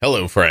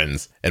Hello,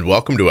 friends, and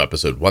welcome to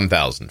episode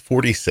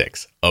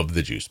 1046 of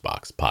the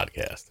Juicebox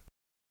Podcast.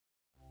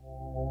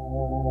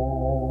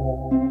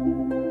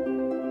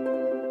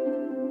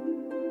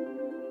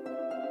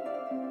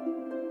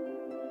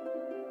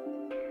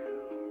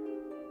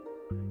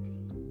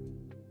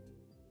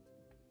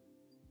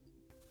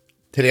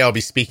 Today I'll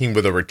be speaking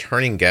with a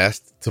returning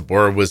guest.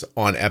 Tzipora was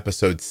on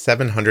episode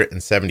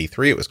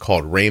 773. It was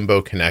called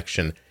Rainbow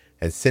Connection,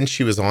 and since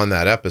she was on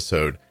that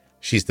episode,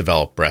 she's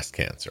developed breast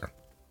cancer.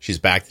 She's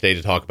back today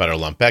to talk about her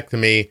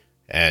lumpectomy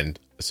and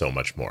so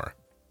much more.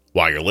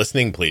 While you're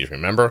listening, please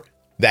remember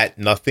that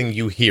nothing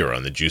you hear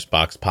on the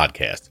Juicebox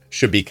Podcast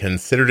should be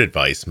considered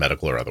advice,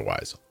 medical or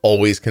otherwise.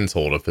 Always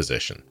consult a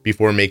physician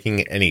before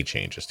making any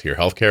changes to your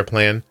healthcare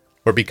plan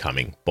or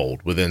becoming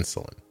bold with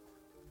insulin.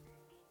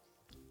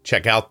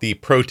 Check out the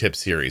Pro Tip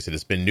series. It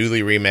has been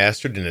newly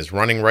remastered and is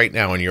running right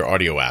now in your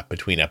audio app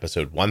between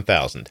episode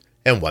 1000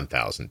 and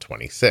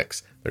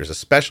 1026. There's a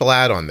special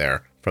ad on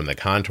there from the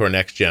Contour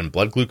Next Gen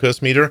blood glucose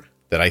meter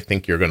that I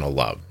think you're going to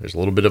love. There's a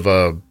little bit of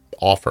a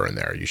offer in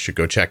there. You should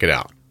go check it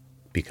out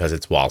because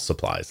it's while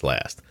supplies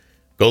last.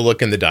 Go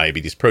look in the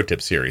Diabetes Pro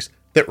Tip series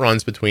that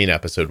runs between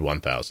episode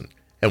 1000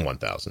 and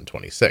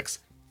 1026.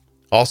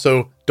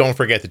 Also, don't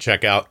forget to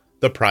check out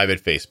the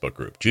private Facebook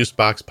group,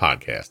 Juicebox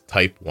Podcast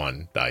Type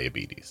 1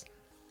 Diabetes.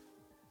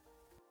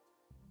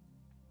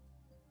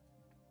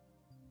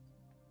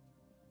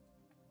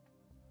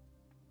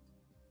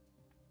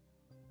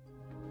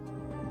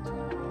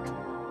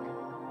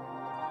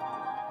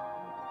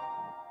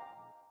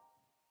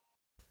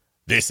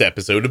 This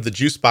episode of the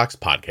Juicebox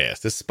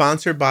Podcast is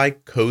sponsored by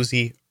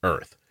Cozy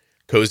Earth.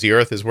 Cozy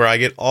Earth is where I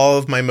get all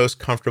of my most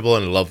comfortable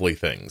and lovely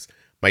things.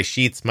 My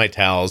sheets, my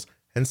towels,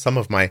 and some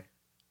of my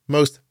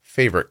most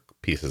favorite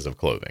pieces of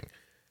clothing.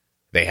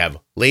 They have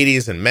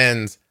ladies and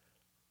men's,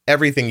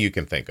 everything you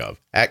can think of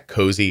at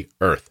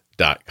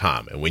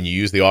CozyEarth.com. And when you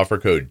use the offer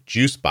code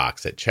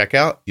JUICEBOX at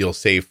checkout, you'll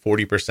save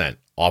 40%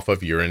 off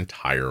of your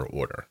entire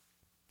order.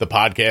 The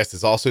podcast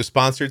is also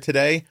sponsored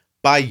today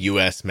by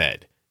US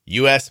Med.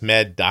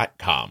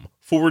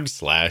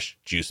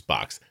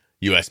 usmed.com/juicebox.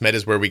 US Med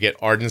is where we get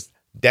Ardent's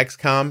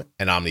Dexcom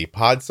and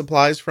Omnipod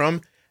supplies from,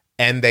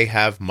 and they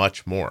have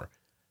much more.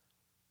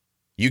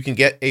 You can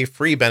get a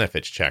free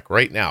benefits check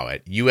right now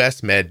at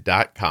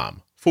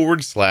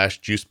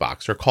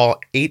usmed.com/juicebox or call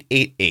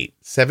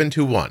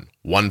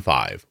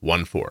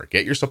 888-721-1514.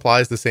 Get your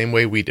supplies the same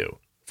way we do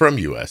from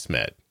US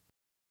Med.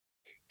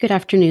 Good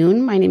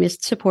afternoon. My name is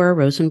Tzipora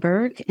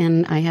Rosenberg,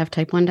 and I have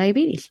type 1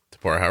 diabetes.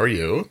 Tzipora, how are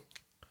you?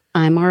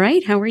 I'm all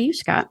right. How are you,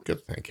 Scott?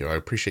 Good, thank you. I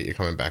appreciate you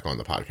coming back on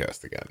the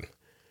podcast again.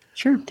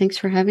 Sure. Thanks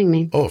for having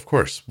me. Oh, of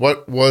course.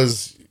 What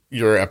was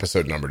your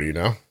episode number? Do you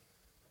know?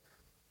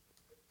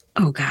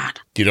 Oh,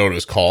 God. Do you know what it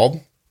was called?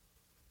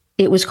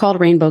 It was called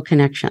Rainbow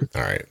Connection.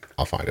 All right.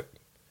 I'll find it.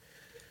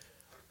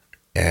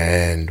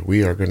 And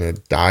we are going to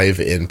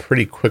dive in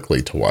pretty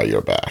quickly to why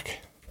you're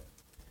back.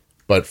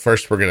 But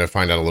first, we're going to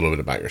find out a little bit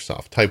about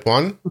yourself. Type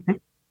 1?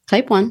 Okay.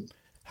 Type 1.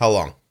 How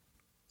long?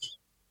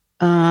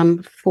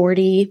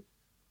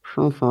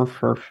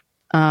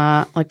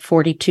 like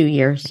 42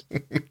 years.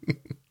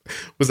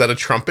 Was that a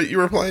trumpet you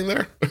were playing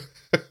there?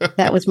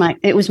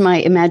 It was my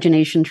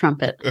imagination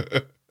trumpet.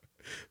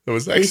 It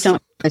was Please don't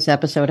this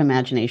episode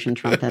imagination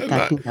trumpet.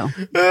 That can go.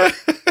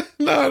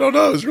 No, I don't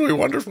know. It was really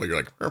wonderful. You're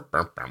like, burp,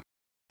 burp, burp.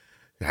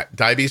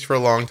 Diabetes for a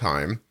long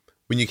time.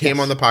 When you came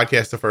on the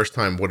podcast the first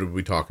time, what did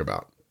we talk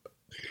about?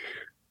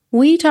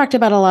 We talked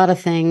about a lot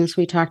of things.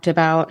 We talked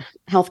about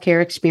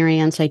healthcare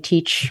experience. I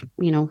teach,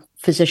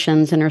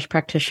 physicians and nurse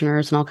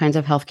practitioners and all kinds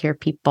of healthcare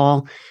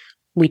people.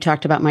 We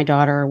talked about my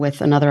daughter with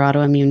another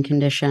autoimmune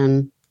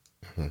condition.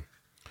 Mm-hmm.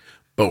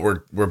 But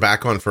we're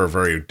back on for a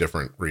very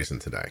different reason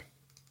today.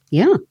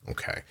 Yeah.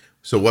 Okay.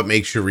 So what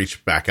makes you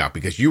reach back out?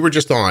 Because you were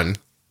just on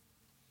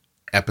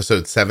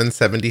episode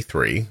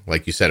 773.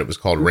 Like you said, it was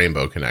called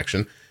Rainbow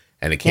Connection.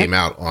 And it came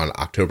out on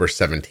October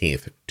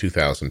 17th,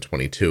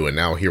 2022. And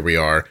now here we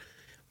are,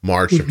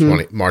 March of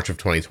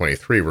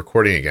 2023,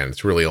 recording again.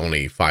 It's really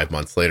only 5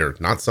 months later.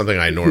 Not something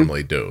I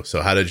normally do.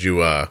 So how did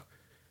you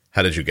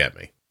get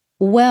me?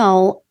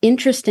 Well,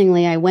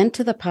 interestingly, I went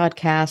to the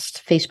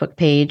podcast Facebook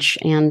page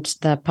and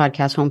the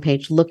podcast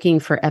homepage looking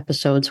for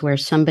episodes where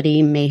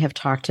somebody may have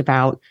talked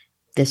about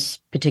this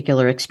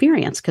particular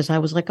experience, because I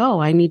was like, oh,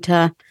 I need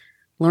to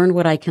learn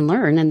what I can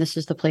learn. And this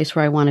is the place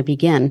where I want to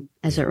begin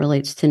as it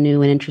relates to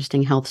new and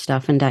interesting health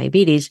stuff and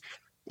diabetes.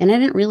 And I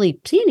didn't really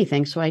see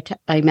anything. So I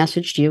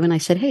messaged you and I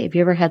said, hey, have you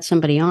ever had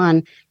somebody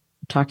on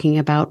talking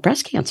about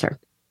breast cancer?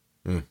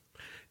 Mm.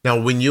 Now,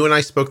 when you and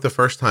I spoke the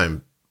first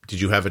time, did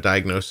you have a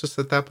diagnosis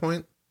at that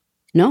point?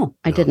 No,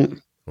 I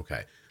didn't.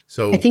 Okay.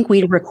 So I think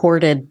we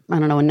recorded, a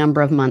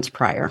number of months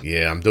prior.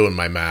 Yeah, I'm doing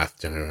my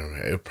math.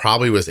 It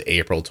probably was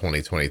April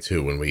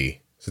 2022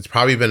 so it's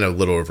probably been a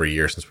little over a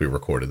year since we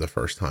recorded the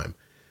first time.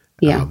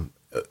 Yeah.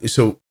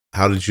 So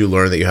how did you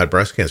learn that you had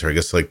breast cancer? I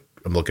guess I'm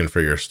looking for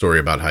your story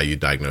about how you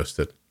diagnosed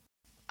it.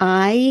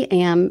 I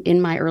am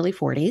in my early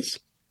 40s.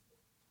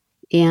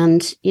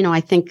 And, I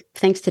think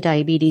thanks to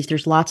diabetes,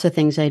 there's lots of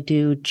things I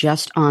do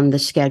just on the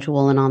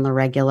schedule and on the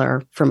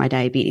regular for my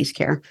diabetes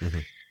care. Mm-hmm.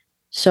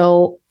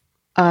 So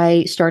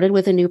I started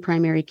with a new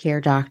primary care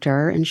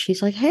doctor, and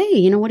she's like,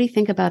 hey, what do you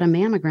think about a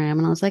mammogram?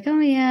 And I was like, oh,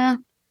 yeah,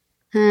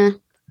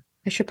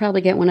 I should probably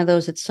get one of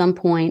those at some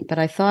point, but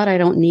I thought I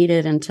don't need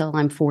it until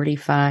I'm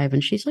 45.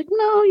 And she's like,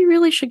 no, you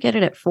really should get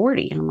it at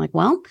 40. And I'm like,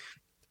 well,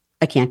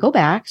 I can't go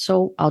back,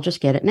 so I'll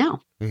just get it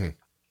now. Mm-hmm.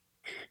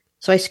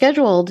 So I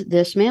scheduled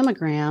this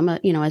mammogram,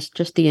 as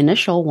just the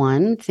initial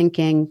one,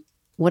 thinking,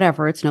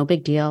 whatever, it's no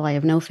big deal. I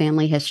have no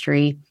family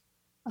history.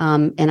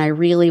 And I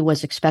really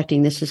was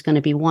expecting this is going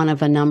to be one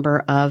of a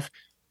number of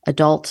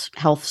adult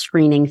health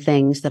screening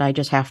things that I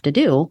just have to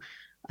do.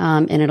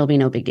 And it'll be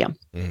no big deal.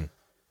 Mm-hmm.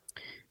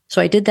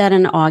 So I did that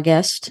in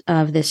August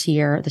of this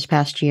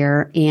past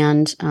year.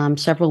 And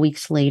several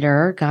weeks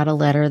later, got a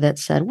letter that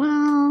said,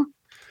 well,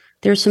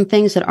 there's some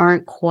things that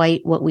aren't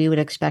quite what we would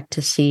expect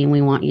to see, and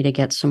we want you to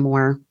get some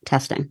more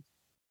testing.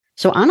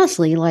 So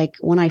honestly, like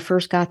when I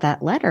first got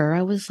that letter,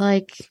 I was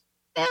like,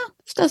 yeah,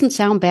 this doesn't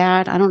sound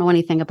bad. I don't know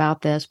anything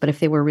about this, but if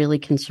they were really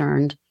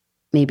concerned,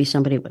 maybe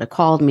somebody would have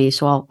called me.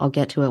 So I'll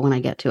get to it when I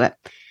get to it.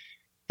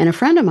 And a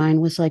friend of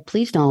mine was like,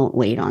 please don't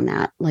wait on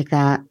that. Like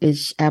that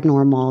is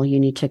abnormal. You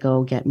need to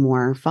go get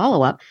more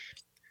follow-up.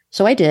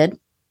 So I did.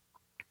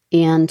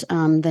 And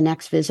the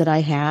next visit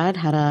I had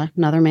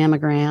another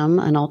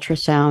mammogram, an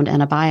ultrasound,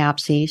 and a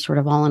biopsy, sort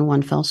of all in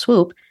one fell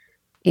swoop.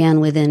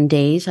 And within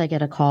days, I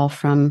get a call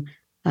from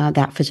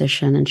that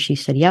physician, and she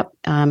said, yep,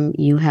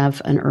 you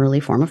have an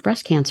early form of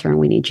breast cancer, and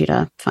we need you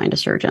to find a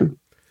surgeon.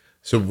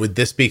 So would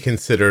this be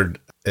considered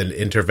an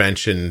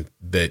intervention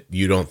that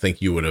you don't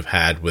think you would have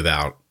had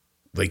without,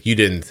 like you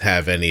didn't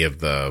have any of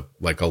the,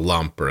 like a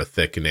lump or a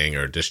thickening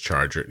or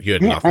discharge, or you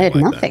had nothing I had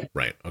like nothing. that?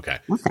 Right. Okay.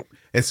 Nothing.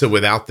 And so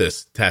without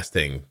this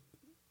testing,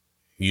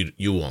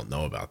 you won't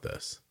know about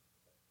this.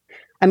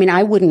 I mean,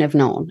 I wouldn't have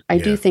known. I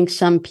Yeah. do think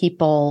some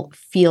people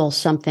feel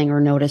something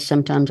or notice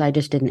symptoms. I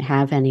just didn't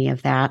have any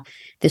of that.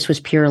 This was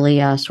purely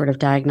a sort of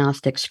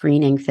diagnostic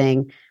screening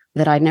thing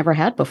that I'd never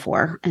had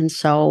before. And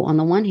so on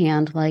the one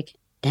hand, like,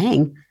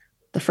 dang,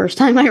 the first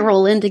time I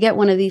roll in to get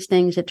one of these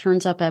things, it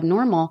turns up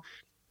abnormal.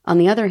 On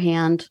the other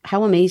hand,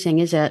 how amazing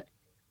is it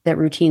that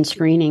routine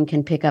screening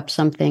can pick up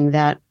something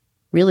that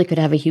really could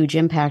have a huge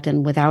impact,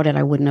 and without it,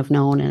 I wouldn't have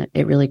known, and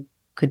it really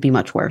could be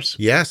much worse.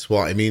 Yes.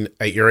 Well, I mean,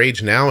 at your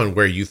age now and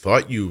where you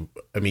thought you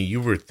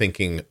were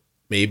thinking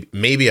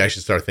maybe I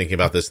should start thinking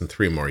about this in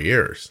 3 more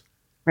years.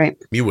 Right.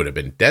 You would have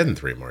been dead in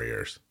 3 more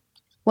years.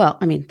 Well,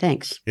 I mean,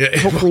 thanks. Yeah.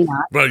 Hopefully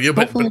not. Well, yeah,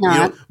 Hopefully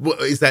but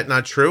not. Is that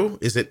not true?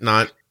 Is it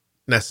not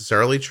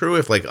necessarily true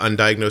if like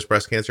undiagnosed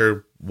breast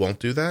cancer won't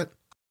do that?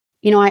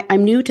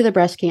 I'm new to the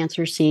breast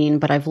cancer scene,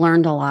 but I've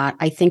learned a lot.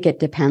 I think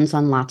it depends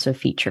on lots of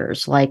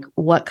features, like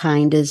what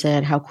kind is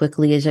it? How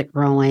quickly is it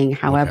growing?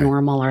 How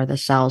abnormal are the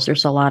cells?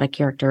 There's a lot of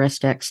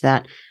characteristics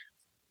that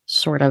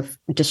sort of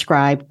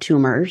describe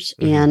tumors.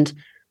 Mm-hmm.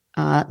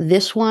 And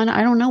this one,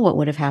 I don't know what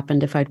would have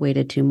happened if I'd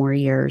waited 2 more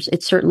years.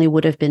 It certainly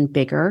would have been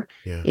bigger.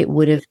 Yeah. It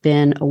would have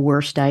been a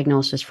worse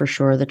diagnosis for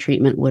sure. The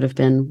treatment would have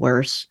been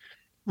worse.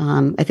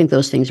 I think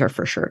those things are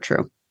for sure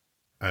true.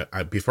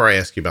 Before I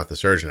ask you about the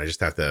surgeon, I just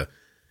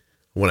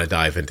want to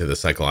dive into the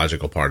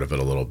psychological part of it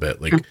a little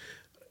bit. Like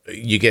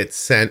you get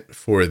sent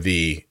for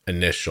the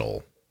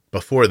initial,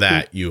 before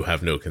that you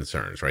have no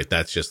concerns, right?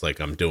 That's just like,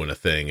 I'm doing a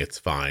thing. It's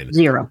fine.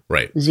 0.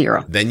 Right.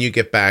 0. Then you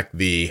get back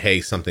the, hey,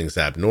 something's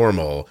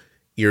abnormal.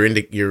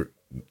 You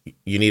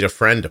need a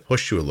friend to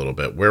push you a little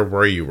bit. Where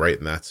were you right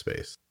in that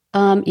space?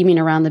 You mean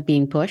around the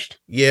being pushed?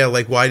 Yeah.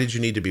 Like, why did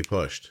you need to be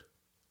pushed?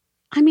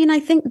 I mean, I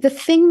think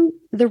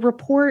the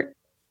report,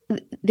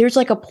 there's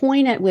like a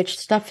point at which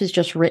stuff is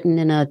just written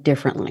in a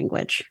different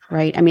language,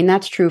 right? I mean,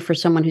 that's true for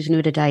someone who's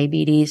new to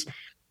diabetes,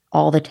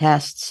 all the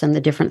tests and the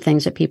different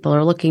things that people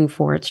are looking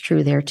for. It's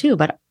true there too,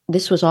 but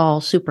this was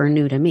all super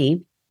new to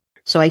me.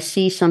 So I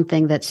see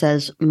something that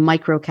says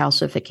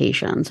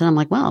microcalcifications, and I'm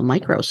like, well,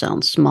 micro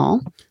sounds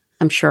small.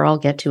 I'm sure I'll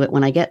get to it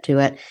when I get to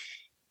it.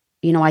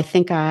 I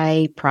think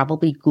I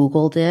probably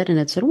Googled it, and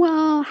it said,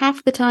 well,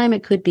 half the time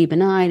it could be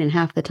benign and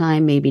half the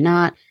time maybe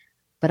not.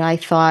 But I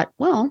thought,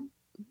 well,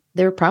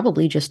 they're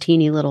probably just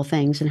teeny little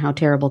things, and how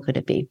terrible could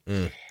it be?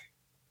 Mm.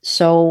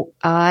 So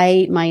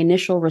my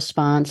initial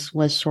response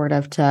was sort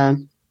of to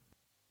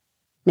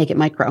make it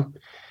micro.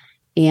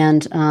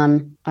 And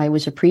I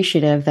was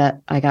appreciative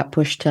that I got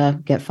pushed to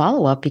get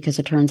follow-up, because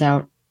it turns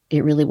out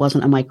it really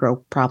wasn't a micro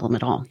problem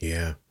at all.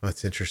 Yeah,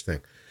 that's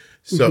interesting.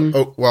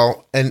 So,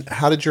 and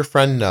how did your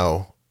friend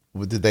know?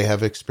 Did they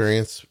have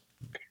experience?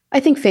 I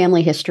think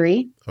family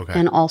history. Okay.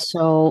 And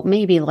also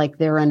maybe like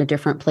they're in a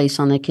different place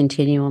on the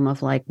continuum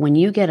of like, when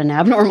you get an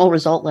abnormal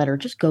result letter,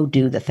 just go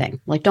do the thing.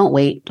 Like, don't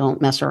wait,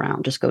 don't mess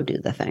around, just go do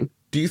the thing.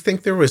 Do you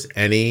think there was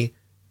any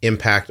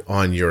impact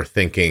on your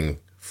thinking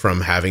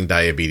from having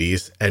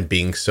diabetes and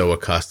being so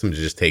accustomed to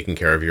just taking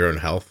care of your own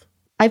health?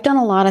 I've done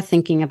a lot of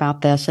thinking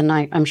about this, and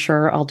I'm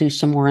sure I'll do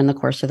some more in the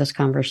course of this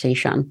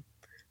conversation.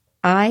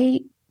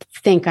 I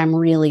think I'm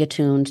really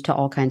attuned to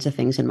all kinds of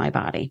things in my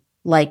body.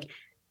 Like,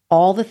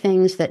 all the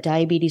things that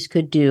diabetes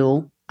could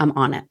do, I'm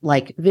on it.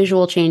 Like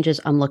visual changes,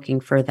 I'm looking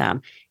for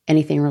them.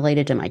 Anything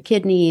related to my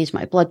kidneys,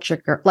 my blood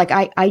sugar. Like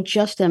I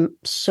just am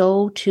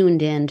so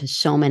tuned in to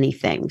so many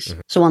things.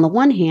 Mhm. So on the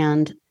one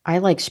hand, I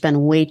like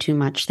spend way too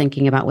much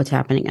thinking about what's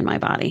happening in my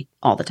body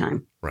all the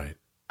time. Right.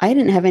 I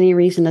didn't have any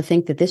reason to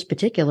think that this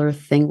particular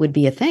thing would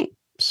be a thing.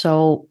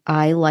 So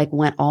I like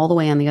went all the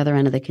way on the other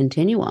end of the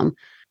continuum.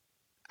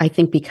 I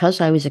think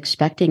because I was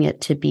expecting it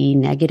to be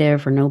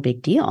negative or no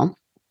big deal,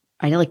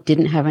 I like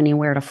didn't have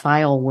anywhere to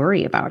file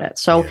worry about it.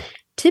 So Yeah.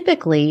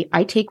 typically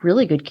I take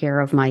really good care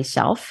of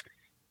myself.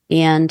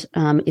 And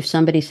if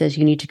somebody says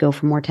you need to go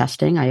for more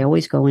testing, I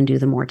always go and do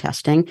the more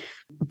testing.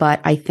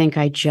 But I think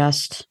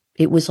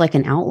it was like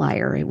an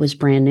outlier. It was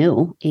brand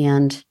new.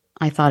 And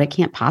I thought it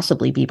can't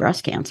possibly be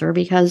breast cancer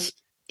because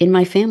in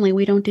my family,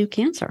 we don't do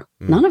cancer.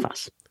 None of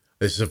us.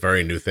 This is a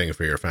very new thing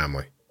for your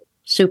family.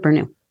 Super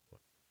new.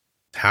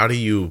 How do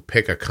you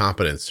pick a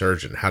competent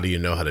surgeon? How do you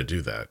know how to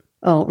do that?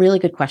 Oh, really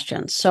good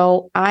question.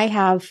 So I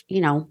have,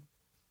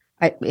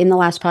 in the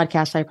last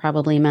podcast, I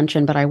probably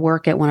mentioned, but I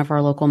work at one of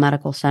our local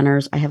medical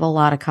centers. I have a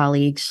lot of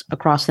colleagues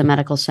across the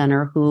medical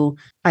center who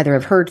either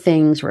have heard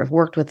things or have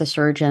worked with the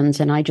surgeons.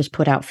 And I just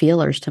put out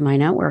feelers to my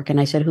network.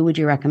 And I said, who would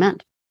you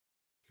recommend?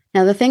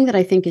 Now, the thing that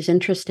I think is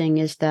interesting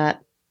is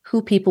that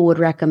who people would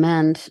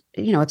recommend,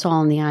 it's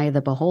all in the eye of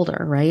the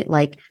beholder, right?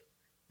 Like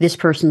this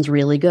person's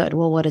really good.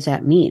 Well, what does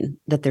that mean?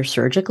 That they're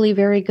surgically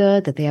very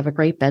good, that they have a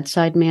great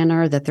bedside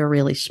manner, that they're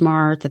really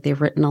smart, that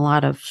they've written a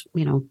lot of,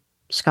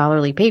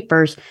 scholarly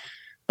papers.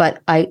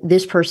 But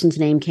this person's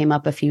name came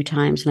up a few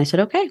times and I said,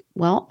 okay,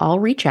 well, I'll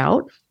reach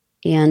out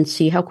and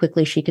see how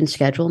quickly she can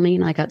schedule me.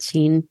 And I got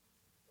seen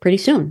pretty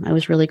soon. I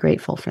was really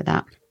grateful for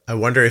that. I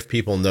wonder if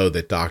people know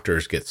that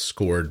doctors get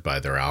scored by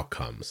their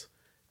outcomes.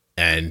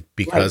 And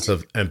because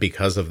of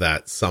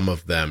that, some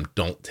of them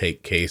don't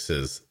take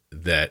cases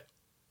that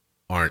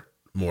aren't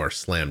more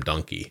slam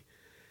dunky.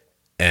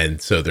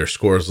 And so their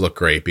scores look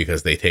great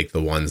because they take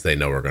the ones they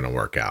know are going to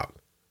work out.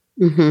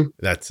 Mm-hmm.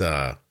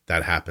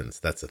 That happens.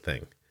 That's a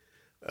thing.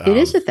 It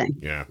is a thing.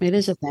 Yeah. It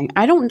is a thing.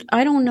 I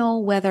don't know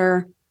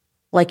whether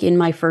like in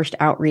my first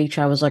outreach,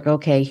 I was like,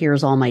 okay,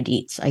 here's all my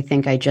deets. I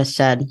think I just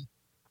said,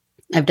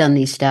 I've done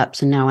these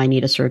steps and now I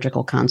need a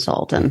surgical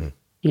consult and,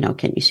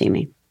 can you see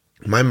me?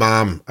 My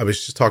mom, I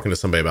was just talking to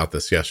somebody about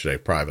this yesterday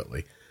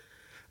privately.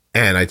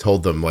 And I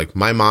told them like,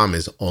 my mom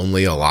is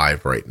only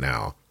alive right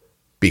now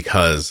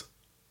because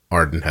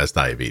Arden has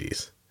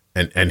diabetes.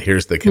 And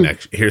here's the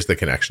connection. Here's the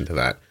connection to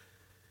that.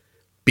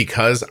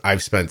 Because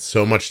I've spent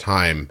so much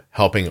time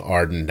helping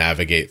Arden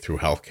navigate through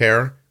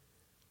healthcare,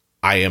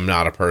 I am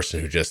not a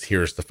person who just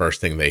hears the first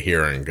thing they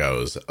hear and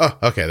goes, oh,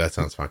 okay, that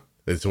sounds fine.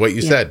 It's what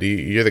you said.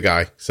 You're the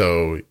guy.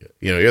 So,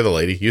 you're the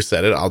lady. You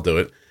said it. I'll do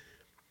it.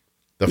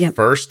 The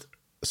first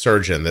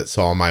surgeon that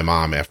saw my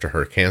mom after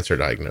her cancer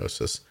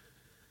diagnosis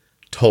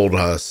told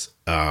us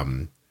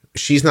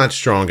she's not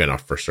strong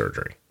enough for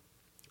surgery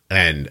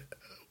and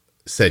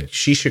said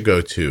she should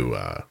go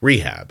to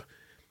rehab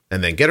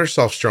and then get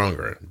herself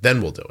stronger.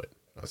 Then we'll do it.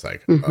 I was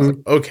like,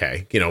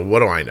 okay, what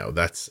do I know?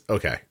 That's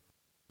okay.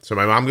 So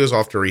my mom goes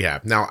off to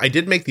rehab. Now, I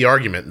did make the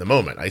argument in the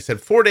moment. I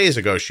said 4 days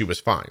ago, she was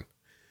fine.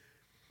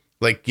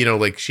 Like,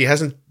 like she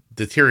hasn't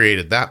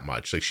deteriorated that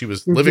much. Like she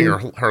was living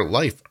her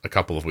life a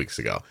couple of weeks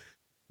ago.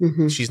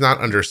 Mm-hmm. She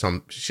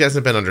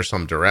hasn't been under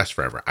some duress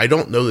forever. I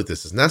don't know that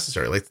this is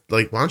necessary. Like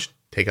why don't you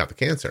take out the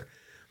cancer?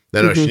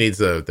 No, she needs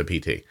the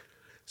PT.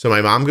 So my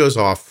mom goes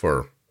off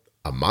for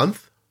a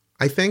month,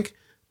 I think,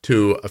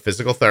 to a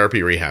physical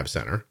therapy rehab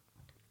center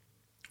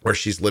where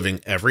she's living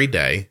every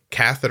day,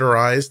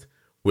 catheterized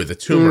with a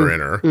tumor in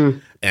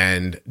her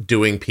and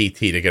doing PT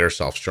to get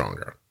herself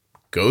stronger.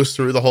 Goes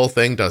through the whole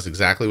thing, does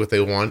exactly what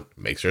they want,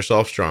 makes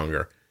herself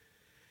stronger.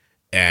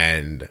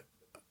 And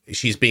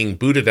she's being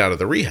booted out of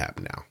the rehab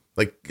now.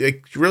 Like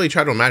really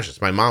try to imagine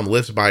this. My mom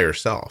lives by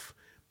herself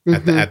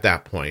at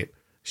that point.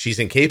 She's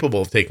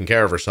incapable of taking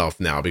care of herself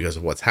now because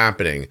of what's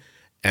happening.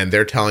 And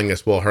they're telling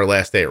us, well, her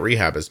last day at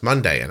rehab is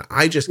Monday. And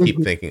I just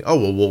keep thinking,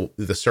 oh, well,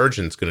 the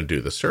surgeon's going to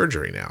do the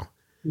surgery now.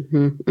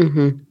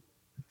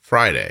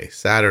 Friday,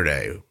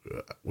 Saturday,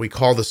 we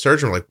call the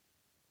surgeon, like,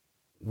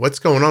 what's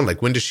going on?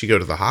 Like, when does she go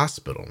to the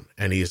hospital?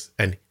 And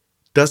and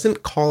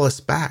doesn't call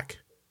us back.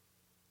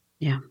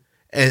 Yeah.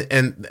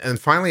 And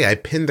finally I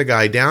pinned the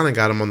guy down and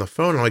got him on the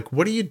phone. I'm like,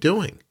 what are you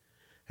doing?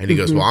 And he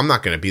goes, well, I'm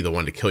not going to be the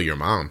one to kill your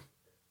mom.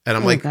 And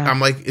I'm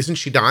like, isn't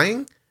she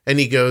dying? And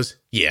he goes,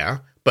 yeah,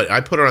 but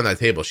I put her on that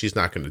table. She's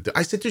not going to do.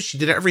 I said, dude, she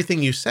did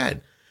everything you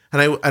said.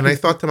 And I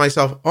thought to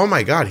myself, oh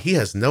my God, he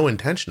has no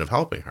intention of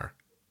helping her.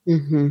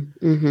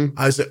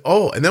 I was like,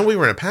 oh, and then we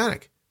were in a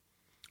panic.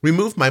 We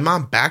moved my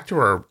mom back to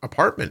her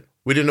apartment.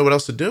 We didn't know what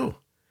else to do.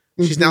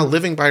 She's now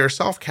living by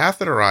herself,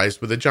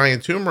 catheterized with a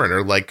giant tumor in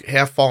her, like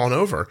half fallen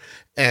over.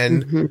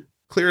 And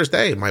clear as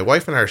day, my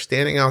wife and I are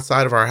standing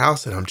outside of our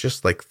house and I'm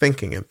just like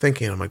thinking.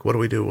 I'm like, what do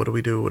we do? What do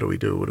we do? What do we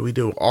do? What do we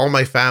do? All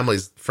my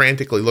family's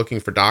frantically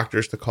looking for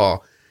doctors to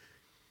call.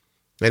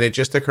 And it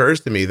just occurs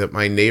to me that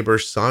my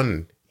neighbor's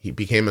son, he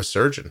became a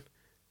surgeon.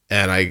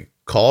 And I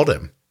called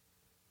him.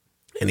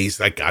 And he's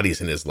like, God,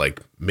 he's in his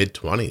like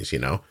mid-20s,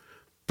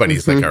 but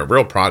he's like a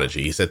real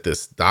prodigy. He's at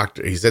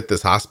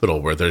this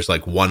hospital where there's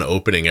like one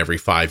opening every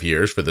 5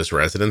 years for this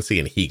residency,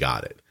 and he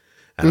got it.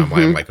 And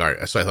I'm like, all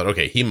right. So I thought,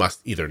 okay, he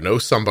must either know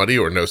somebody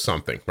or know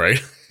something,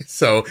 right?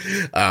 So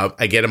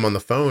I get him on the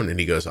phone, and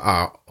he goes,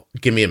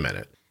 give me a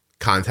minute.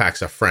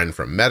 Contacts a friend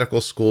from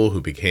medical school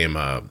who became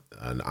an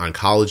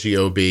oncology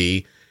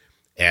OB,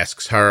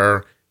 asks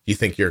her, you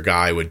think your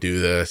guy would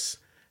do this?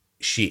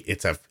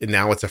 It's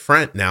a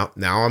friend. Now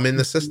I'm in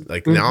the system.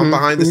 Like now I'm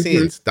behind the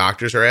scenes.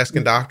 Doctors are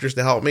asking doctors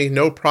to help me.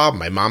 No problem.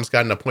 My mom's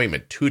got an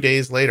appointment 2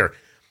 days later,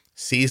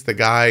 sees the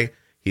guy.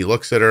 He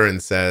looks at her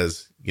and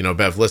says,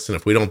 Bev, listen,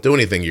 if we don't do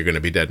anything, you're going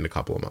to be dead in a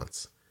couple of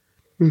months.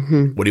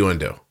 What do you want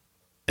to do?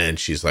 And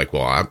she's like,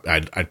 well,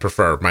 I'd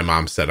prefer, my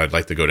mom said, I'd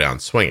like to go down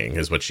swinging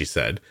is what she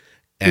said.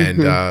 And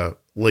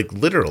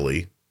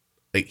literally,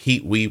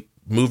 we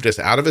moved us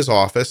out of his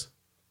office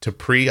to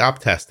pre-op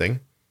testing.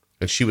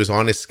 And she was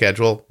on his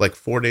schedule like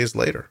 4 days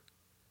later.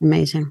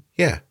 Amazing.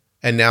 Yeah.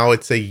 And now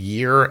it's a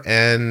year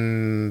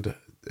and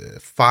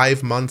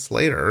 5 months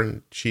later,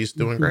 and she's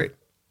doing great.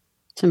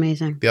 It's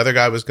amazing. The other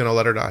guy was going to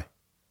let her die.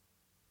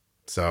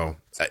 So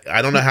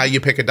I don't know how you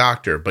pick a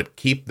doctor, but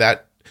keep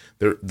that.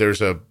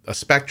 There's a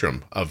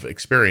spectrum of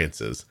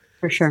experiences.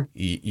 For sure.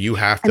 You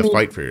have to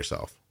fight for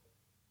yourself.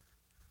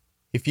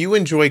 If you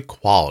enjoy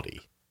quality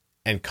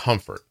and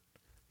comfort,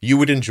 you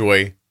would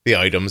enjoy the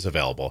items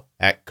available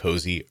at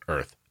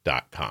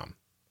CozyEarth.com.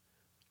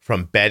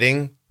 From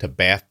bedding to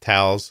bath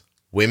towels,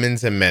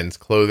 women's and men's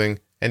clothing,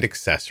 and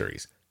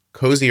accessories,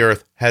 Cozy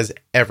Earth has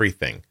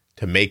everything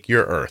to make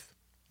your earth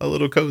a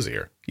little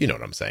cozier. You know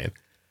what I'm saying.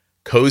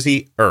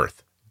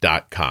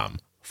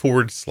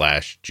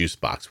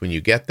 CozyEarth.com/juicebox. When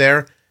you get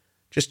there,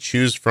 just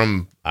choose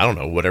from,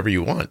 whatever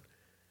you want.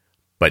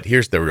 But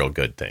here's the real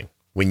good thing.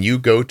 When you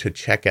go to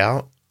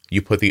checkout,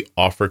 you put the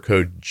offer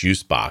code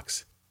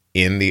JUICEBOX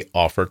in the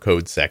offer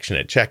code section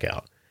at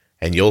checkout,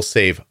 and you'll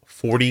save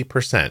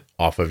 40%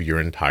 off of your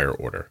entire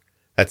order.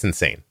 That's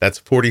insane. That's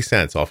 40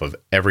 cents off of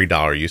every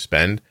dollar you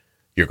spend,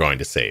 you're going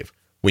to save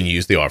when you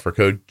use the offer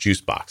code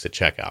JUICEBOX at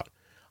checkout.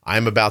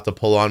 I'm about to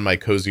pull on my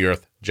Cozy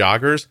Earth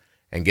joggers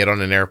and get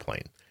on an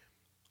airplane.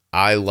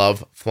 I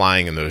love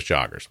flying in those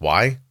joggers.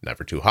 Why?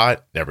 Never too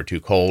hot, never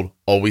too cold,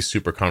 always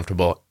super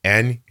comfortable,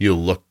 and you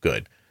look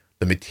good.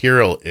 The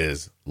material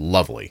is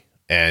lovely.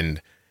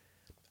 And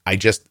I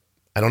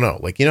don't know.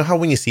 Like, how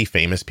when you see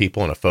famous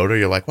people in a photo,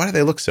 you're like, why do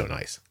they look so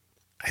nice?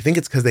 I think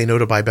it's because they know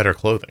to buy better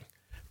clothing.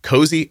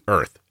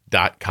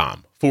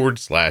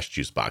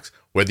 CozyEarth.com/juicebox.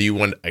 Whether you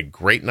want a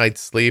great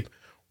night's sleep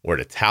or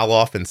to towel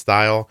off in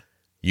style,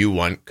 you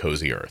want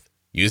Cozy Earth.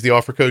 Use the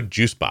offer code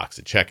JUICEBOX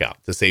at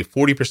checkout to save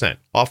 40%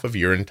 off of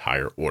your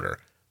entire order.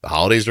 The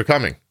holidays are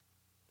coming.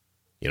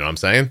 You know what I'm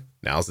saying?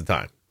 Now's the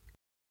time.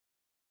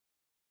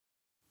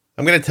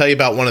 I'm going to tell you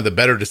about one of the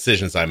better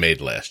decisions I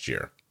made last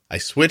year. I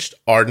switched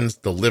Arden's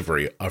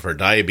delivery of her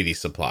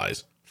diabetes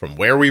supplies from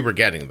where we were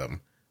getting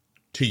them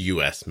to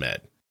US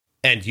Med.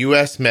 And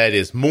US Med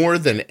is more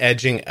than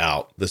edging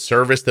out the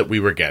service that we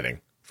were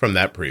getting from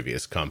that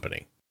previous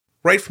company.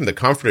 Right from the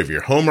comfort of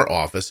your home or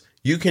office,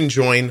 you can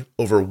join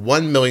over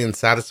 1 million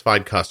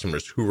satisfied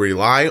customers who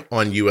rely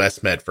on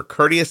US Med for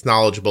courteous,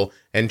 knowledgeable,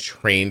 and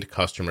trained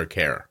customer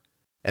care.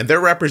 And their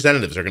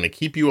representatives are going to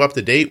keep you up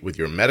to date with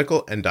your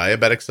medical and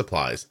diabetic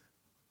supplies,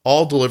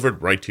 all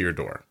delivered right to your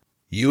door.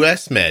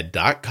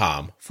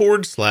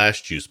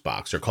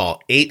 usmed.com/juicebox or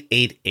call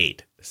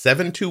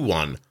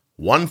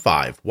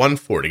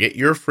 888-721-1514 to get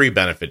your free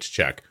benefits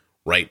check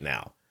right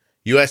now.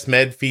 US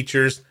Med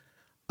features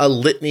a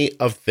litany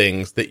of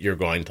things that you're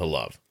going to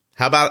love.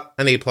 How about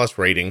an A+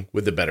 rating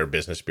with the Better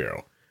Business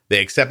Bureau? They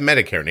accept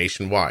Medicare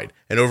nationwide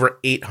and over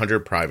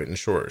 800 private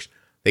insurers.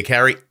 They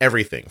carry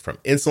everything from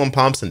insulin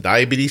pumps and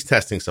diabetes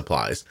testing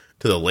supplies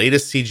to the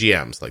latest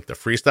CGMs like the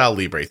Freestyle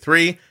Libre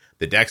 3,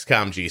 the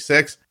Dexcom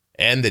G6,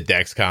 and the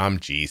Dexcom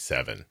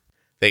G7.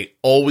 They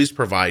always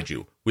provide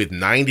you with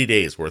 90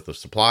 days worth of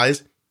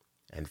supplies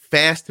and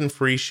fast and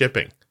free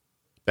shipping.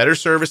 Better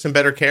service and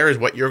better care is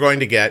what you're going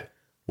to get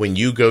when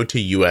you go to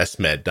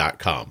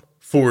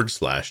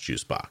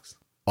usmed.com/juicebox.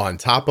 On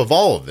top of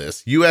all of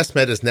this, US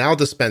Med is now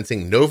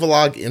dispensing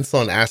Novolog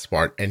Insulin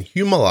Aspart and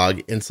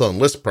Humalog Insulin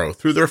Lispro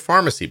through their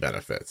pharmacy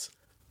benefits.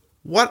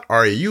 What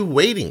are you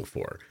waiting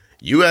for?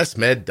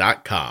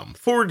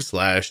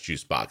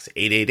 usmed.com/juicebox,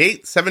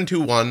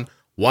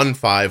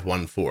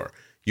 888-721-1514.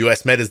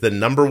 US Med is the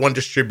 #1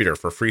 distributor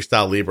for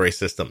Freestyle Libre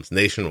systems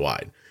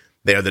nationwide.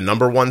 They are the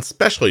 #1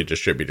 specialty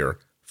distributor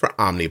for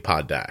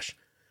Omnipod Dash.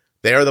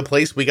 They are the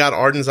place we got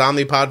Arden's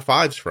Omnipod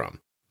 5s from.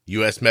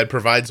 US Med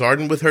provides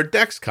Arden with her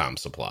Dexcom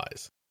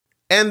supplies.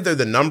 And they're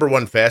the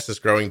 #1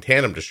 fastest growing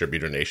Tandem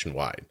distributor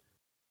nationwide.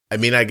 I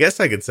mean, I guess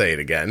I could say it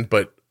again,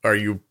 but are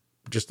you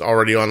just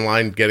already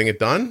online getting it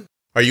done?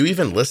 Are you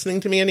even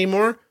listening to me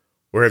anymore?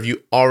 Or have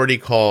you already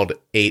called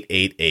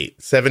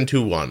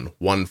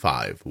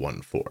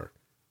 888-721-1514?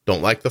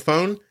 Don't like the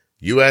phone?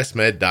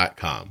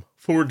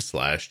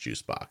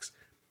 usmed.com/juicebox.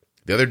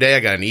 The other day I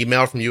got an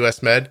email from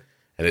US Med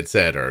and it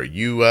said,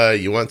 you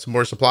want some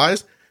more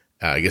supplies?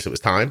 I guess it was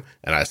time.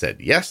 And I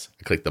said, yes.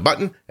 I clicked the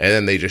button and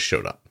then they just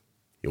showed up.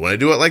 You want to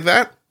do it like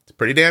that? It's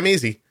pretty damn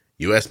easy.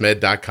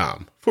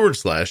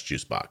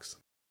 usmed.com/juicebox.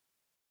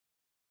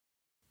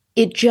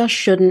 It just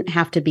shouldn't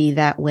have to be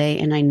that way.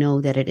 And I know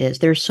that it is.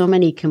 There's so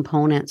many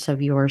components of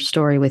your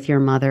story with your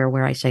mother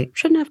where I say,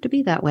 shouldn't have to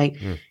be that way.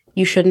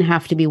 You shouldn't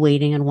have to be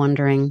waiting and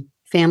wondering.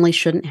 Families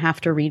shouldn't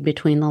have to read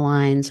between the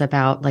lines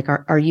about, like,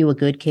 are you a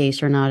good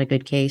case or not a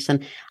good case?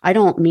 And I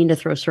don't mean to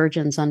throw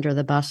surgeons under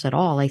the bus at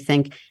all. I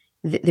think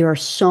there are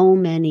so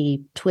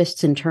many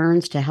twists and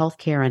turns to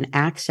healthcare and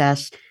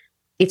access.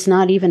 It's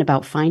not even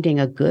about finding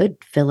a good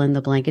fill in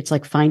the blank. It's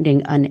like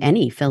finding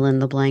any fill in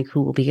the blank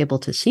who will be able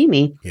to see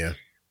me. Yeah.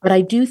 But I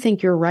do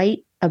think you're right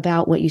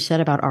about what you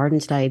said about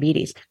Arden's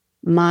diabetes.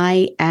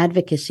 My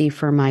advocacy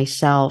for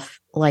myself,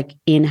 like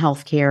in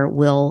healthcare,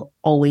 will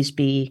always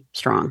be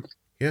strong.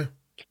 Yeah.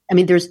 I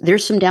mean,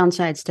 there's some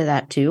downsides to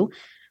that too.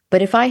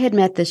 But if I had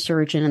met this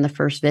surgeon in the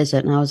first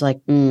visit and I was like,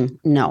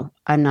 no,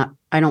 I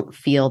don't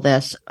feel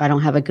this. I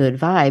don't have a good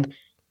vibe.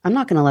 I'm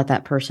not going to let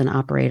that person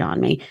operate on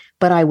me.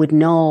 But I would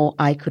know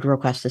I could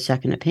request a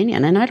second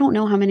opinion. And I don't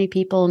know how many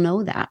people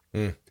know that.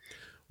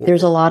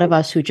 There's a lot of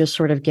us who just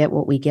sort of get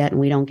what we get and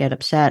we don't get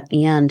upset.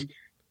 And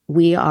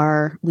we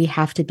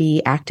have to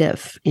be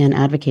active and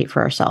advocate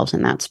for ourselves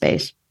in that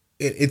space.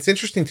 It's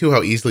interesting too,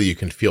 how easily you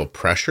can feel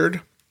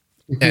pressured.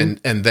 And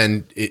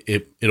then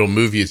it'll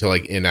move you to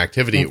like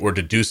inactivity or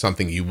to do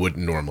something you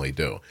wouldn't normally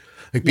do.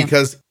 Like,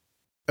 because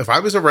if I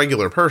was a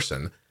regular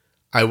person,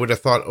 I would have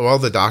thought, well,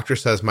 the doctor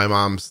says my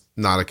mom's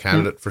not a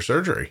candidate for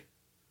surgery.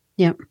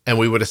 Yep. And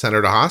we would have sent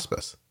her to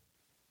hospice.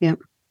 Yep.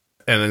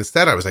 And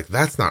instead I was like,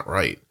 that's not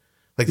right.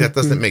 Like, that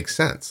doesn't make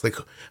sense. Like,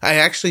 I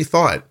actually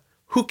thought,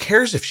 who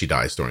cares if she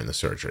dies during the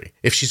surgery,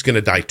 if she's going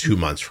to die 2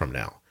 months from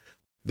now?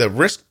 The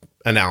risk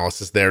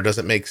analysis there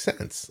doesn't make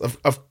sense.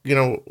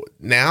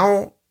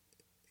 Now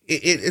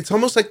it's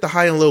almost like the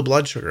high and low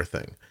blood sugar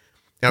thing.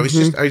 Now, I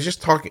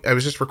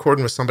was just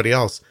recording with somebody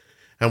else,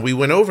 and we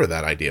went over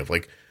that idea of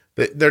like,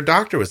 their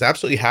doctor was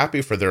absolutely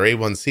happy for their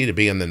A1C to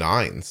be in the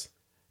 9s.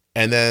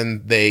 And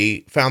then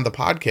they found the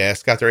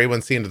podcast, got their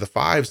A1C into the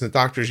 5s, and the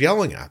doctor's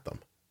yelling at them.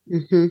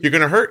 You're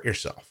going to hurt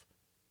yourself.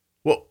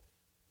 Well,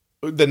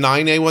 the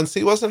 9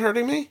 A1C wasn't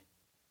hurting me.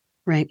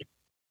 Right.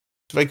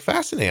 It's like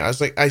fascinating.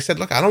 I said,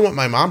 look, I don't want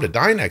my mom to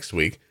die next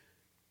week,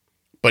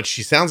 but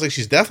she sounds like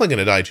she's definitely going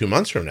to die 2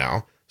 months from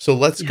now. So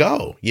let's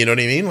go. You know what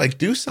I mean? Like,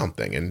 do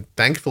something. And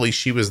thankfully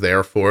she was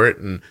there for it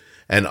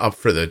and up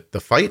for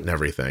the fight and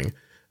everything.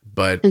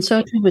 And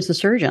so too was the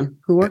surgeon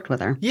who worked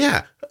with her.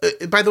 Yeah.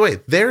 By the way,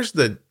 there's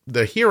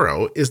the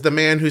hero is the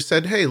man who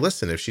said, hey,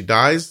 listen, if she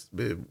dies,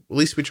 at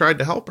least we tried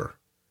to help her.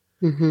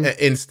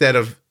 Instead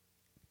of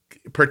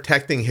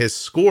protecting his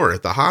score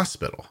at the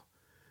hospital,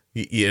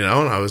 and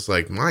I was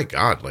like, my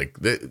God, like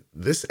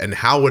this, and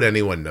how would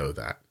anyone know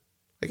that?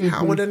 Like,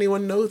 how would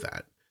anyone know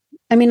that?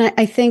 I mean,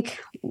 I think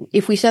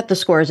if we set the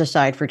scores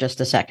aside for just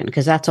a second,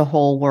 because that's a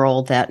whole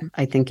world that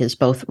I think is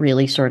both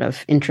really sort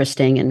of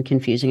interesting and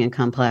confusing and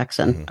complex,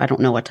 and I don't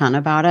know a ton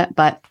about it.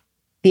 But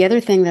the other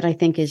thing that I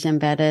think is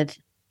embedded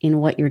in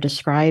what you're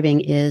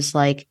describing is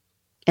like,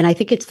 and I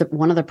think it's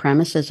one of the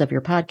premises of your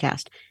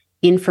podcast,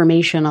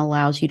 information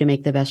allows you to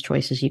make the best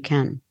choices you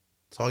can.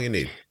 That's all you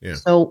need. Yeah.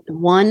 So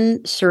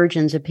one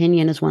surgeon's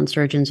opinion is one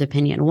surgeon's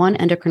opinion. One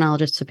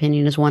endocrinologist's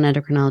opinion is one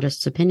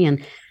endocrinologist's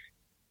opinion.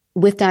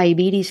 With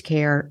diabetes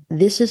care,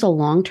 this is a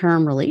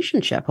long-term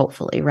relationship,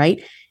 hopefully,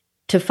 right?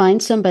 To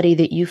find somebody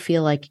that you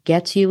feel like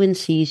gets you and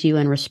sees you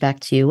and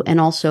respects you, and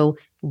also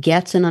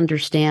gets and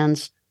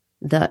understands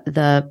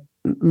the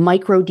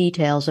micro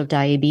details of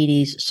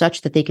diabetes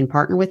such that they can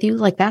partner with you,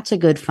 like, that's a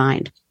good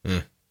find.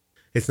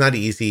 It's not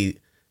easy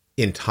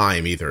in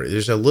time either.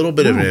 There's a little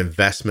bit of an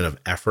investment of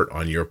effort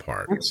on your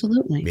part.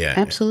 Absolutely. Yeah.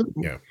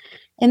 Absolutely. Yeah.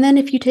 And then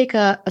if you take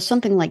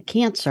something like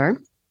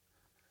cancer,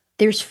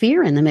 there's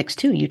fear in the mix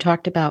too. You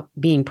talked about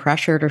being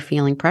pressured or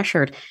feeling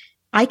pressured.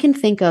 I can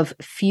think of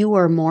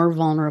fewer, more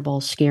vulnerable,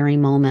 scary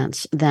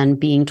moments than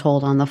being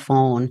told on the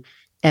phone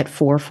at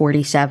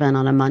 4:47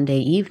 on a Monday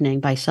evening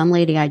by some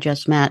lady I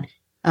just met,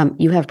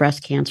 you have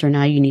breast cancer.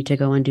 Now you need to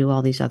go and do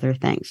all these other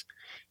things.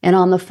 And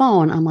on the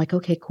phone, I'm like,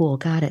 okay, cool.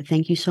 Got it.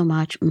 Thank you so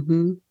much.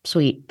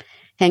 Sweet.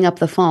 Hang up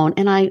the phone.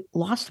 And I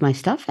lost my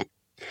stuffing.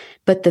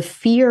 But the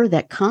fear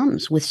that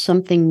comes with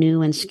something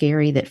new and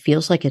scary that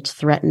feels like it's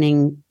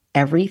threatening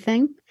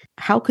everything,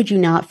 how could you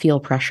not feel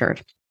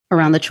pressured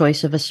around the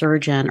choice of a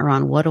surgeon,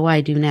 around what do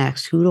I do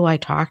next? Who do I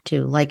talk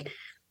to? Like,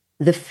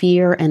 the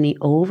fear and the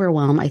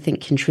overwhelm, I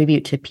think,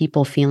 contribute to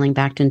people feeling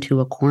backed into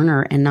a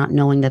corner and not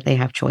knowing that they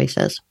have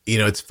choices.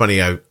 It's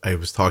funny. I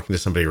was talking to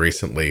somebody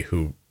recently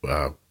who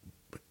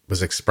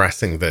was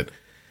expressing that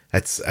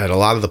at a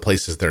lot of the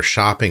places they're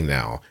shopping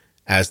now,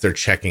 as they're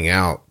checking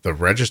out, the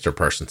register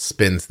person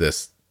spins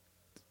this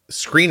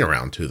screen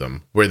around to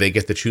them where they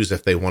get to choose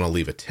if they want to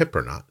leave a tip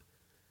or not.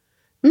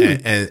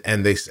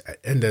 And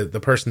the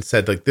person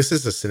said, like, this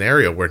is a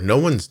scenario where no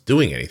one's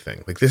doing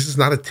anything. Like, this is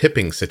not a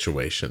tipping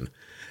situation.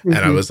 And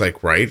I was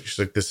like, right. She's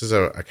like, this is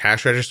a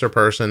cash register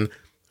person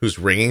who's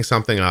ringing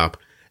something up.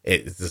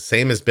 It's the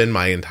same as been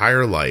my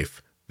entire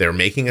life. They're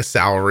making a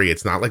salary.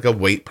 It's not like a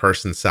wait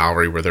person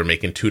salary where they're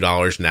making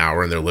 $2 an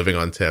hour and they're living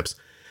on tips.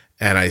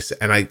 And I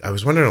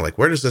was wondering, like,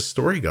 where does this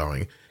story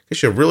going?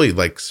 Because you're really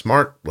like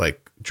smart,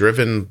 like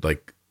driven,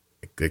 like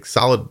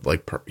solid,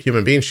 like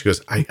human being. She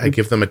goes, I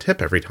give them a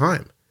tip every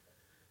time.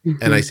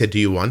 And I said, do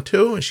you want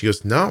to? And she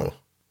goes, no.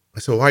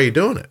 I said, well, why are you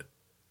doing it?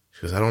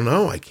 She goes, I don't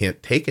know. I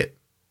can't take it.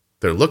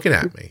 They're looking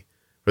at me,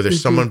 or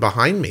there's someone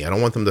behind me. I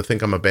don't want them to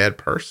think I'm a bad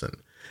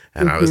person.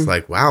 And I was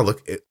like, wow,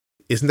 look,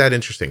 isn't that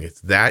interesting? It's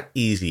that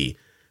easy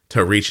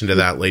to reach into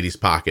that lady's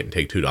pocket and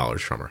take $2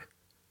 from her,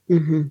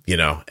 you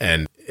know?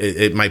 And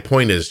my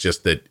point is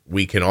just that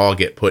we can all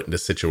get put into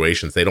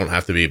situations. They don't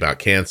have to be about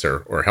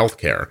cancer or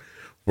healthcare,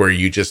 where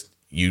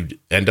you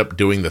end up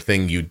doing the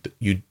thing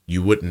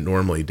you wouldn't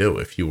normally do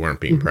if you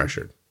weren't being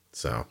pressured.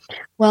 So,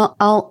 well,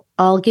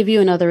 I'll give you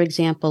another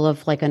example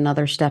of like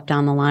another step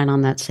down the line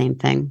on that same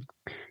thing.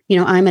 You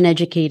know, I'm an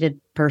educated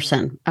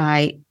person.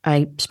 I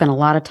spent a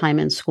lot of time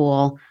in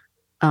school,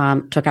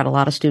 took out a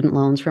lot of student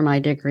loans for my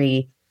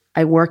degree.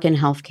 I work in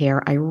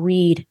healthcare. I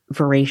read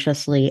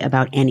voraciously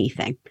about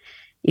anything.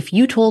 If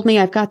you told me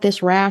I've got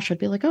this rash, I'd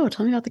be like, oh,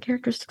 tell me about the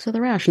characteristics of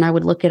the rash. And I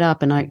would look it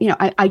up. And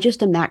I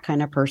just am that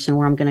kind of person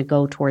where I'm going to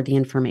go toward the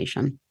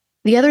information.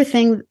 The other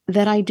thing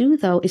that I do,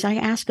 though, is I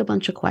ask a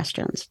bunch of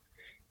questions.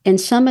 And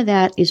some of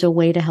that is a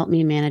way to help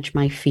me manage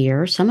my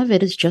fear. Some of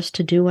it is just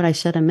to do what I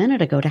said a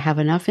minute ago, to have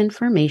enough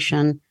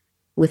information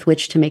with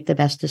which to make the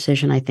best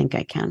decision I think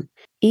I can.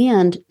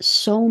 And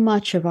so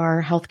much of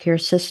our healthcare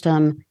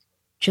system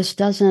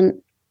just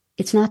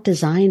it's not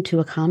designed to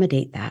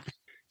accommodate that.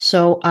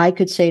 So I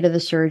could say to the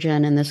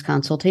surgeon in this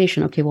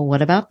consultation, okay, well,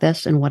 what about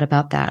this? And what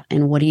about that?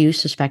 And what do you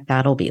suspect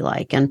that'll be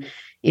like? And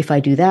if I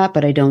do that,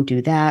 but I don't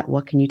do that,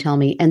 what can you tell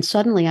me? And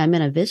suddenly I'm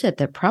in a visit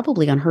that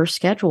probably on her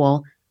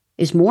schedule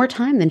is more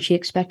time than she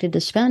expected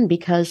to spend,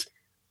 because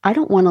I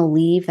don't want to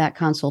leave that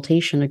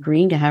consultation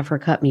agreeing to have her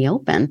cut me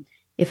open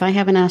if I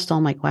haven't asked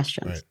all my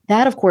questions. Right.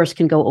 That, of course,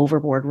 can go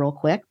overboard real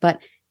quick. But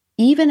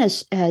even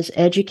as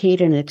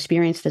educated and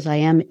experienced as I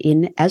am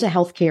as a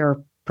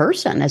healthcare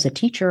person, as a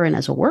teacher and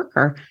as a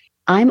worker,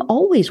 I'm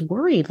always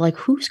worried, like,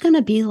 who's going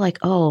to be like,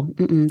 oh,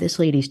 this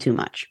lady's too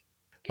much.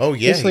 Oh,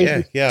 yeah, this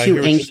lady's yeah. Too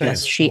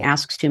anxious. She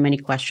asks too many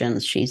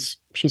questions. She's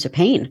a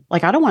pain.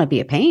 Like, I don't want to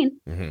be a pain.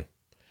 Mm-hmm.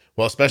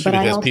 Well, especially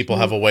because people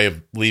have a way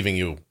of leaving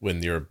you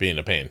when you're being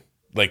a pain.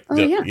 Like,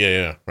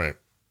 yeah, right.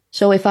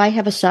 So if I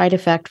have a side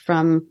effect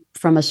from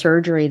a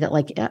surgery that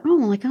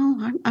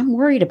I'm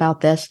worried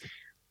about this,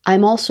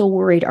 I'm also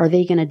worried, are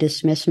they going to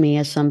dismiss me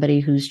as somebody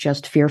who's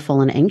just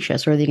fearful and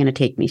anxious, or are they going to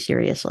take me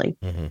seriously?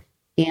 Mm-hmm.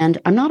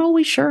 And I'm not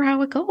always sure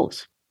how it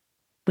goes,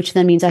 which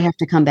then means I have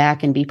to come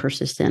back and be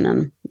persistent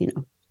and,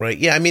 Right.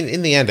 Yeah. I mean,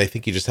 in the end, I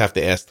think you just have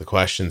to ask the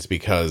questions,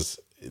 because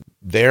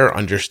their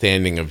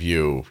understanding of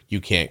you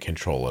can't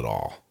control at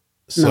all.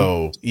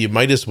 So you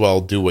might as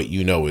well do what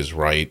you know is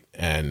right.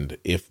 And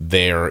if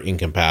they're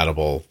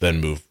incompatible, then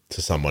move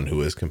to someone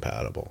who is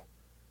compatible.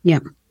 Yeah.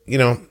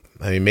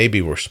 I mean,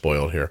 maybe we're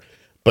spoiled here,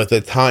 but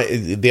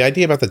the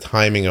idea about the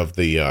timing of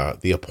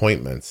the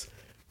appointments,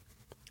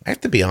 I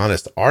have to be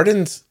honest,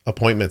 Arden's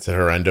appointments at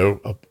her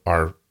endo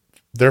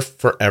they're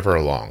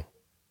forever long.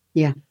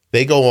 Yeah.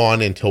 They go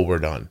on until we're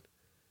done.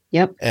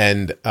 Yep.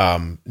 And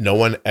I've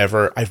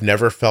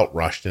never felt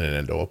rushed in an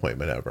endo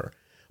appointment ever.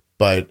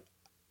 But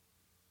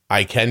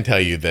I can tell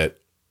you that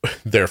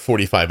they're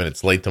 45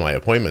 minutes late to my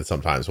appointment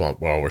sometimes while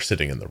we're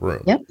sitting in the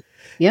room.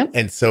 Yep.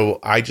 And so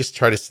I just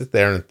try to sit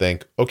there and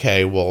think,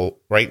 okay, well,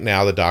 right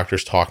now the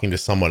doctor's talking to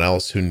someone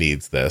else who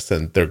needs this,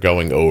 and they're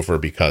going over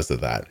because of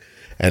that.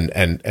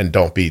 And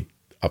don't be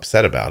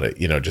upset about it,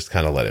 just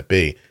kind of let it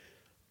be.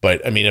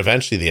 But I mean,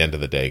 eventually the end of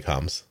the day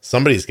comes.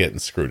 Somebody's getting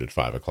screwed at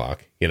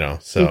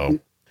 5:00, so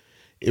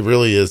it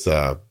really is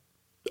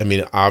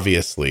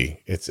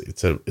obviously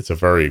it's a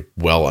very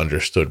well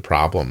understood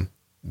problem,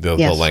 the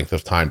length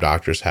of time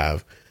doctors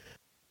have.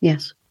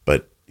 Yes.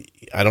 But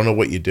I don't know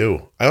what you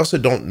do. I also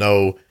don't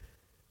know,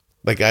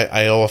 like,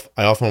 I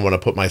often want to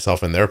put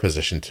myself in their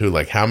position too.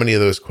 Like, how many of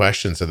those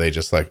questions are they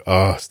just like,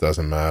 oh, it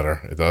doesn't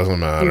matter. It doesn't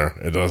matter.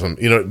 It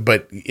doesn't,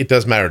 but it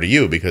does matter to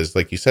you, because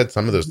like you said,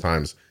 some of those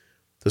times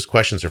those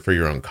questions are for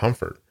your own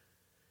comfort.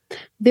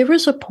 There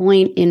was a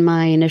point in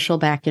my initial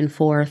back and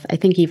forth, I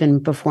think even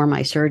before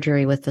my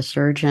surgery with the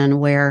surgeon,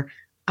 where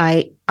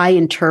I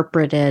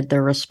interpreted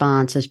the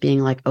response as being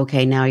like,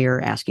 okay, now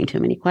you're asking too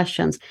many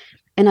questions.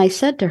 And I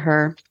said to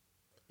her,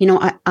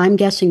 I'm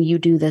guessing you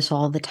do this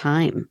all the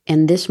time,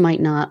 and this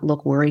might not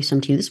look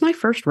worrisome to you. This is my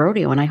first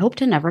rodeo, and I hope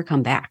to never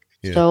come back.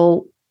 Yeah.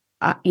 So,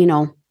 I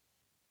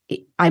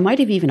might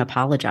have even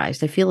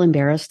apologized. I feel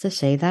embarrassed to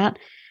say that,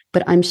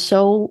 but I'm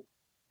so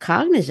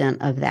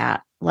cognizant of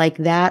that, like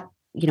that,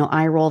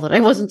 eye roll that I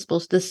wasn't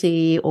supposed to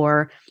see,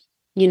 or,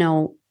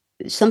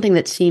 something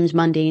that seems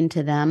mundane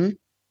to them.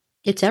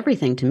 It's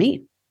everything to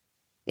me.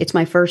 It's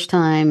my first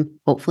time,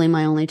 hopefully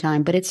my only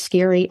time, but it's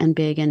scary and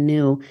big and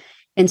new.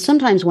 And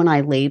sometimes when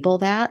I label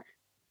that,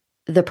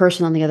 the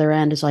person on the other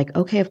end is like,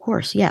 okay, of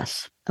course.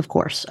 Yes, of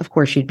course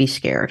you'd be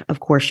scared. Of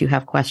course you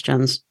have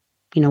questions.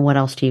 What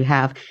else do you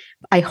have?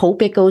 I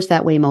hope it goes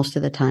that way most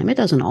of the time. It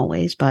doesn't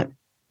always, but.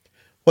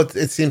 Well,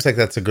 it seems like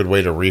that's a good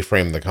way to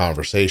reframe the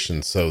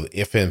conversation. So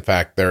if in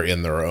fact they're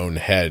in their own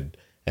head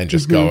and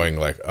just going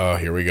like, oh,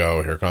 here we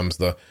go. Here comes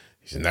the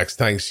next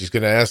thing she's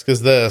going to ask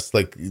is this,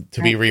 like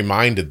to be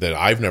reminded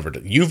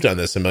that you've done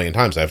this a million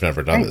times. I've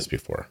never done this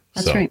before.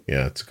 That's so right.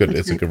 yeah, it's good.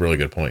 It's a good, really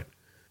good point.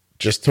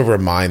 Just to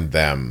remind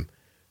them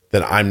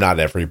that I'm not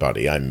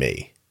everybody. I'm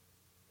me.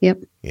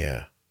 Yep.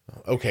 Yeah.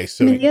 Okay.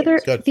 So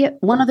the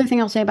one other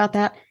thing I'll say about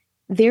that,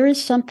 there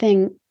is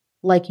something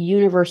like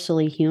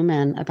universally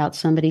human about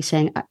somebody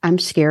saying, I'm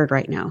scared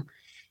right now.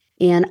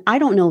 And I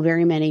don't know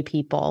very many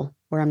people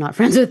where I'm not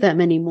friends with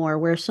them anymore,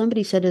 where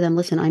somebody said to them,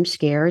 listen, I'm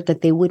scared,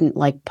 that they wouldn't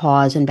like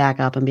pause and back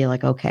up and be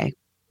like, okay,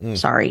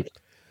 sorry.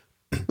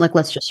 Like,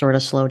 let's just sort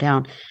of slow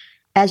down.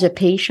 As a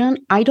patient,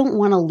 I don't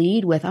want to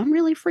lead with, I'm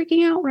really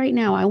freaking out right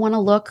now. I want to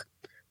look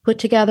put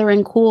together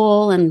and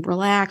cool and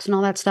relax and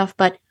all that stuff.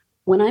 But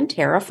when I'm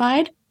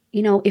terrified,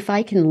 if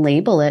I can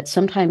label it,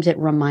 sometimes it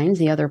reminds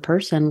the other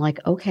person like,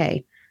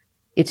 okay,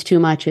 it's too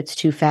much. It's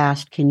too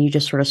fast. Can you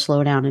just sort of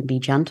slow down and be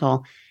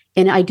gentle?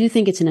 And I do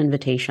think it's an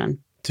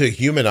invitation to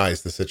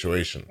humanize the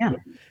situation. Yeah,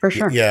 for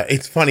sure. Yeah.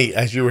 It's funny.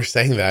 As you were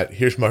saying that,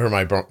 here's where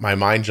my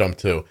mind jumped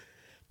to.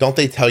 Don't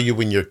they tell you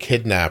when you're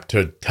kidnapped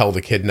to tell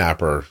the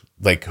kidnapper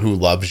like who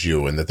loves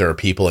you and that there are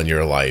people in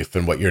your life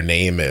and what your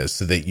name is,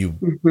 so that you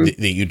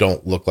that you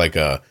don't look like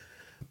a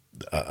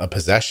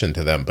possession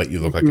to them, but you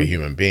look like a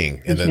human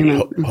being, and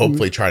then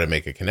hopefully try to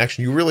make a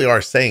connection. You really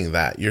are saying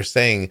that. You're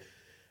saying,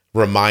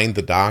 remind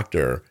the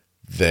doctor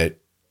that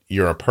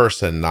you're a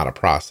person, not a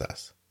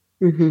process.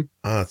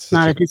 It's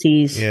not a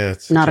disease. Yeah,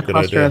 it's not a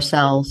cluster of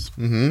cells.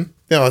 Yeah,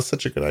 that's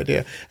such a good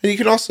idea. And you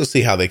can also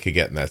see how they could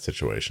get in that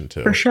situation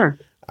too. For sure.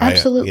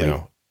 Absolutely.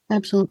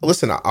 Absolutely.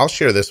 Listen, I'll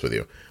share this with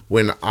you.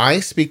 When I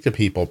speak to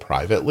people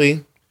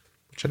privately,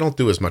 which I don't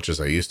do as much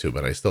as I used to,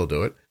 but I still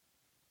do it,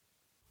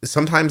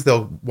 sometimes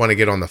they'll want to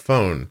get on the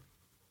phone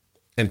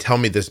and tell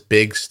me this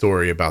big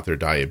story about their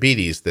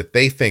diabetes that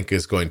they think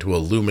is going to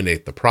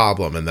illuminate the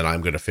problem, and then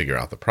I'm going to figure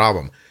out the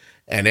problem.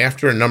 And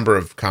after a number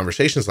of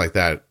conversations like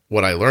that,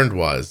 what I learned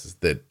was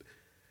that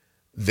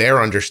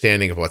their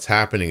understanding of what's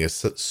happening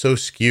is so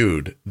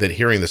skewed that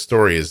hearing the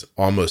story is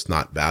almost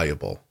not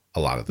valuable a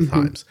lot of the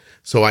times.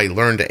 So I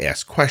learned to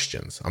ask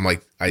questions. I'm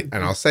like, and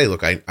I'll say,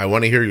 look, I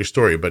want to hear your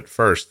story, but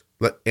first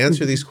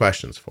answer these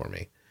questions for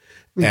me.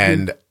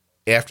 And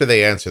after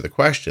they answer the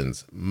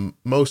questions,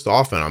 most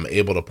often I'm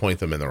able to point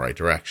them in the right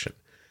direction.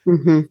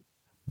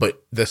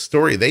 But the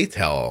story they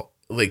tell,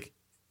 like,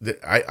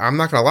 I'm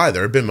not going to lie,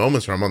 there have been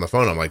moments where I'm on the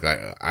phone, I'm like,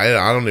 I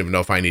don't even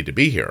know if I need to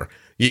be here.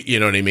 You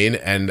know what I mean?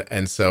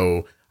 And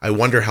so I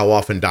wonder how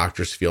often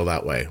doctors feel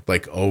that way.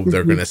 Like, oh,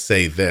 they're going to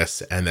say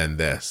this, and then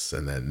this,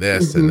 and then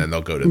this, and then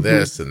they'll go to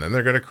this, and then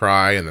they're going to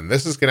cry, and then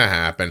this is going to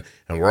happen,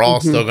 and we're all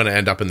still going to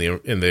end up in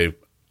the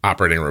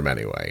operating room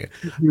anyway.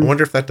 I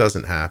wonder if that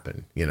doesn't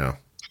happen,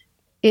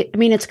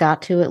 It's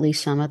got to, at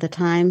least some of the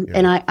time. Yeah.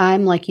 And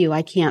I'm like you,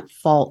 I can't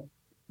fault,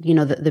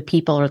 the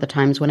people or the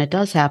times when it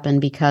does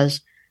happen,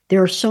 because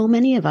there are so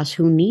many of us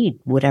who need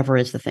whatever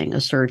is the thing,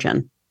 a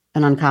surgeon,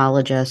 an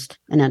oncologist,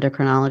 an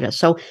endocrinologist.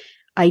 So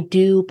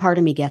part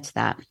of me gets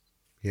that.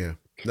 Yeah.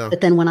 No.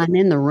 But then when I'm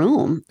in the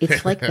room,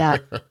 it's like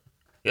that,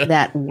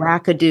 that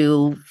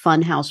wackadoo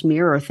funhouse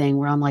mirror thing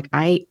where I'm like,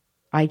 I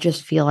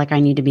just feel like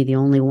I need to be the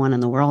only one in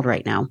the world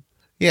right now.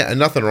 Yeah. And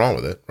nothing wrong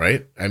with it.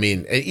 Right. I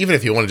mean, even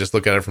if you want to just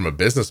look at it from a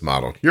business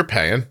model, you're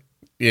paying,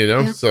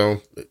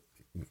 so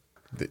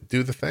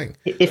do the thing.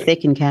 If they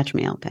can catch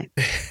me, I'll pay.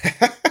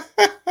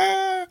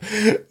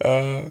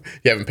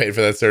 You haven't paid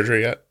for that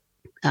surgery yet?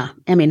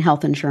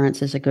 Health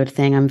insurance is a good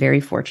thing. I'm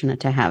very fortunate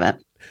to have it.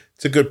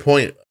 It's a good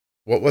point.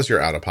 What was your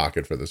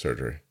out-of-pocket for the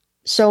surgery?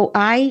 So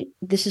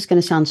this is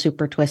going to sound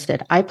super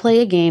twisted. I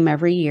play a game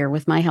every year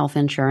with my health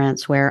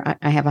insurance where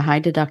I have a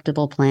high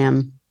deductible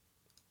plan,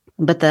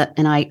 but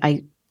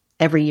I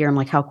every year I'm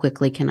like, how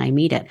quickly can I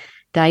meet it?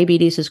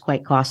 Diabetes is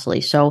quite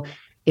costly. So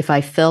if I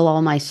fill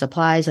all my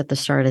supplies at the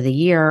start of the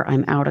year,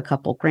 I'm out a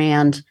couple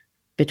grand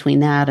between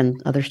that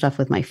and other stuff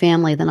with my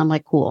family. Then I'm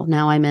like, cool.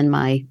 Now I'm in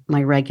my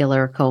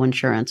regular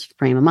co-insurance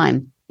frame of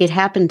mind. It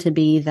happened to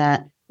be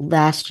that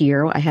last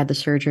year I had the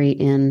surgery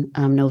in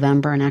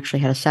November and actually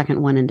had a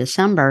second one in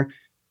December.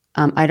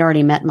 I'd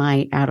already met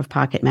my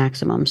out-of-pocket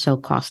maximum, so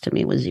cost to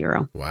me was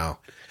zero. Wow.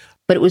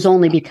 But it was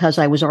only because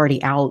I was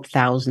already out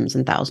thousands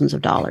and thousands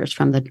of dollars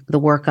from the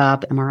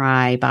workup,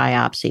 MRI,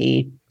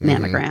 biopsy,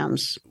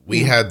 mammograms.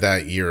 We had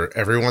that year.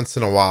 Every once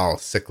in a while,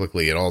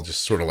 cyclically, it all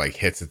just sort of like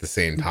hits at the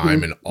same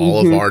time. And all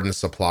of Arden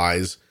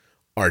supplies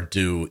are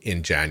due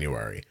in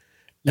January.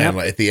 Yep.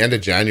 And at the end of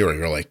January,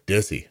 you're like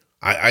dizzy.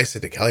 I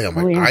said to Kelly, I'm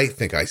like, I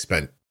think I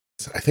spent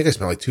like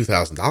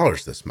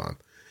 $2,000 this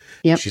month.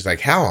 Yep. She's like,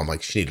 how? I'm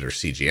like, she needed her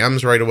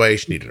CGMs right away.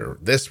 She needed her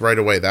this right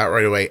away, that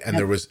right away. And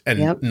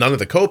none of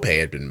the copay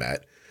had been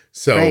met.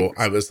 So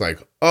I was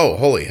like, oh,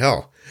 holy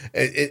hell.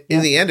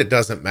 In the end, it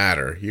doesn't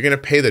matter. You're going to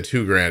pay the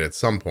 $2,000 at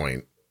some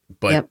point.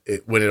 But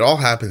when it all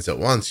happens at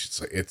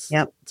once, it's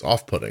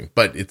off-putting.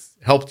 But it's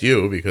helped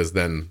you because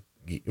then,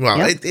 Well,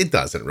 Yep. it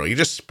doesn't really. You're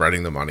just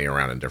spreading the money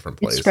around in different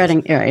It's places.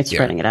 spreading, yeah, it's Yeah.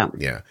 spreading it out.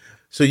 Yeah.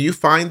 So you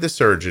find the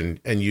surgeon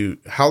and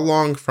how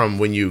long from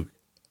when you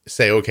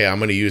say, okay, I'm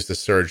going to use the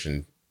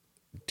surgeon,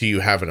 do you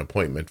have an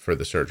appointment for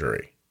the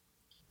surgery?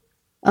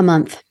 A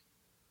month.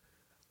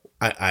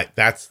 I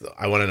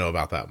want to know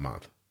about that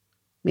month.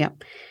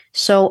 Yep.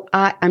 So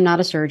I'm not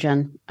a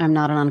surgeon. I'm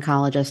not an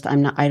oncologist.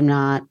 I'm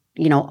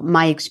not,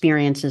 my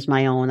experience is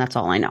my own. That's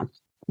all I know.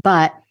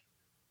 But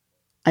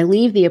I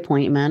leave the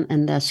appointment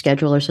and the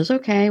scheduler says,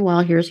 okay,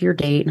 well, here's your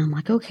date. And I'm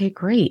like, okay,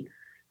 great.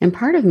 And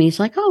part of me is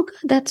like, oh,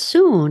 good, that's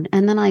soon.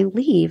 And then I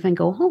leave and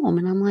go home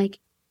and I'm like,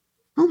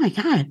 oh my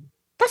God,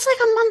 that's like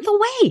a month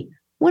away.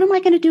 What am I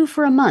going to do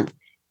for a month?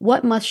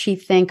 What must she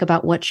think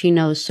about what she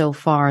knows so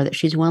far that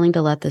she's willing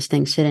to let this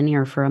thing sit in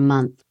here for a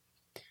month?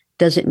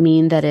 Does it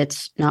mean that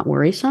it's not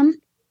worrisome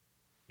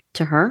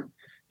to her?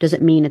 Does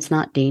it mean it's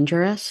not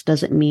dangerous?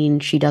 Does it mean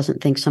she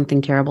doesn't think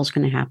something terrible is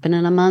going to happen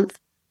in a month?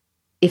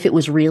 If it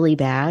was really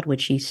bad, would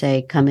she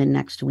say, come in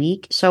next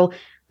week? So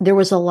there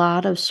was a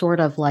lot of sort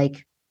of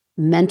like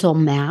mental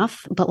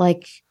math, but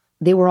like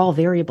they were all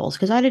variables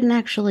because I didn't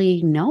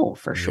actually know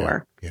for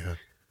sure. Yeah.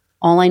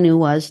 All I knew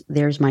was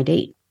there's my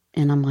date.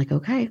 And I'm like,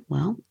 okay,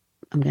 well,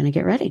 I'm going to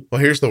get ready. Well,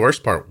 here's the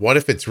worst part. What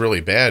if it's really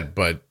bad,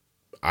 but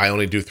I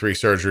only do 3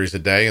 surgeries a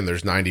day and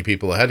there's 90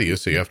 people ahead of you,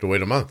 so you have to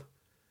wait a month?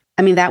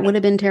 I mean, that would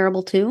have been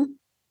terrible too.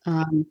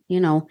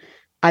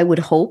 I would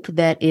hope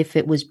that if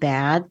it was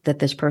bad, that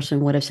this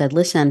person would have said,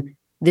 listen,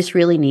 this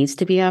really needs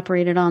to be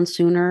operated on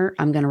sooner.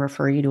 I'm going to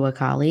refer you to a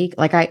colleague.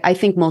 Like, I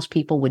think most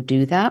people would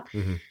do that.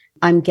 Mm-hmm.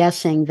 I'm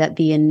guessing that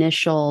the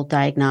initial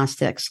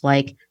diagnostics,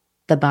 like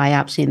the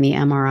biopsy and the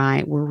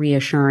MRI, were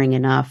reassuring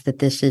enough that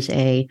this is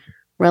a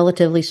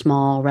relatively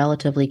small,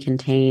 relatively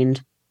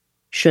contained,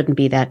 shouldn't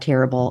be that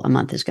terrible. A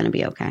month is going to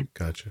be okay.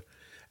 Gotcha.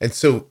 And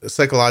so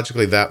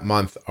psychologically that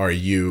month, are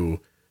you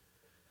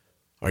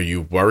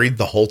worried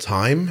the whole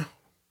time?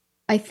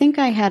 I think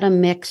I had a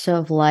mix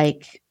of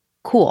like,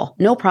 cool,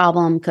 no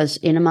problem, because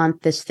in a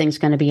month, this thing's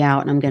going to be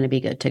out and I'm going to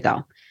be good to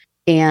go.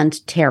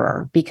 And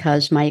terror,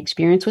 because my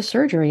experience with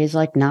surgery is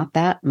like not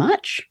that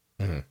much.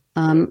 Mm-hmm.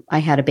 I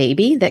had a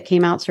baby that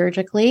came out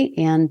surgically,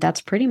 and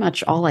that's pretty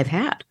much all I've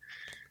had.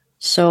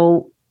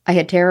 So I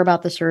had terror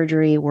about the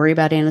surgery, worry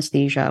about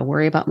anesthesia,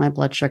 worry about my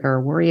blood sugar,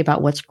 worry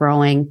about what's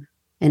growing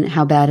and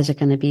how bad is it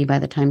going to be by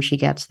the time she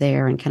gets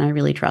there, and can I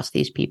really trust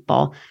these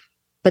people?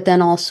 But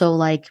then also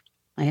like,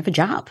 I have a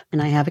job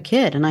and I have a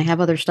kid and I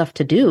have other stuff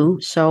to do.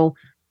 So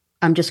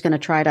I'm just going to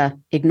try to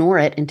ignore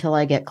it until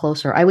I get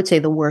closer. I would say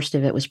the worst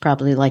of it was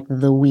probably like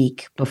the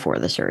week before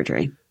the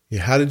surgery.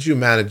 Yeah. How did you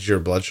manage your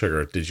blood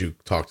sugar? Did you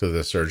talk to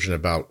the surgeon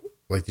about,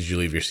 like, did you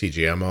leave your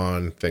CGM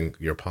on,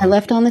 your pump? I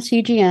left on the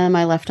CGM.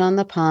 I left on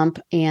the pump.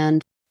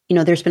 And,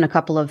 there's been a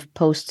couple of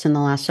posts in the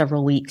last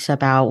several weeks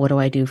about what do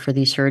I do for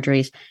these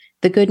surgeries.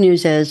 The good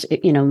news is,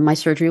 my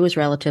surgery was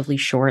relatively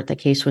short. The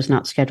case was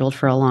not scheduled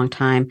for a long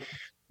time.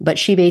 But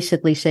she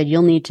basically said,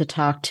 you'll need to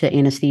talk to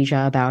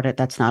anesthesia about it.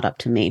 That's not up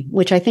to me,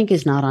 which I think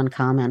is not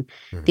uncommon.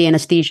 Mm-hmm. The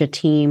anesthesia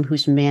team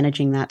who's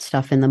managing that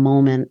stuff in the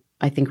moment,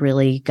 I think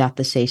really got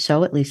the say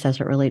so, at least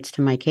as it relates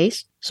to my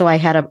case. So I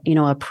had a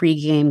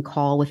pregame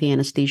call with the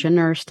anesthesia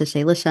nurse to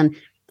say, listen,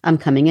 I'm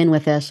coming in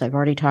with this. I've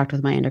already talked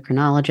with my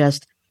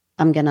endocrinologist.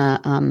 I'm going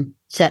to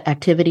set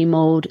activity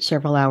mode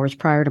several hours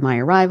prior to my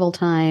arrival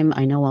time.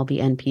 I know I'll be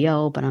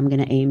NPO, but I'm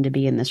going to aim to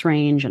be in this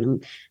range.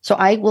 And so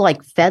I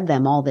fed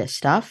them all this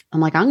stuff. I'm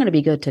like, I'm going to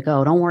be good to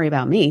go. Don't worry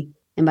about me.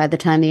 And by the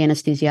time the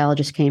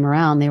anesthesiologist came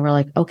around, they were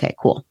like, okay,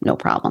 cool. No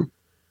problem.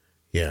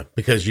 Yeah.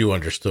 Because you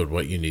understood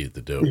what you needed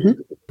to do.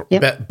 Mm-hmm.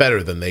 Yep.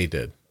 Better than they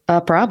did.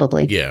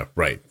 Probably. Yeah.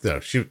 Right. No,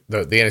 the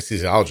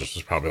anesthesiologist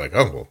was probably like,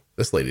 oh, well,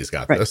 this lady's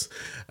got this.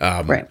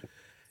 Right.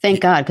 Thank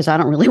God, because I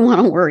don't really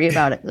want to worry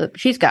about it.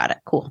 She's got it.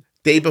 Cool.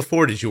 Day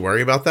before, did you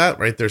worry about that?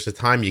 Right, there's a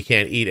time you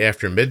can't eat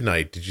after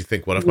midnight. Did you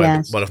think, what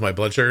if my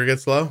blood sugar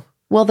gets low?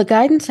 Well, the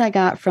guidance I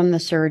got from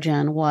the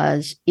surgeon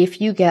was, if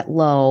you get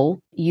low,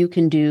 you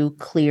can do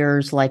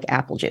clears like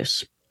apple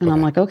juice. And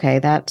I'm like, okay,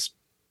 that's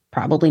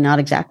probably not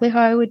exactly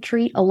how I would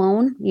treat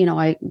alone.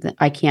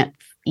 I can't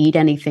eat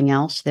anything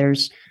else.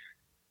 There's,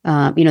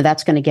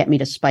 that's going to get me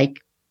to spike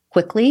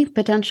quickly,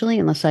 potentially,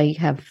 unless I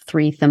have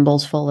 3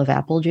 thimbles full of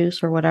apple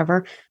juice or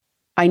whatever.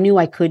 I knew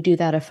I could do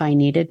that if I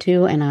needed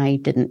to, and I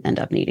didn't end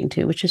up needing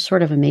to, which is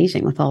sort of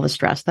amazing with all the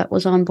stress that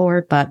was on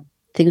board, but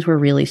things were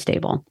really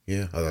stable.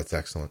 Yeah. Oh, that's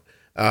excellent.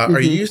 Are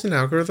you using an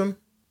algorithm?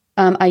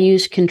 I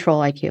use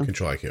Control IQ.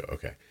 Control IQ.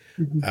 Okay.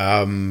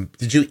 Mm-hmm.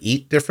 Did you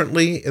eat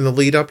differently in the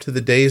lead up to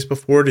the days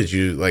before? Did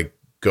you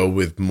go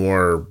with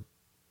more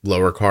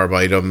lower carb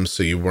items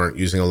so you weren't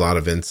using a lot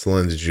of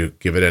insulin? Did you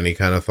give it any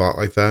kind of thought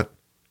like that?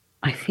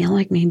 I feel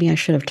like maybe I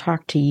should have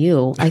talked to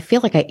you. I feel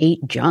like I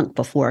ate junk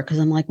before because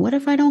I'm like, what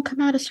if I don't come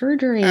out of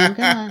surgery?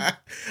 I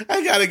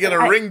gotta get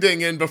a ring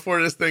ding in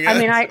before this thing ends. I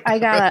mean, I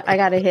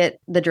gotta hit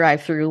the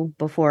drive-through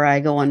before I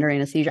go under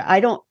anesthesia. I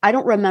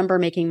don't remember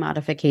making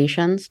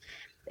modifications,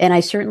 and I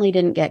certainly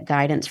didn't get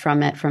guidance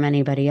from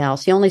anybody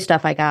else. The only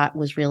stuff I got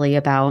was really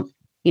about,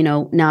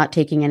 not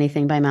taking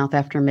anything by mouth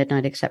after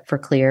midnight except for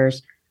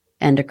clears,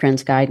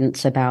 endocrine's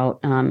guidance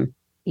about,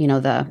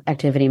 the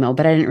activity mode,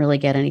 but I didn't really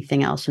get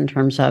anything else in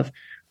terms of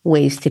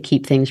ways to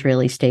keep things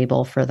really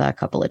stable for the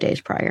couple of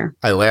days prior.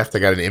 I laughed. I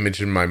got an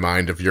image in my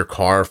mind of your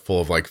car full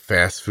of like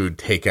fast food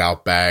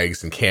takeout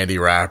bags and candy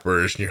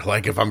wrappers. And you're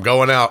like, if I'm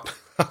going out,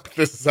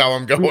 this is how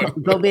I'm going.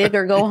 Go big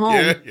or go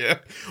home. Yeah.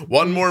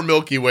 One more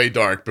Milky Way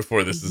dark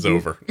before this is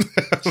over.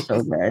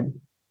 So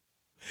good.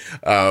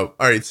 All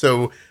right.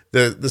 So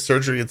the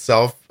surgery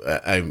itself,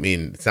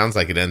 it sounds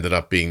like it ended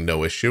up being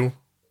no issue.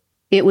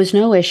 It was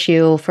no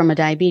issue from a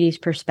diabetes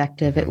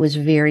perspective. It was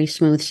very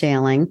smooth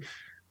sailing.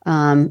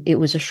 It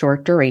was a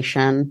short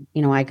duration.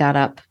 I got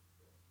up,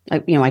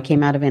 I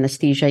came out of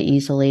anesthesia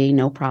easily,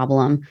 no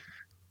problem.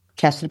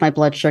 Tested my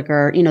blood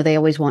sugar. They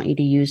always want you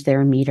to use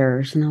their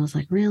meters. And I was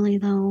like, really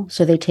though?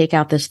 So they take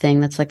out this thing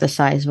that's like the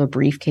size of a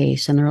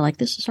briefcase. And they're like,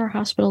 this is our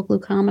hospital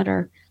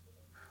glucometer.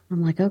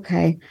 I'm like,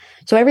 okay.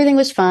 So everything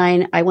was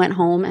fine. I went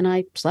home and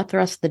I slept the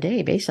rest of the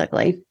day,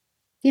 basically.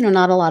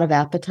 Not a lot of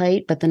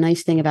appetite, but the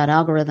nice thing about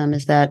Algorithm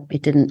is that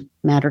it didn't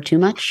matter too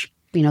much.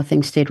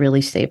 Things stayed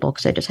really stable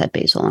because I just had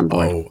basal on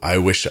board. Oh, I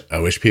wish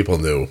people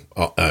knew,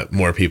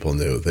 more people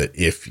knew that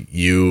if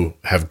you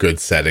have good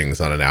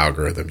settings on an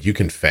Algorithm, you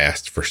can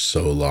fast for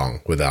so long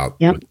without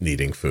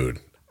needing food.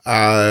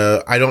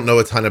 I don't know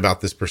a ton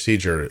about this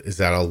procedure. Is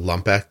that a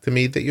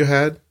lumpectomy that you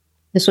had?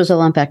 This was a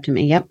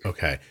lumpectomy. Yep.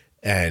 Okay.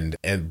 And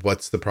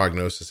what's the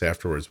prognosis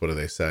afterwards? What do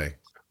they say?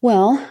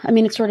 Well,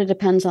 it sort of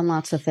depends on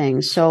lots of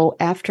things. So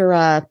after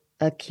a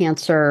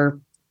cancer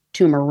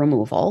tumor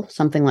removal,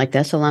 something like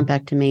this, a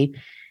lumpectomy,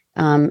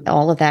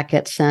 all of that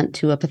gets sent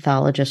to a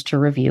pathologist to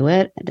review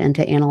it and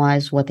to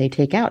analyze what they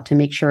take out to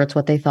make sure it's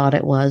what they thought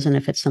it was. And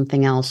if it's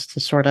something else, to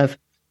sort of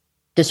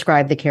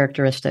describe the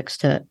characteristics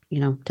to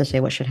say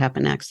what should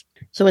happen next.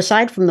 So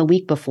aside from the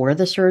week before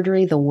the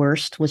surgery, the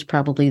worst was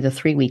probably the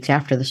 3 weeks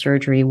after the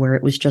surgery, where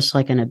it was just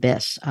like an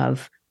abyss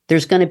of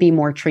there's going to be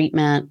more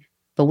treatment,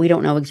 but we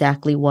don't know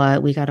exactly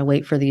what. We got to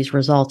wait for these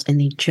results. And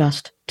they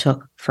just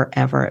took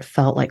forever. It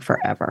felt like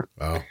forever.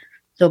 Wow.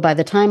 So by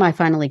the time I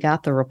finally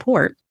got the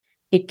report,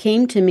 it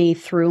came to me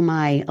through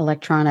my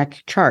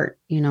electronic chart.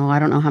 I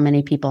don't know how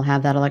many people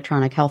have that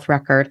electronic health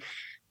record,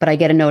 but I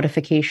get a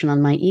notification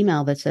on my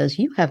email that says,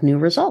 you have new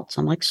results.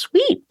 I'm like,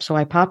 sweet. So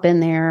I pop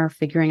in there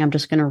figuring I'm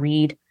just going to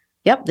read,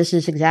 yep, this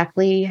is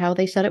exactly how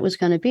they said it was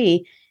going to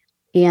be.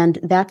 And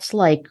that's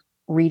like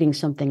reading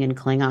something in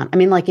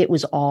Klingon. It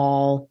was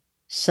all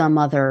some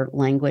other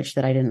language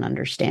that I didn't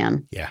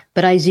understand. Yeah.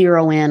 But I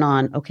zero in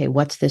on, okay,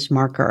 what's this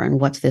marker and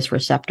what's this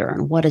receptor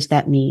and what does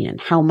that mean and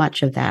how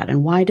much of that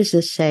and why does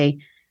this say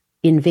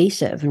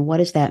invasive and what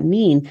does that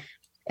mean?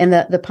 And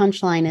the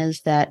punchline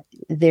is that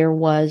there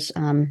was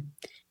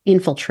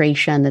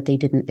infiltration that they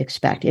didn't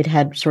expect. It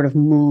had sort of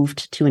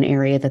moved to an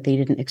area that they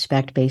didn't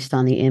expect based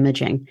on the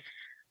imaging.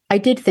 I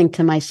did think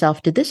to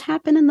myself, did this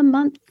happen in the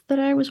month that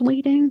I was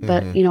waiting?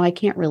 But, I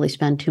can't really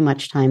spend too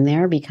much time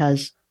there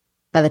because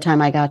by the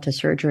time I got to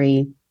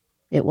surgery,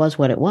 it was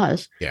what it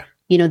was. Yeah.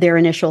 Their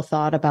initial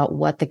thought about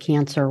what the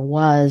cancer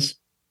was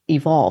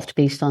evolved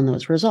based on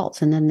those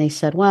results. And then they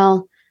said,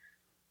 well,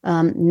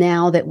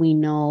 now that we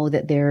know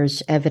that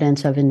there's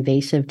evidence of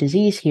invasive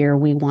disease here,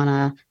 we want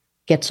to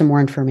get some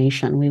more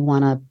information. We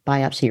want to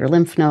biopsy your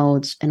lymph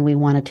nodes and we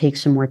want to take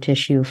some more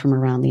tissue from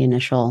around the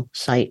initial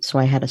site. So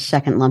I had a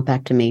second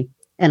lumpectomy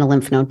and a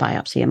lymph node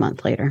biopsy a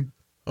month later.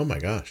 Oh my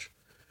gosh.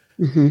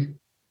 Mm-hmm.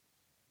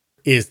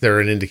 Is there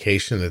an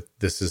indication that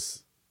this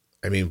is,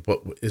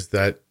 what is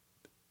that?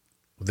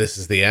 This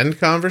is the end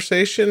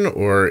conversation,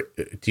 or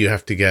do you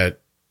have to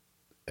get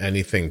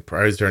anything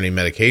prior? Is there any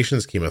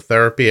medications,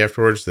 chemotherapy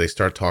afterwards? Do they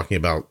start talking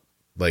about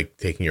like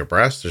taking your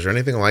breast? Is there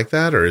anything like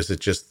that? Or is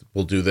it just,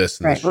 we'll do this?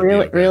 And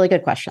right. Really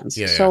good questions.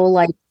 Yeah, so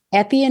like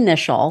at the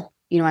initial,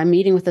 I'm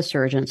meeting with the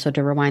surgeon. So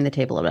to rewind the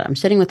table a bit, I'm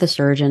sitting with the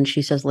surgeon.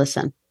 She says,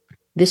 listen,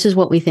 this is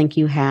what we think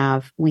you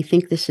have. We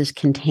think this is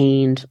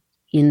contained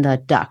in the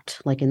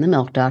duct, like in the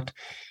milk duct.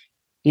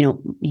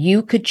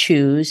 You could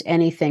choose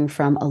anything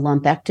from a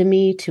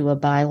lumpectomy to a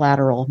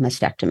bilateral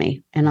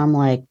mastectomy. And I'm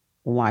like,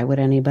 why would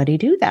anybody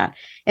do that?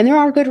 And there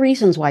are good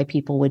reasons why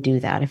people would do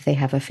that. If they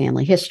have a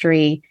family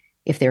history,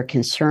 if they're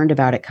concerned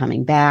about it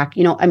coming back,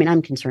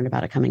 I'm concerned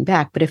about it coming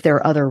back, but if there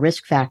are other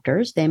risk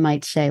factors, they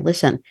might say,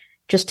 listen,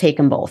 just take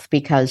them both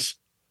because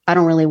I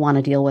don't really want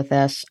to deal with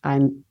this.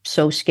 I'm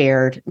so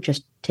scared.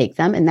 Just take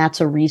them. And that's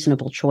a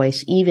reasonable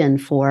choice, even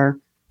for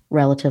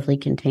relatively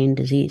contained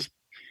disease.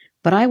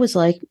 But I was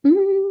like,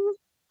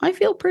 I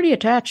feel pretty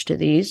attached to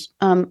these.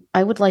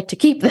 I would like to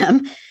keep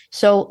them.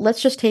 So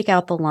let's just take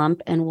out the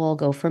lump and we'll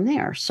go from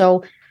there.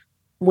 So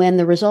when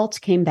the results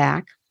came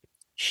back,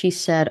 she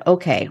said,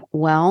 okay,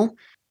 well,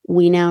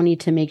 we now need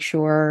to make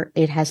sure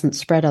it hasn't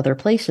spread other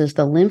places.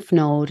 The lymph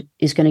node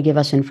is going to give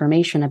us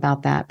information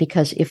about that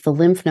because if the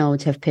lymph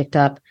nodes have picked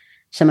up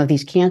some of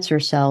these cancer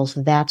cells,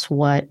 that's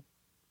what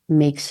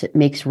makes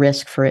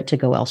risk for it to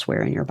go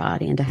elsewhere in your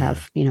body and to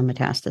have,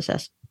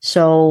 metastasis.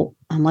 So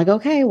I'm like,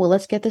 okay, well,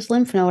 let's get this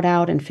lymph node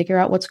out and figure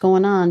out what's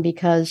going on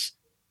because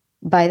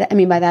by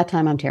that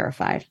time I'm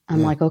terrified.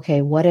 I'm like,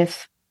 okay, what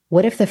if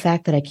What if the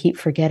fact that I keep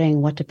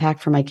forgetting what to pack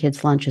for my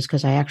kids' lunch is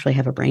because I actually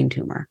have a brain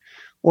tumor?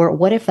 Or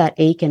what if that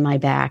ache in my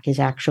back is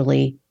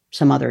actually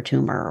some other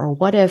tumor? Or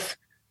what if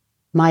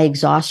my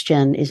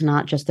exhaustion is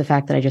not just the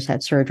fact that I just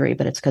had surgery,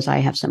 but it's because I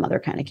have some other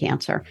kind of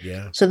cancer?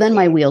 Yeah. So then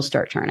my wheels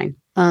start turning.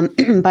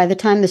 By the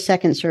time the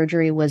second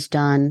surgery was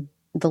done,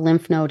 the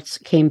lymph nodes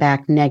came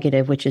back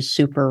negative, which is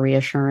super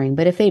reassuring.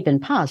 But if they'd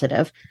been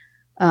positive,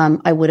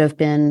 I would have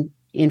been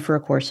in for a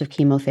course of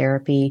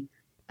chemotherapy.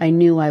 I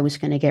knew I was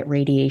going to get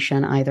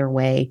radiation either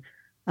way.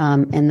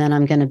 And then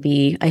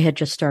I had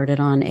just started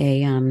on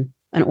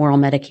an oral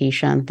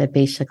medication that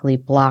basically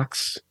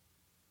blocks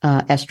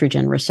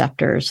estrogen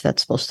receptors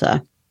that's supposed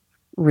to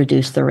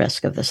reduce the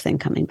risk of this thing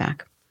coming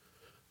back.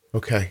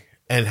 Okay.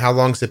 And how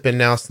long's it been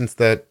now since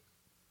that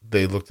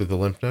they looked at the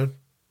lymph node?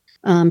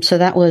 So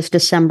that was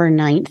December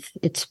 9th.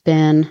 It's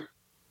been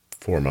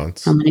 4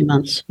 months. How many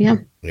months? Yeah.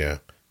 Yeah.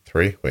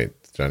 3? Wait,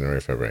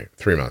 January, February.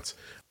 3 months.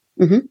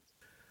 Mm-hmm.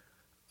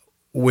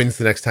 When's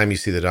the next time you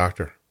see the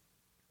doctor?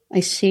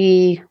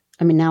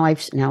 Now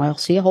I'll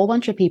see a whole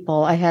bunch of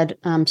people. I had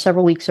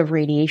several weeks of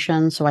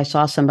radiation, so I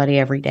saw somebody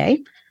every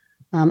day.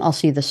 I'll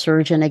see the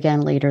surgeon again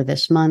later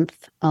this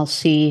month. I'll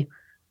see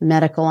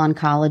medical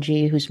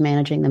oncology who's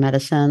managing the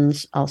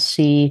medicines. I'll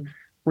see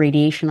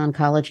radiation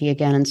oncology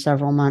again in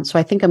several months. So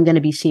I think I'm going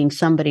to be seeing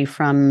somebody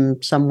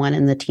from someone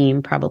in the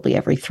team probably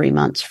every 3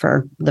 months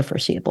for the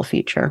foreseeable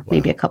future, wow.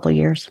 Maybe a couple of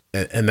years.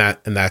 And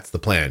that's the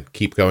plan.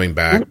 Keep going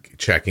back,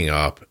 checking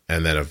up,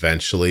 and then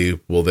eventually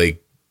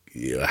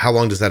how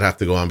long does that have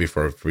to go on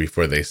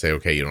before they say,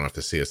 okay, you don't have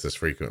to see us this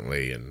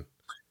frequently? And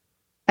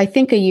I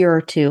think a year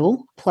or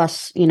two,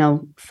 plus,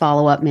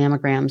 follow-up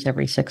mammograms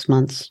every 6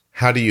 months.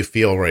 How do you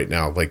feel right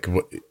now,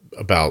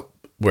 about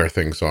where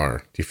things are?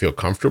 Do you feel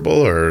comfortable,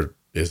 or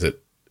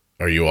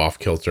are you off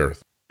kilter?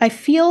 I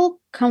feel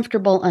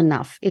comfortable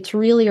enough. It's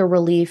really a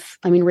relief.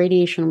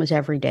 Radiation was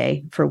every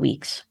day for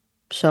weeks.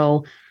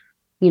 So,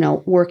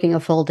 working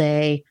a full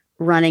day,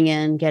 running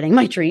in, getting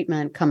my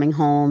treatment, coming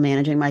home,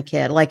 managing my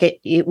kid.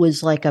 It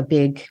was like a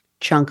big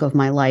chunk of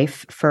my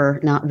life for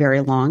not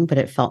very long, but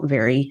it felt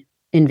very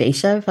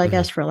invasive, I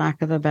guess, for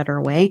lack of a better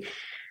way.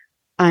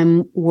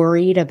 I'm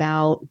worried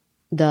about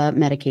the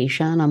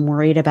medication. I'm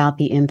worried about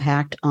the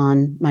impact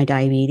on my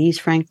diabetes,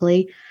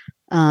 frankly.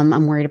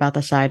 I'm worried about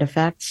the side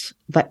effects,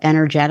 but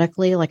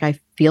energetically, I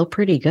feel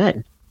pretty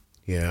good.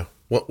 Yeah.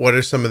 What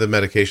are some of the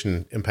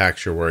medication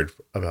impacts you're worried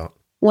about?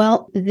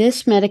 Well,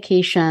 this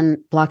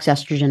medication blocks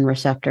estrogen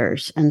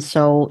receptors. And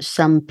so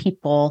some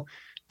people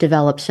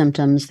develop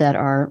symptoms that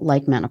are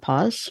like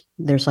menopause.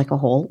 There's a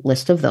whole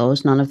list of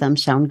those. None of them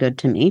sound good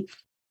to me.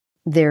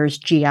 There's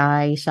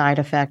GI side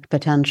effect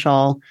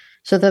potential.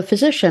 So the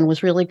physician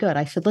was really good.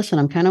 I said, listen,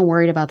 I'm kind of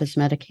worried about this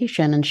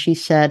medication. And she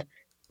said,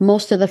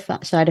 most of the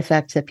side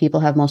effects that people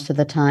have most of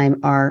the time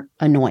are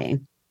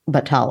annoying,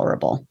 but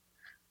tolerable.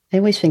 I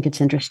always think it's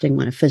interesting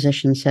when a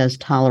physician says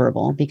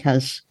tolerable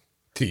because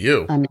to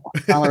you, I'm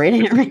not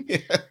tolerating it. Right?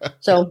 Yeah.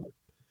 So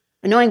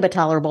annoying, but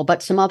tolerable.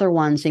 But some other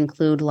ones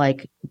include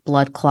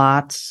blood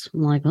clots.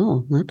 I'm like,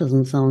 oh, that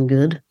doesn't sound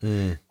good.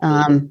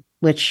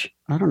 Which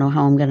I don't know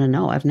how I'm going to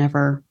know. I've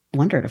never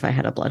wondered if I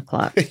had a blood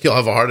clot. You'll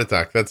have a heart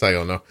attack. That's how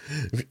you'll know.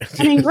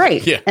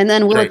 Great. Yeah, and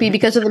then will it be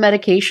because of the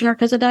medication or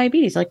because of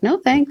diabetes? No,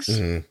 thanks.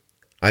 Mm-hmm.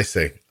 I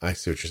see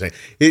what you're saying.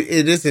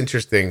 It is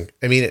interesting.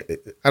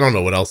 I don't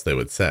know what else they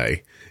would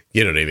say.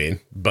 You know what I mean?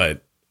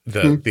 But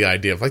the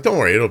idea of don't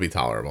worry, it'll be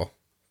tolerable.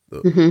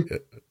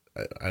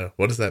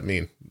 What does that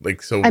mean?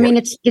 It's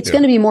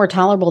going to be more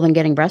tolerable than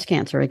getting breast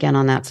cancer again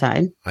on that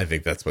side. I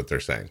think that's what they're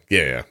saying.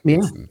 Yeah.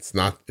 It's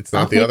not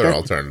the other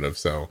alternative.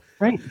 So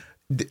right.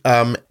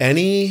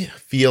 Any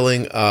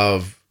feeling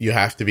of you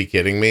have to be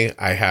kidding me?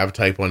 I have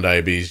type 1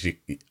 diabetes.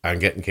 I'm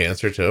getting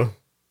cancer too.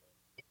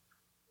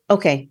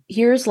 Okay,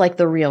 here's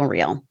the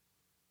real.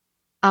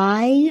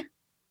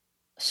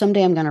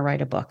 Someday I'm going to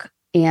write a book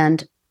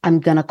and I'm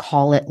going to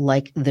call it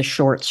The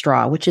Short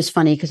Straw, which is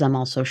funny because I'm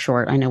also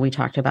short. I know we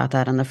talked about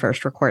that in the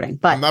first recording,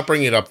 but I'm not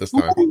bringing it up this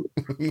time.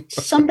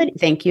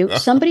 Thank you.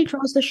 Somebody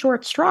draws the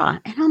short straw.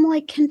 And I'm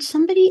like, can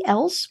somebody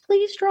else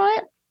please draw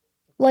it?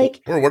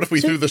 Or what if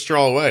we threw the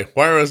straw away?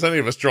 Why are any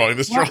of us drawing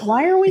the straw?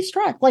 Why are we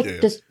straw?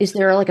 Is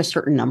there a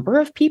certain number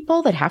of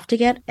people that have to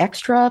get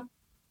extra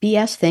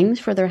BS things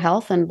for their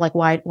health? And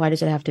why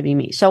does it have to be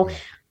me? So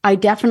I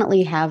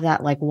definitely have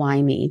that,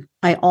 why me?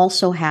 I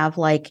also have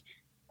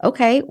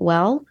okay,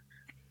 well,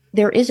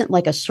 there isn't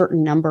a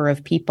certain number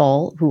of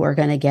people who are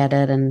going to get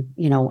it. And,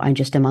 I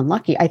just am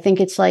unlucky. I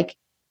think it's I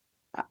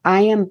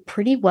am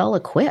pretty well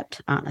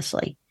equipped,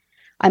 honestly.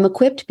 I'm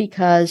equipped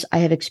because I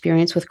have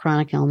experience with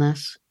chronic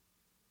illness.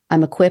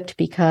 I'm equipped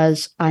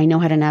because I know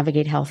how to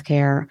navigate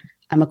healthcare.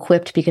 I'm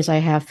equipped because I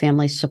have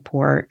family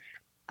support.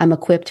 I'm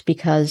equipped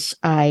because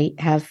I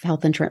have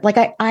health insurance.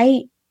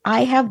 I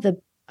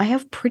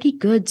have pretty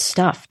good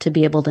stuff to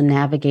be able to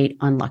navigate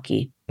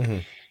unlucky. Mm-hmm.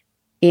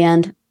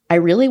 And I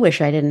really wish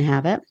I didn't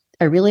have it.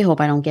 I really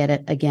hope I don't get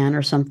it again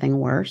or something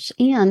worse.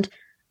 And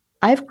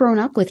I've grown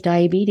up with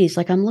diabetes.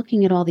 I'm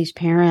looking at all these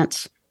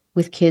parents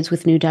with kids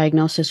with new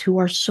diagnosis who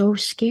are so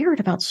scared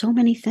about so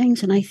many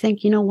things. And I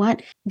think, you know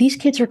what? These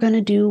kids are going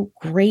to do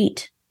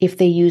great if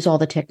they use all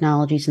the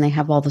technologies and they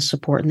have all the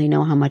support and they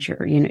know how much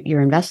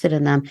you're invested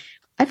in them.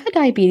 I've had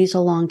diabetes a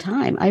long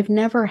time. I've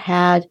never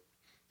had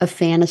a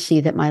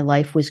fantasy that my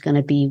life was going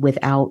to be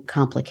without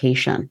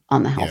complication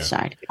on the health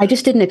side. I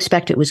just didn't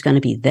expect it was going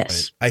to be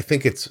this. I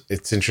think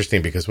it's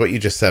interesting because what you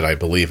just said, I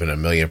believe in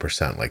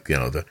 1,000,000%. Like,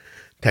 the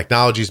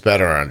technology's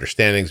better, our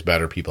understanding's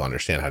better, people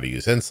understand how to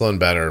use insulin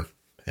better,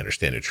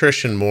 understand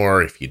nutrition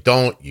more. If you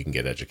don't, you can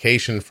get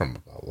education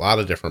from a lot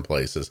of different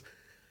places.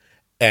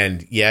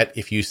 And yet,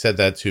 if you said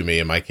that to me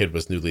and my kid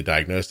was newly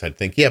diagnosed, I'd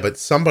think, yeah, but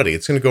it's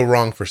going to go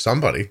wrong for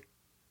somebody.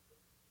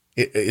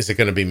 Is it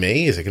going to be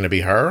me? Is it going to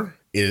be her?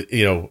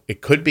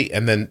 It could be.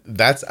 And then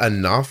that's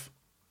enough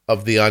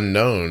of the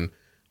unknown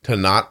to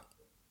not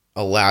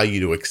allow you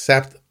to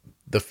accept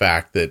the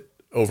fact that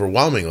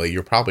overwhelmingly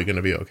you're probably going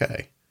to be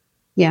okay.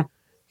 Yeah.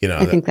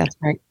 I think that's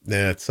right.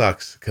 Yeah, it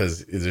sucks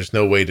because there's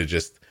no way to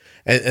just,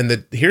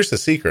 here's the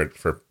secret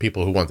for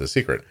people who want the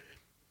secret.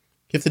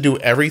 You have to do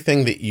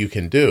everything that you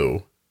can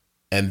do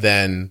and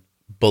then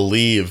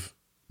believe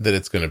that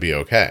it's going to be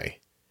okay.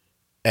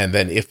 And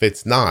then if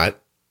it's not,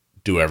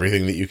 do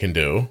everything that you can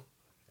do.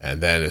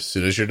 And then as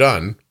soon as you're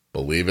done,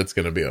 believe it's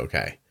going to be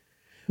okay.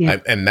 Yeah.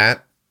 And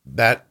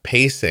that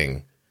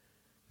pacing,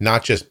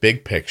 not just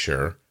big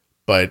picture,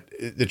 but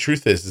the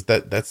truth is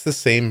that that's the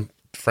same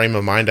frame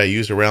of mind I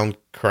use around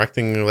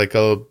correcting like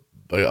a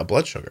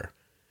blood sugar.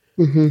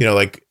 Mm-hmm.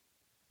 Like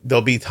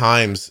there'll be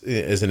times,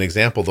 as an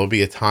example, there'll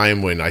be a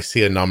time when I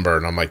see a number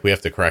and I'm like, we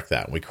have to correct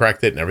that. And we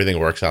correct it and everything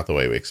works out the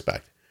way we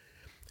expect.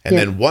 And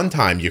then one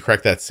time you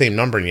correct that same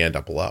number and you end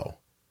up low.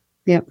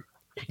 Yep.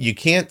 You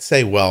can't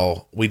say,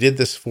 well, we did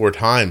this 4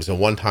 times and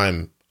one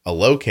time a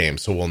low came,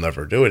 so we'll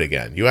never do it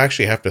again. You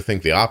actually have to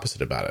think the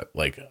opposite about it.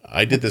 Like,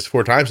 I did this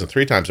 4 times and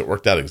 3 times it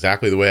worked out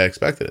exactly the way I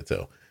expected it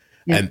to.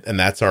 Yeah. And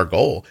that's our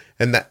goal.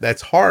 And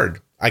that's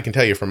hard. I can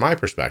tell you from my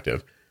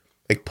perspective,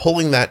 like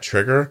pulling that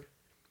trigger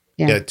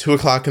at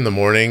 2:00 in the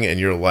morning and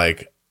you're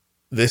like,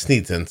 this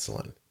needs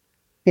insulin.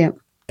 Yeah.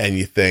 And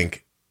you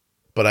think,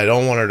 but I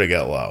don't want her to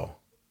get low.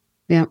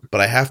 Yeah.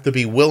 But I have to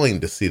be willing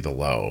to see the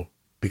low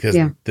because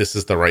this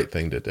is the right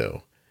thing to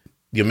do.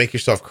 You make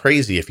yourself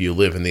crazy if you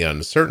live in the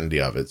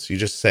uncertainty of it. So you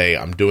just say,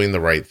 I'm doing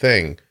the right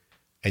thing,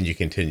 and you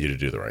continue to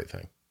do the right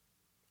thing.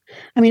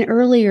 I mean,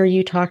 earlier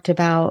you talked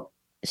about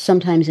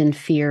sometimes in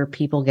fear,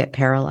 people get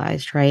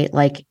paralyzed, right?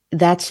 Like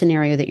that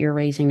scenario that you're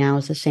raising now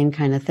is the same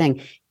kind of thing.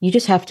 You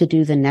just have to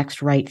do the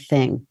next right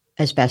thing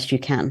as best you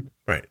can.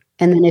 Right.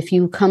 And then if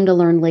you come to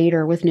learn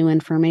later with new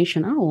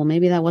information, oh, well,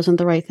 maybe that wasn't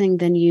the right thing,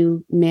 then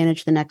you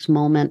manage the next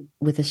moment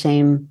with the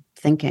same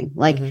thinking.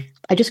 Like,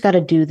 I just got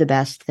to do the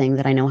best thing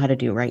that I know how to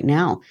do right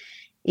now.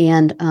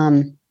 And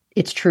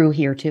it's true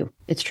here too.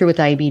 It's true with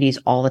diabetes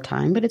all the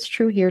time, but it's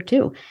true here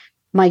too.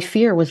 My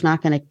fear was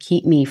not going to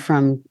keep me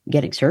from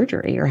getting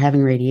surgery or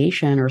having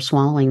radiation or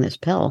swallowing this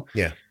pill.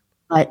 Yeah.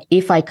 But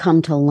if I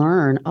come to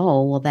learn,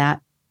 oh, well,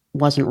 that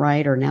wasn't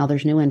right, or now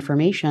there's new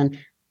information,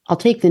 I'll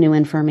take the new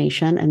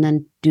information and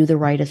then do the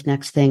rightest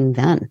next thing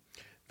then.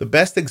 The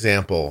best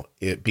example,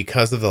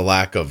 because of the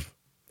lack of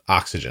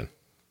oxygen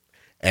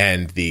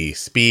and the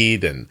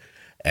speed and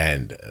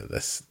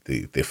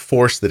the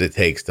force that it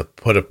takes to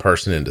put a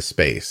person into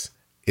space,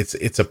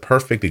 it's a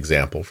perfect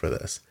example for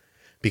this.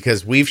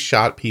 Because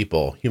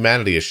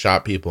humanity has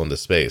shot people into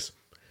space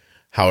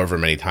however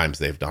many times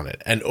they've done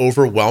it. And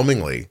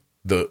overwhelmingly,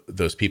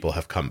 those people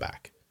have come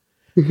back.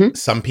 Mm-hmm.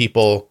 Some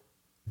people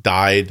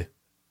died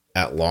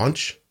at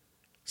launch.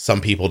 Some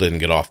people didn't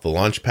get off the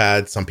launch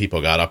pad. Some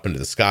people got up into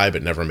the sky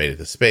but never made it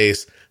to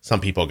space.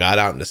 Some people got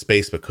out into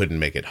space but couldn't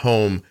make it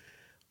home.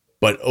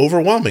 But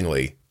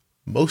overwhelmingly,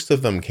 most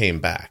of them came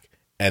back.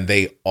 And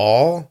they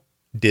all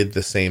did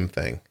the same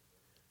thing.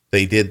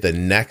 They did the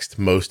next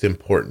most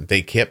important.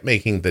 They kept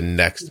making the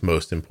next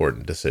most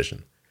important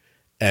decision.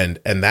 And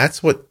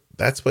that's what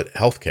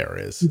healthcare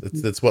is.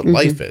 That's what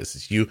life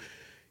is. You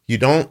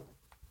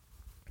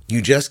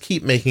just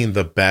keep making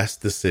the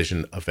best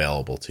decision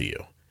available to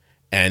you.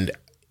 And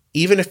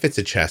even if it's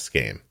a chess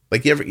game,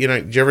 like did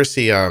you ever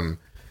see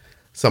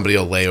somebody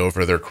will lay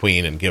over their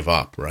queen and give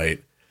up,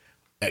 right?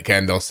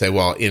 Again, they'll say,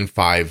 well, in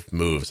 5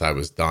 moves I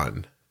was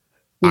done.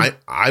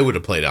 I would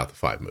have played out the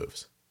 5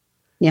 moves.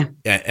 Yeah.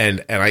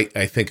 And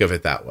I think of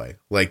it that way.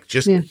 Like,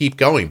 just keep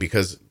going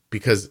because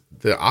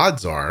the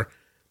odds are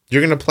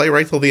you're going to play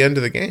right till the end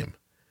of the game.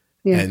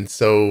 Yeah. And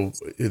so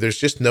there's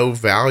just no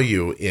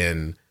value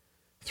in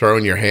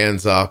throwing your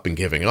hands up and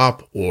giving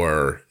up,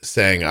 or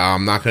saying,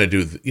 I'm not going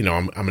to do,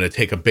 I'm going to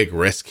take a big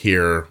risk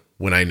here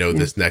when I know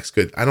this next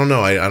good. I don't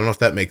know. I don't know if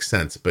that makes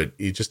sense, but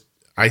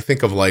I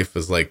think of life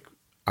as like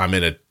I'm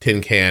in a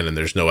tin can and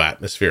there's no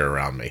atmosphere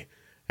around me.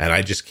 And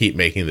I just keep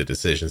making the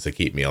decisions that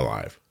keep me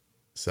alive.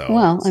 So,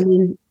 well, I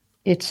mean,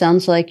 it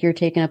sounds like you're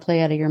taking a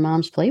play out of your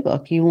mom's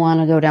playbook. You want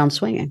to go down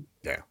swinging.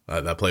 Yeah.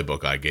 That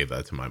playbook, I gave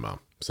that to my mom.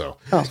 So,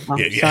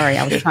 sorry.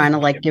 I was trying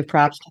to give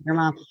props to your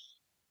mom.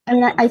 I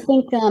mean, I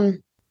think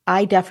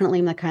I definitely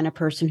am the kind of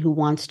person who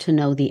wants to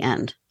know the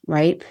end,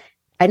 right?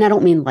 and I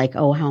don't mean like,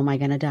 oh, how am I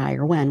going to die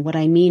or when? What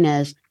I mean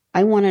is,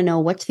 I want to know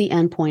what's the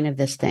end point of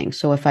this thing.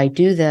 So if I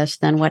do this,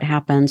 then what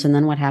happens? And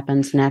then what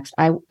happens next?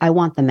 I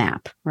want the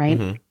map, right?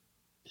 Mm-hmm.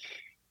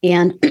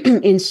 And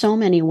in so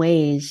many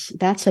ways,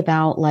 that's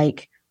about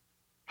like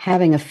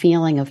having a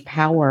feeling of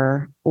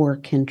power or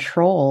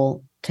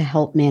control to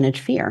help manage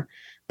fear.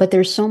 But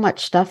there's so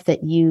much stuff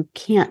that you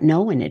can't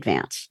know in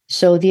advance.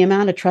 So the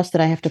amount of trust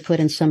that I have to put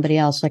in somebody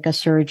else, like a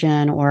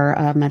surgeon or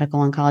a medical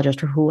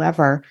oncologist or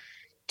whoever,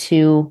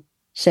 to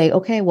say,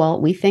 okay,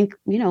 well, we think,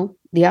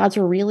 the odds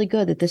are really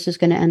good that this is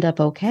going to end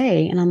up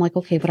okay. And I'm like,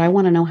 okay, but I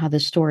want to know how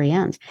this story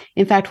ends.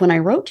 In fact, when I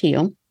wrote to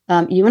you,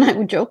 you and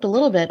I joked a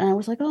little bit, and I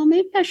was like, oh,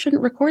 maybe I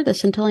shouldn't record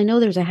this until I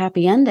know there's a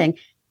happy ending,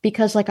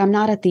 because like I'm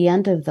not at the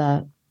end of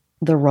the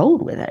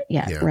road with it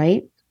yet,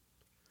 right?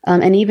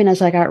 And even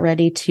as I got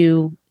ready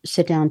to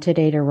sit down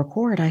today to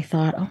record, I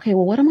thought, okay,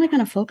 well, what am I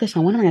going to focus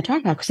on? What am I going to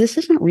talk about? Because this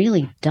isn't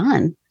really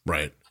done.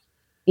 Right.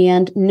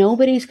 And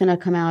nobody's going to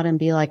come out and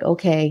be like,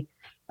 okay,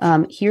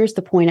 here's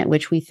the point at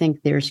which we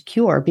think there's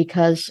cure,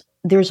 because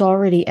there's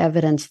already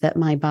evidence that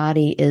my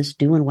body is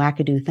doing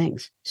wackadoo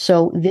things.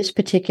 So this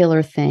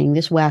particular thing,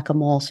 this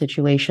whack-a-mole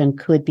situation,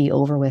 could be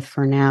over with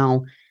for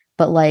now,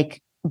 but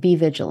like, be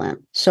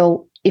vigilant.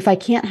 So if I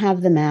can't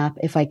have the map,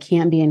 if I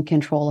can't be in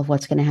control of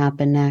what's going to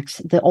happen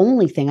next, the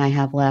only thing I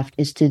have left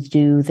is to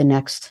do the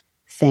next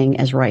thing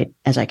as right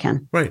as I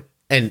can. Right.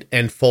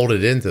 And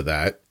folded into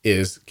that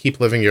is keep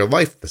living your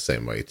life the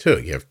same way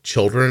too. You have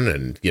children,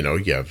 and you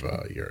have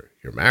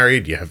you're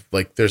married. You have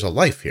there's a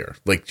life here.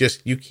 Like,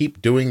 just you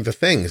keep doing the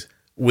things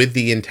with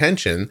the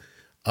intention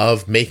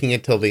of making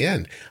it till the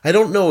end. I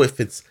don't know if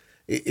it's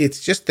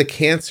just the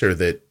cancer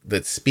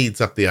that speeds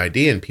up the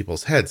idea in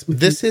people's heads. Mm-hmm.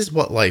 This is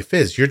what life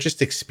is. You're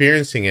just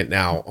experiencing it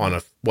now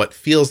on what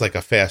feels like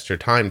a faster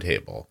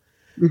timetable,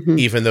 mm-hmm.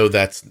 even though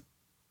that's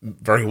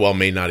very well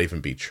may not even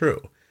be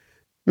true.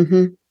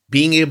 Mm-hmm.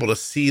 Being able to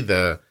see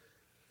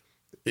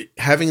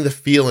having the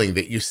feeling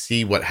that you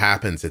see what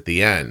happens at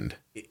the end,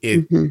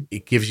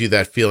 it gives you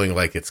that feeling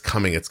like it's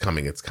coming. But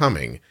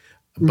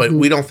mm-hmm.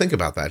 we don't think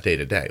about that day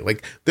to day.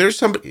 Like, there's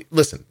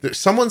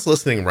someone's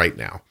listening right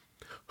now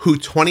who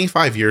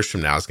 25 years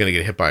from now is going to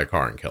get hit by a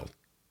car and killed.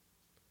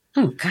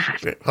 Oh,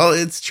 God. Well,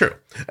 it's true.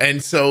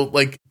 And so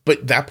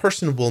but that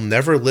person will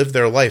never live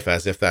their life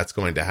as if that's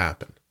going to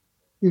happen.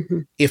 Mm-hmm.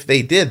 If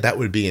they did, that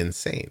would be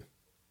insane.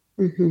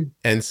 Mm-hmm.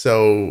 And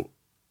so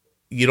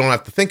you don't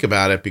have to think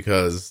about it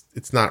because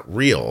it's not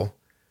real,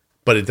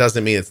 but it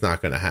doesn't mean it's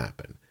not going to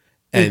happen.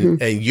 And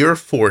mm-hmm. and you're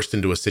forced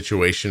into a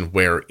situation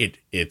where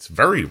it's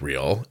very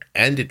real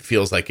and it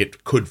feels like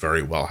it could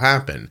very well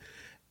happen.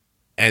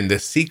 And the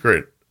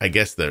secret, I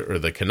guess,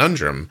 the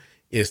conundrum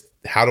is,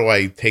 how do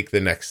I take the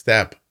next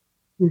step,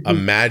 mm-hmm.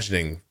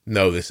 imagining,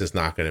 no, this is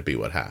not going to be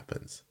what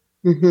happens?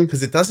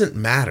 Because it doesn't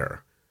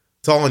matter.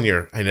 It's all in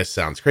your, I know it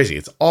sounds crazy,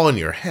 it's all in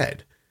your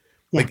head.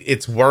 Yeah. Like,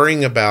 it's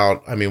worrying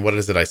about, what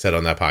is it I said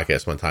on that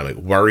podcast one time? Like,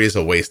 worry is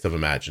a waste of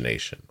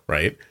imagination,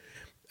 right?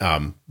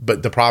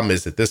 But the problem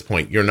is, at this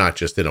point, you're not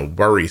just in a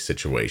worry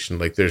situation.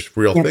 Like, there's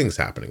real things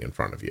happening in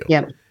front of you.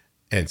 Yep.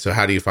 And so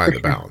how do you find the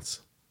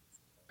balance?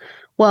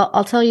 Well,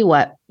 I'll tell you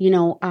what,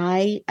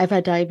 I've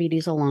had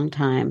diabetes a long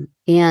time.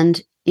 And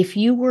if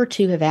you were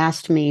to have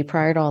asked me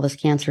prior to all this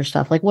cancer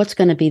stuff, like, what's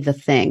going to be the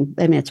thing?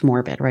 It's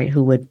morbid, right?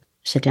 Who would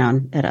sit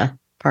down at a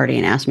party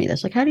and ask me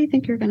this? Like, how do you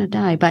think you're going to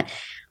die? But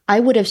I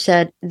would have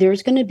said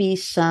there's going to be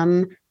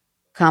some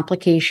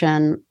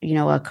complication, a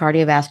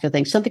cardiovascular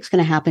thing. Something's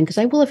going to happen, because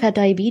I will have had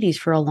diabetes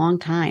for a long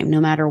time, no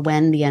matter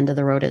when the end of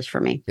the road is for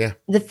me. Yeah.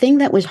 The thing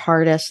that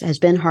has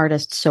been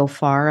hardest so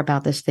far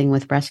about this thing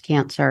with breast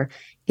cancer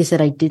is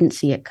that I didn't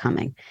see it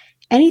coming.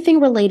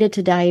 Anything related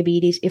to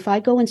diabetes, if I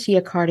go and see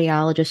a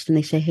cardiologist and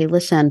they say, hey,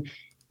 listen,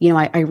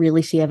 I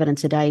really see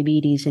evidence of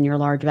diabetes in your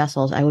large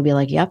vessels, I would be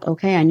like, yep,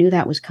 okay, I knew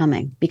that was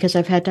coming, because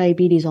I've had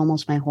diabetes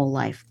almost my whole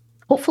life.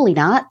 Hopefully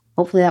not.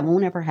 Hopefully that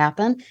won't ever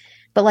happen.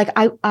 But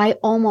I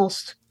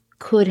almost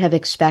could have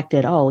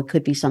expected, it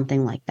could be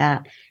something like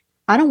that.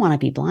 I don't want to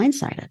be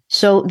blindsided.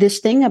 So this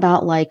thing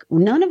about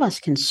none of us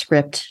can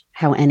script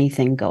how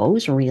anything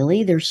goes,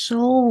 really. There's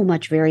so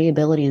much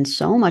variability and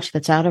so much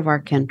that's out of our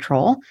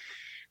control.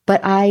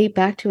 But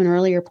back to an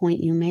earlier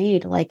point you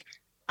made,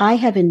 I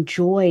have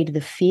enjoyed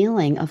the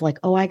feeling of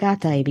I got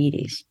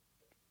diabetes.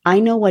 I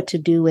know what to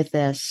do with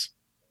this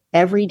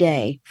every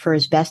day for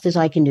as best as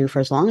I can do, for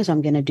as long as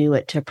I'm going to do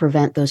it, to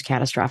prevent those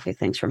catastrophic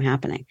things from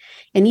happening.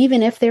 And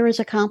even if there is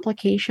a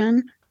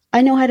complication,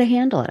 I know how to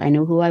handle it. I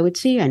know who I would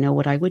see. I know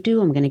what I would do.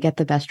 I'm going to get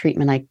the best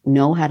treatment I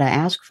know how to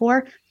ask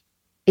for.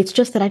 It's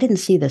just that I didn't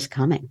see this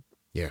coming.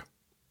 Yeah.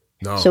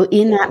 No. So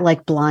in that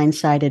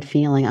blindsided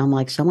feeling, I'm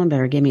like, someone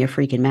better give me a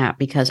freaking map,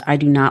 because I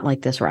do not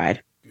like this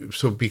ride.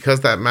 So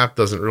because that map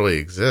doesn't really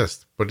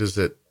exist, what do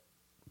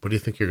you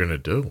think you're going to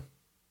do?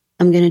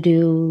 I'm going to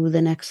do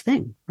the next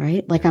thing,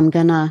 right? I'm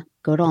going to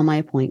go to all my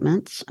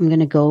appointments. I'm going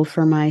to go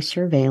for my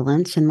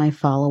surveillance and my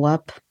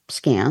follow-up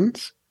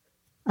scans.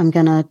 I'm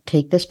going to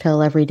take this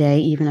pill every day,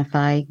 even if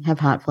I have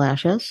hot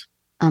flashes.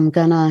 I'm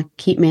going to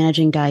keep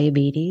managing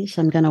diabetes.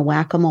 I'm going to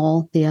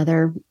whack-a-mole the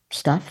other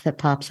stuff that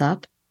pops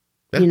up.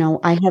 You know,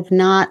 I've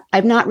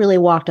not really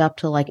walked up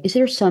to like, is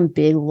there some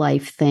big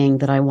life thing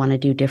that I want to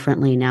do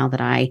differently now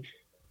that I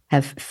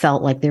have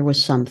felt like there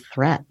was some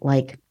threat?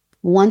 Like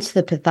once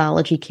the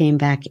pathology came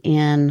back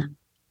in,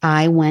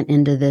 I went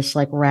into this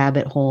like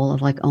rabbit hole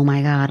of like, oh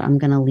my God, I'm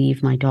going to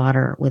leave my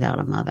daughter without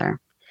a mother.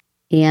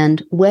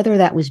 And whether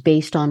that was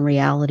based on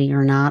reality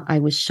or not, I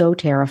was so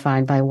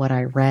terrified by what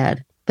I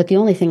read. But the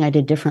only thing I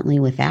did differently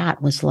with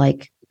that was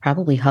like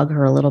probably hug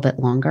her a little bit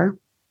longer,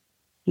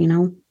 you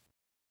know?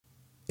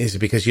 Is it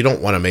because you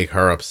don't want to make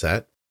her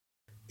upset?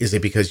 Is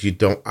it because you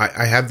don't?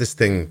 I have this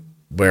thing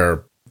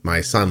where my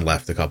son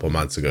left a couple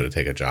months ago to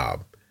take a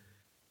job.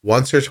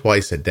 Once or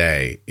twice a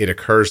day, it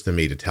occurs to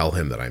me to tell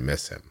him that I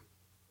miss him.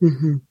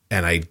 Mm-hmm.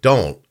 And I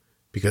don't,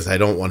 because I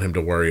don't want him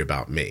to worry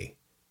about me.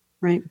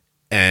 Right.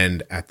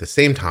 And at the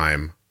same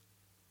time,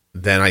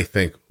 then I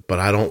think, but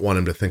I don't want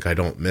him to think I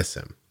don't miss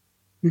him.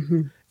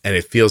 Mm-hmm. And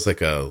it feels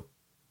like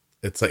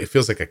it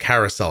feels like a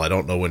carousel I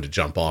don't know when to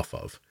jump off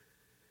of.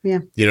 Yeah.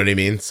 You know what I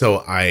mean?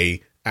 So I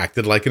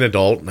acted like an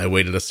adult and I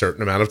waited a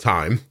certain amount of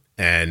time.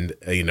 And,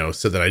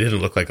 so that I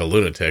didn't look like a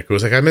lunatic. It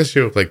was like, I miss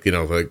you. Like,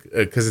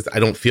 because I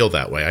don't feel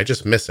that way. I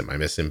just miss him. I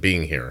miss him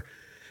being here.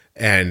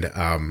 And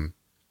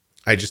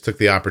I just took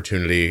the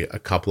opportunity a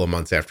couple of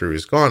months after he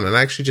was gone. And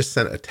I actually just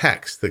sent a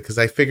text because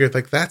I figured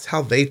like, that's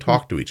how they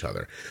talk to each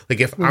other. Like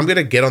if I'm going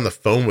to get on the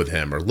phone with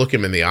him or look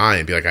him in the eye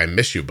and be like, I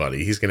miss you,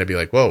 buddy. He's going to be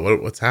like, whoa,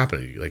 what's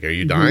happening? Like, are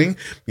you dying?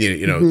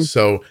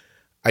 So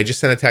I just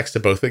sent a text to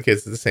both the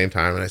kids at the same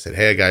time. And I said,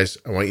 hey guys,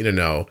 I want you to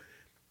know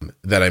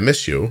that I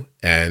miss you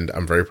and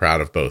I'm very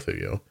proud of both of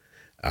you.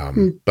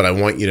 But I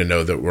want you to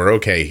know that we're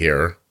okay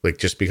here. Like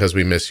just because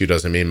we miss you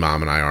doesn't mean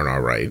mom and I aren't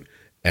all right.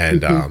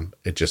 And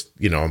it just,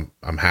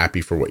 I'm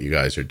happy for what you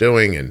guys are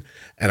doing. And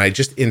I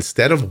just,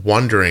 instead of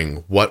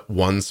wondering what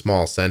one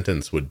small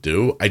sentence would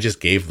do, I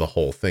just gave the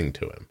whole thing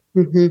to him.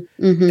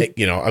 Mm-hmm.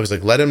 Mm-hmm. I was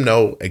like, let him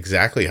know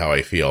exactly how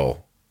I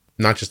feel,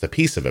 not just a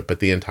piece of it, but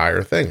the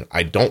entire thing.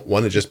 I don't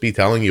want to just be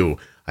telling you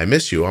I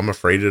miss you. I'm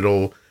afraid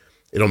it'll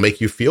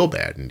make you feel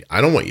bad. And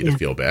I don't want you to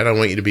feel bad. I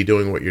want you to be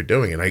doing what you're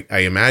doing. And I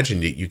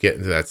imagine that you get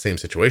into that same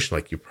situation.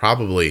 Like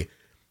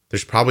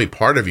there's probably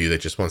part of you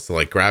that just wants to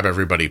like grab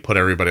everybody, put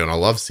everybody on a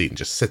love seat and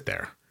just sit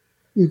there,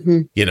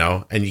 and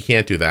you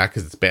can't do that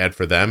because it's bad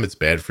for them. It's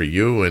bad for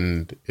you.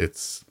 And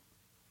it's,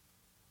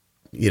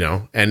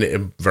 and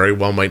it very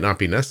well might not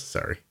be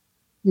necessary.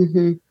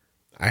 Mm-hmm.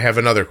 I have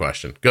another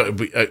question. Go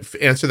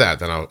answer that.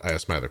 Then I'll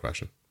ask my other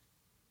question.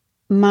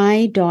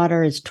 My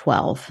daughter is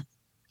 12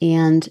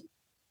 and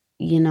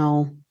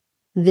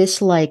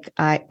this like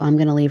I'm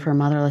going to leave her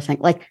motherless thing.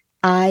 Like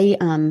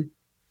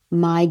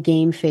my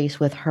game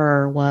face with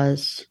her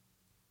was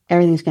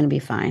everything's going to be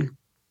fine.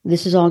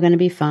 This is all going to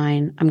be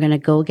fine. I'm going to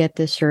go get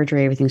this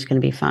surgery. Everything's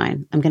going to be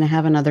fine. I'm going to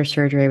have another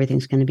surgery.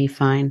 Everything's going to be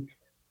fine.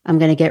 I'm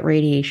going to get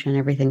radiation.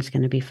 Everything's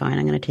going to be fine.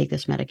 I'm going to take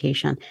this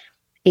medication.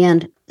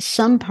 And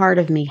some part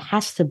of me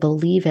has to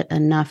believe it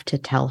enough to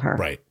tell her.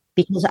 Right.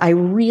 Because I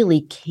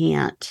really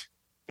can't,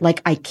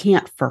 like I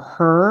can't for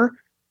her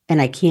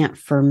and I can't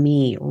for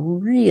me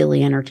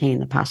really entertain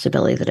the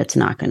possibility that it's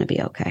not going to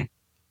be okay.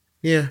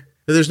 Yeah.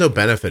 There's no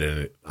benefit in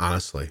it,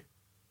 honestly.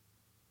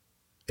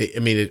 I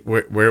mean,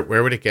 where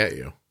would it get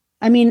you?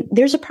 I mean,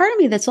 there's a part of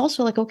me that's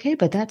also like, okay,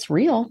 but that's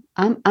real.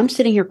 I'm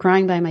sitting here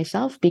crying by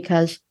myself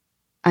because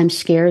I'm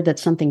scared that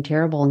something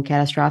terrible and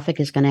catastrophic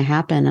is going to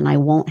happen. And I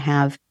won't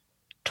have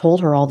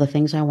told her all the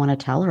things I want to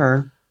tell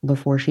her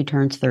before she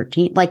turns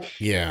 13. Like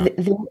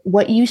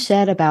what you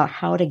said about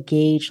how to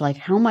gauge, like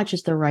how much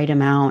is the right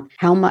amount?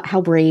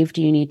 How brave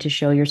do you need to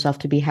show yourself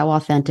to be? How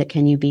authentic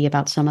can you be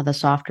about some of the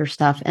softer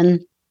stuff?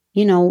 And,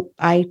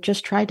 I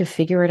just tried to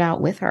figure it out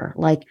with her.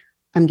 Like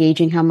I'm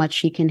gauging how much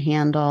she can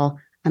handle.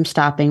 I'm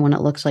stopping when it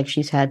looks like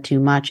she's had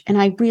too much.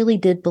 And I really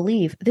did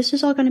believe this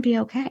is all going to be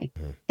okay.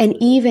 Mm-hmm. And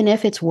even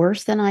if it's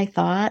worse than I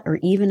thought, or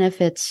even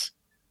if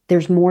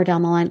there's more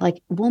down the line,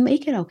 like we'll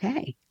make it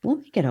okay. We'll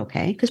make it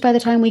okay. Because by the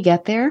time we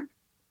get there,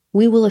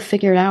 we will have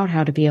figured out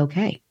how to be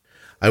okay.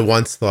 I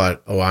once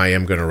thought, I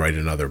am going to write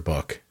another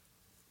book.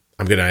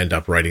 I'm going to end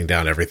up writing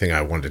down everything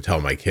I wanted to tell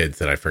my kids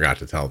that I forgot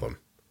to tell them.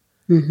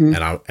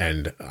 Mm-hmm.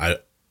 And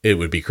it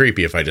would be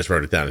creepy if I just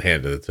wrote it down and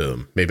handed it to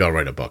them. Maybe I'll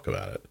write a book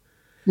about it.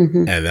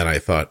 Mm-hmm. And then I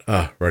thought,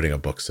 writing a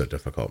book's so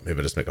difficult. Maybe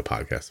I'll just make a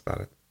podcast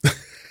about it.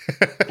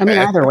 I mean,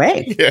 either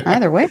way,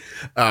 either way.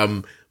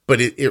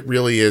 But it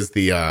really is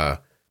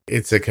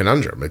it's a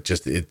conundrum.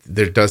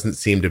 There doesn't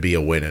seem to be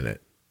a win in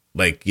it.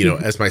 Like,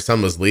 mm-hmm. as my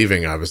son was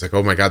leaving, I was like,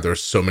 oh my God,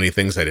 there's so many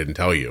things I didn't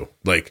tell you.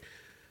 Like,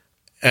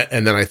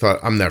 and then I thought,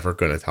 I'm never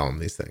going to tell him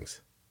these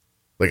things.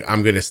 Like,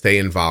 I'm going to stay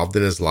involved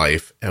in his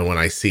life. And when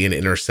I see an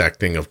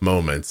intersecting of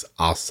moments,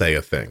 I'll say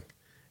a thing.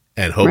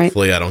 And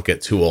hopefully I don't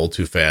get too old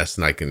too fast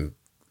and I can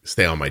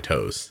stay on my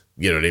toes.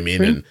 You know what I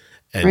mean?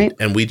 Right.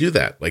 And we do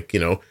that. Like,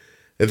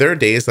 there are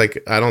days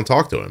like I don't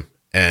talk to him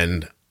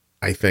and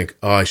I think,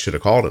 I should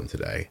have called him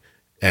today.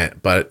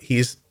 But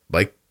he's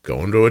like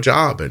going to a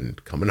job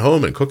and coming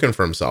home and cooking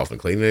for himself and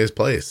cleaning his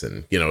place.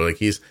 And, like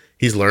he's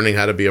learning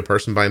how to be a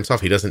person by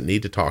himself. He doesn't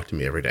need to talk to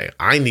me every day.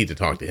 I need to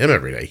talk to him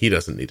every day. He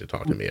doesn't need to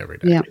talk to me every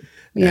day. Yeah.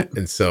 Yeah.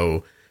 And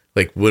so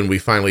like when we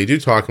finally do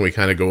talk and we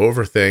kind of go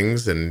over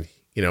things and,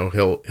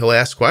 he'll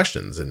ask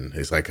questions and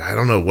he's like, I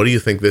don't know, what do you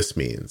think this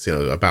means,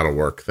 about a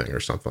work thing or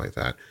something like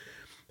that.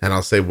 And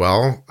I'll say,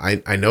 well,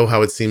 I know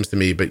how it seems to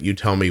me, but you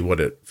tell me what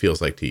it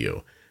feels like to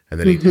you. And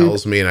then he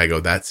tells me and I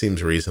go, that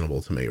seems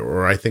reasonable to me.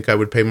 Or I think I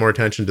would pay more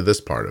attention to this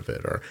part of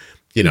it. Or,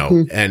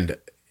 and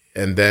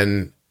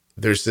then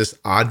there's this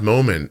odd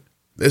moment.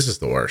 This is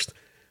the worst.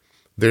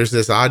 There's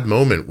this odd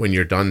moment when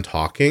you're done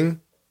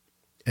talking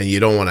and you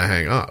don't want to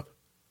hang up,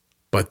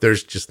 but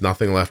there's just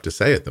nothing left to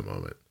say at the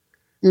moment.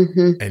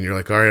 And you're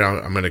like, all right,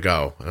 I'm going to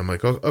go. And I'm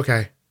like, oh,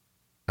 okay.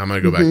 I'm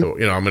going to go back to,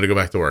 I'm going to go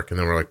back to work. And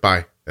then we're like,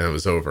 bye. And it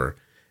was over.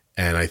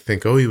 And I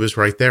think, oh, he was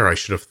right there. I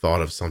should have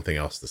thought of something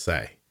else to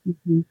say.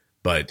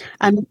 But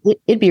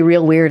it'd be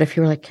real weird if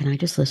you were like, can I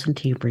just listen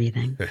to you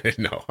breathing?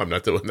 No, I'm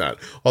not doing that.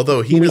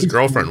 Although he and his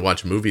girlfriend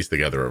watch movies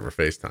together over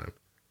FaceTime.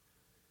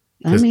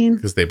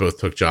 Because they both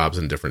took jobs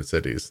in different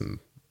cities. And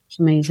it's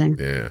amazing.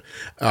 Yeah.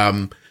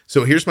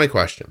 So here's my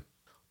question.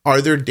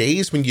 Are there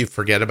days when you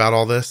forget about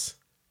all this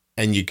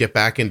and you get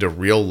back into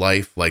real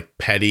life, like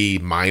petty,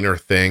 minor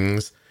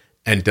things?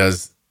 And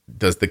does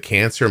the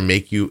cancer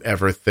make you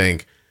ever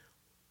think,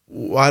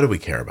 why do we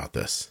care about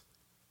this?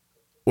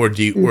 Or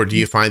do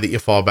you find that you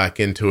fall back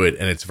into it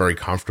and it's very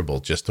comfortable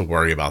just to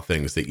worry about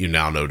things that you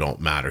now know don't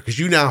matter? Because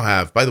you now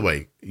have, by the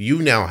way, you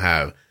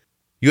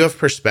have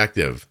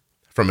perspective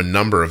from a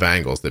number of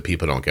angles that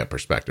people don't get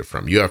perspective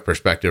from. You have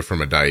perspective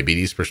from a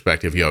diabetes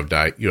perspective. You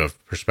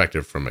have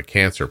perspective from a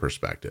cancer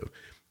perspective.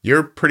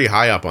 You're pretty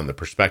high up on the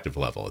perspective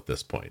level at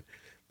this point.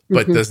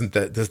 But does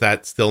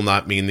that still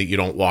not mean that you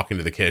don't walk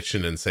into the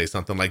kitchen and say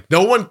something like,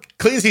 no one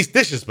cleans these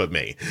dishes but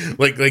me?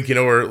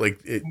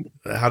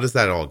 How does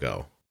that all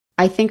go?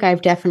 I think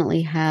I've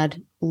definitely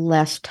had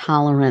less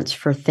tolerance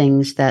for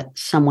things that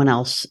someone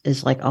else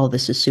is like, oh,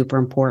 this is super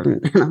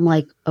important. And I'm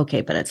like,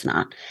 okay, but it's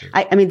not.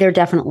 I mean, there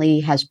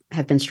definitely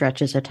have been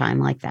stretches of time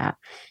like that.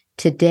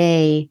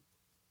 Today,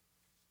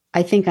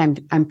 I think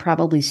I'm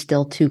probably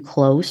still too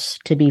close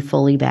to be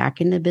fully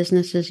back into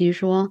business as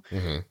usual.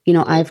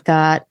 I've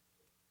got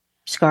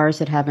scars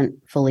that haven't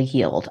fully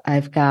healed.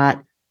 I've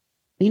got,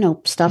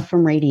 stuff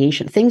from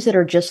radiation, things that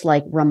are just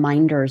like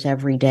reminders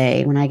every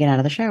day. When I get out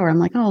of the shower, I'm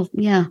like, oh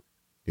yeah,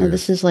 no,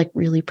 this is like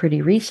really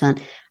pretty recent.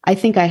 I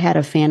think I had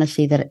a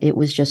fantasy that it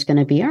was just going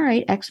to be, all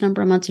right, X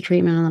number of months of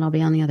treatment and then I'll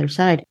be on the other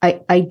side.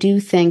 I do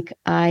think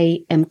I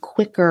am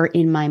quicker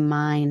in my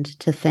mind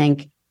to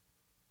think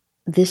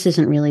this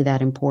isn't really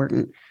that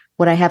important.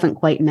 What I haven't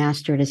quite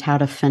mastered is how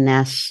to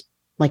finesse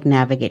like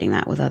navigating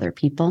that with other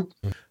people.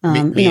 I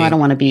don't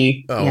want to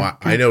be. Oh,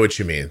 I know what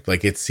you mean.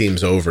 Like it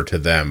seems over to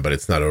them, but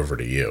it's not over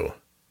to you.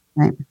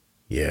 Right.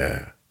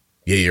 Yeah.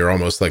 Yeah. You're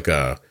almost like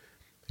a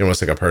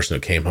person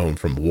who came home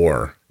from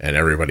war and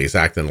everybody's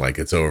acting like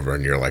it's over.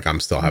 And you're like, I'm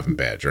still having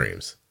bad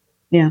dreams.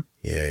 Yeah.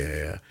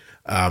 Yeah.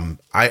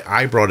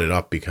 I brought it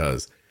up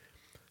because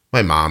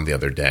my mom the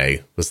other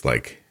day was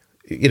like,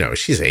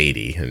 she's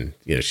 80 and,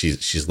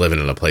 she's living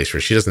in a place where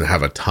she doesn't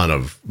have a ton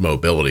of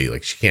mobility.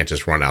 Like she can't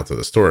just run out to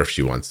the store if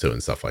she wants to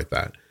and stuff like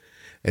that.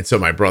 And so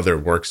my brother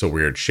works a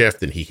weird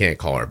shift and he can't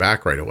call her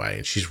back right away.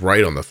 And she's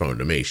right on the phone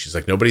to me. She's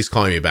like, nobody's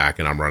calling me back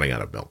and I'm running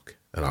out of milk.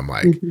 And I'm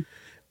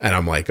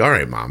like, all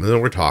right, Mom. And then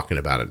we're talking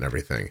about it and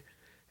everything.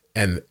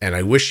 And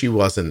I wish she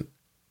wasn't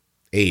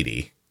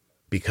 80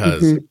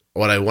 because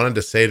what I wanted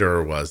to say to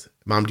her was,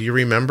 Mom, do you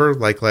remember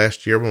like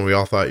last year when we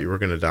all thought you were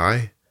going to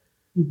die?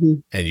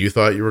 And you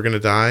thought you were going to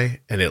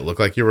die and it looked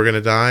like you were going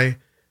to die.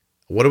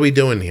 What are we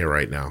doing here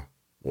right now?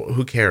 Well,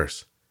 who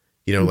cares?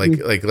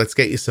 Like, let's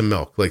get you some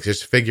milk. Like,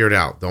 just figure it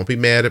out. Don't be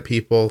mad at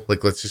people.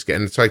 Like, let's just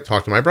and so I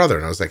talked to my brother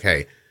and I was like,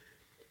 hey,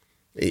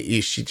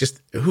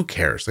 who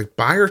cares? Like,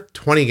 buy her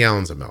 20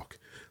 gallons of milk.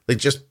 Like,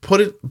 just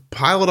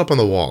pile it up on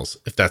the walls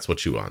if that's what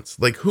she wants.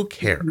 Like, who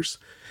cares?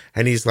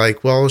 And he's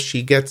like, well,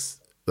 she gets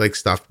like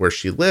stuff where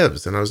she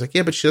lives. And I was like,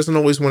 yeah, but she doesn't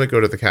always want to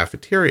go to the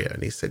cafeteria.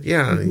 And he said,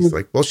 yeah. And he's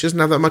like, well, she doesn't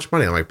have that much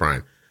money. I'm like,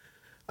 Brian,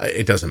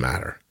 it doesn't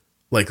matter.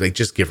 Like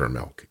just give her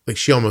milk. Like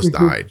she almost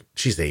died.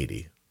 She's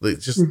 80. Like,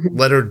 just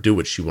let her do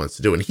what she wants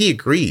to do. And he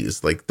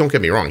agrees. Like, don't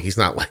get me wrong. He's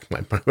not like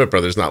my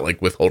brother's not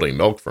like withholding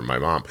milk from my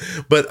mom,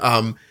 but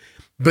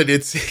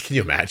it's, can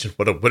you imagine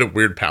what a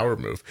weird power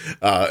move?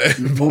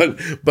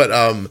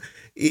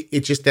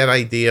 It's just that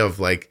idea of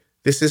like,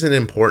 this isn't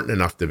important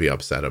enough to be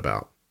upset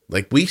about.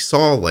 Like we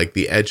saw like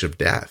the edge of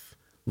death,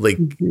 like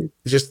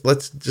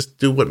let's just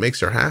do what makes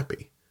her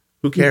happy.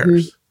 Who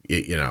cares?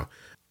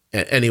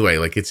 Anyway,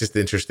 like it's just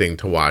interesting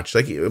to watch.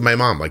 Like my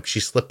mom, like she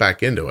slipped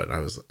back into it.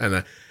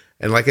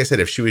 And like I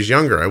said, if she was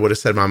younger, I would have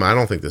said, Mom, I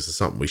don't think this is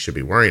something we should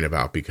be worrying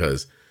about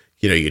because,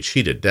 you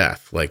cheated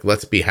death. Like,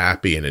 let's be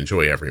happy and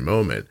enjoy every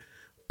moment.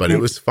 But it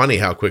was funny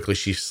how quickly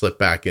she slipped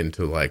back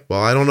into like,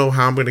 well, I don't know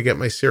how I'm going to get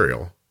my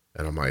cereal.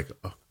 And I'm like,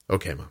 oh,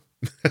 okay, Mom.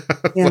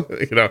 I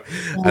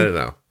don't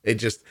know. It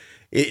just,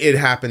 it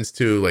happens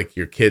to like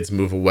your kids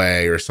move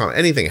away or something,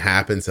 anything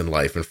happens in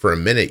life. And for a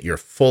minute, you're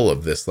full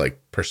of this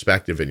like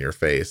perspective in your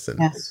face. And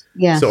Yes.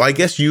 Yes. so I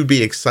guess you'd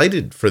be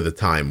excited for the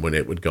time when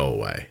it would go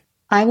away.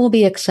 I will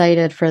be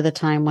excited for the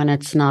time when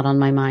it's not on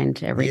my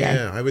mind every day.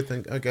 Yeah, I would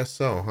think, I guess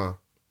so, huh?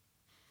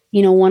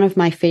 You know, one of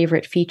my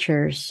favorite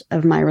features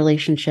of my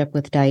relationship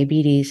with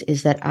diabetes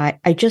is that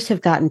I just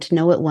have gotten to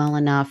know it well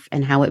enough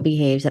and how it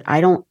behaves that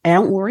I don't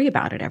worry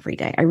about it every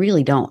day. I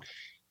really don't.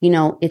 You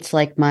know, it's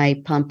like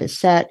my pump is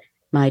set,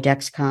 my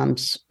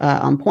Dexcom's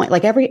on point,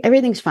 like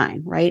everything's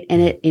fine, right?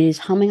 And it is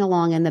humming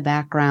along in the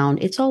background.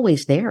 It's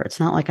always there. It's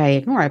not like I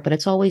ignore it, but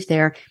it's always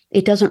there.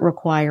 It doesn't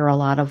require a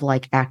lot of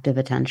like active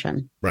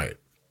attention. Right.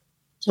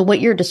 So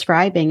what you're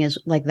describing is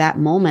like that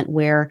moment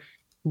where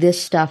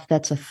this stuff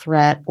that's a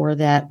threat or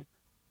that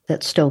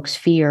stokes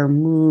fear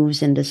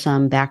moves into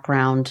some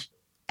background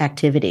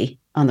activity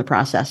on the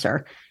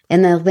processor.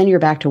 And then you're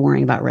back to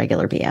worrying about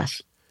regular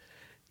BS.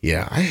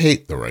 Yeah, I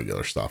hate the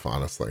regular stuff,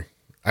 honestly.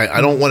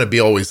 I don't want to be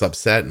always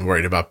upset and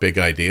worried about big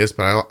ideas,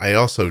 but I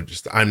also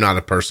just, I'm not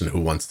a person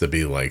who wants to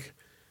be like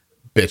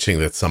bitching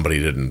that somebody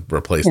didn't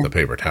replace the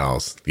paper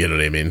towels. You know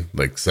what I mean?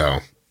 Like, so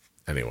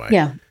anyway.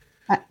 Yeah,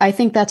 I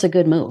think that's a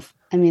good move.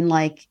 I mean,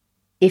 like,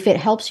 if it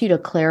helps you to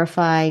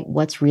clarify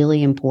what's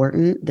really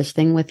important, this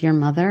thing with your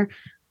mother,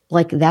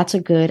 like that's a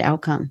good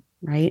outcome,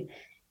 right?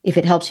 If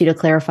it helps you to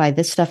clarify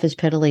this stuff is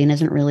piddly and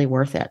isn't really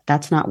worth it,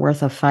 that's not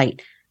worth a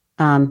fight.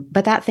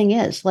 But that thing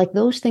is, like,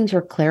 those things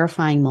are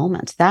clarifying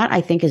moments. That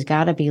I think has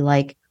got to be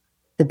like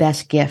the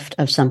best gift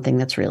of something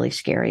that's really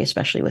scary,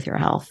 especially with your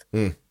health.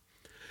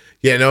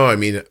 Yeah, no, I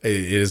mean, it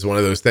is one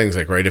of those things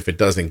like, right, if it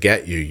doesn't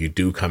get you, you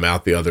do come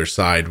out the other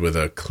side with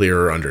a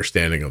clearer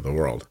understanding of the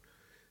world.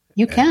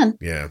 You can.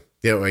 Yeah.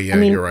 Yeah, well, yeah, I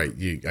mean, you're right.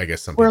 I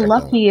guess some we're people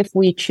lucky don't. if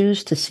we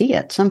choose to see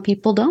it. Some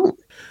people don't.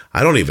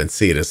 I don't even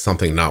see it as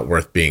something not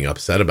worth being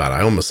upset about.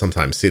 I almost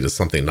sometimes see it as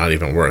something not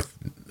even worth,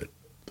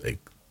 like,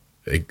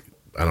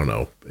 I don't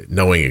know,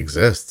 knowing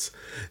exists.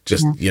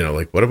 Just, you know,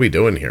 like, what are we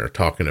doing here?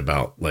 Talking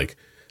about like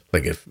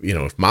if, you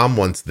know, if mom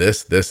wants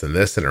this, and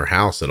this in her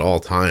house at all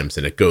times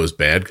and it goes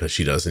bad because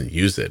she doesn't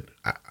use it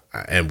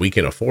and we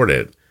can afford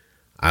it.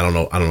 I don't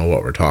know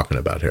what we're talking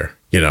about here.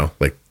 You know,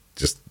 like,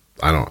 just,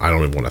 I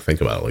don't even want to think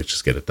about it. Like,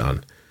 just get it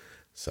done.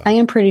 So I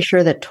am pretty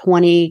sure that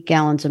 20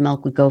 gallons of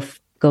milk would go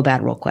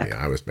bad real quick.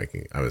 Yeah, I was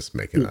making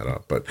that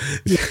up, but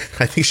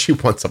I think she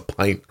wants a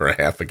pint or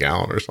a half a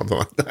gallon or something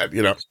like that.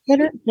 You know, get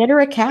her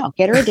a cow,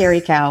 get her a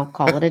dairy cow,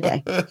 call it a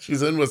day.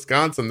 She's in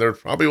Wisconsin. There's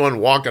probably one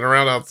walking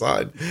around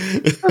outside.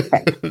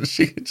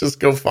 She could just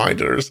go find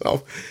it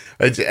herself.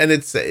 And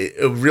it's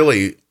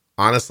really,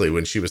 honestly,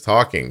 when she was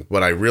talking,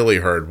 what I really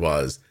heard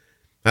was,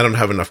 I don't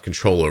have enough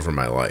control over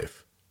my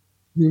life.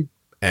 Mm-hmm.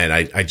 And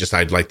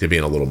I'd like to be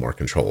in a little more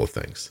control of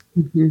things.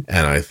 Mm-hmm.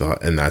 And I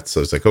thought, and that's,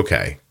 so I was like,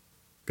 okay,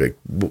 like,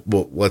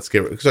 well, let's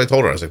get, because I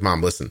told her, I was like,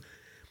 Mom, listen,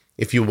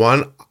 if you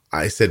want,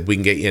 I said, we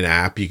can get you an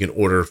app. You can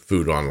order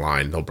food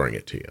online. They'll bring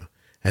it to you.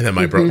 And then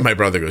my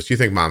brother goes, do you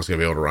think Mom's going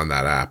to be able to run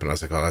that app? And I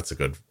was like, oh, that's a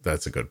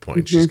good point.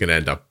 Mm-hmm. She's going to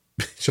end up,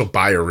 she'll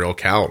buy a real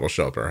cow. It'll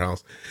show up at her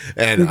house.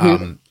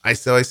 And I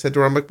said to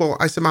her, I'm like, well,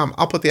 I said, Mom,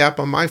 I'll put the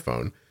app on my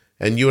phone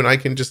and you and I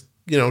can just,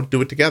 you know,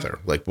 do it together.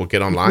 Like, we'll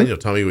get online, you'll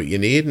tell me what you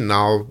need and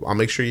I'll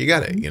make sure you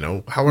get it, you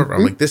know. However,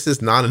 I'm like, this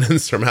is not an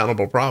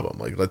insurmountable problem.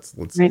 Like,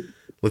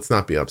 let's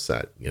not be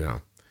upset, you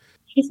know.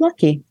 She's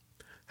lucky.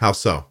 How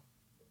so?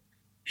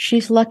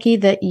 She's lucky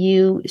that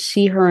you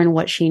see her and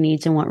what she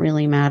needs and what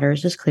really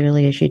matters as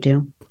clearly as you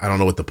do. I don't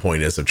know what the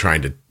point is of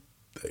trying to,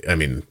 I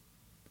mean,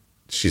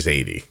 she's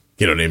 80.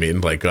 You know what I mean?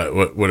 Like,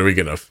 what are we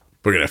going to,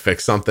 we're going to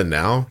fix something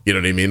now? You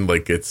know what I mean?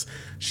 Like,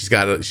 she's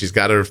got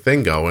her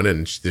thing going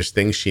and there's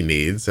things she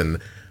needs,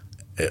 and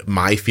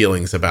my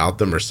feelings about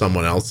them or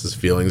someone else's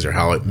feelings or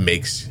how it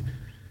makes,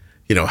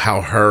 you know,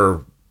 how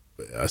her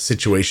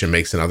situation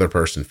makes another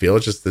person feel.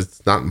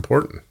 It's not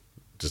important.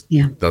 Just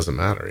doesn't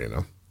matter, you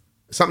know.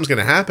 Something's going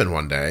to happen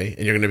one day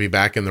and you're going to be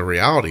back in the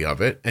reality of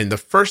it. And the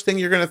first thing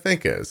you're going to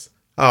think is,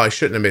 oh, I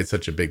shouldn't have made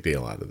such a big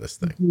deal out of this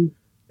thing. Mm-hmm.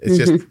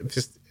 It's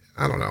just,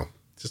 I don't know.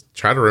 Just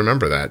try to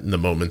remember that in the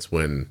moments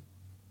when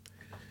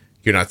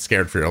you're not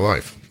scared for your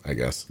life, I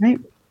guess. Right.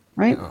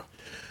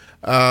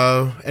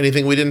 Yeah.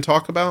 Anything we didn't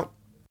talk about?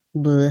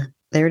 Bleh.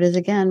 There it is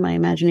again. My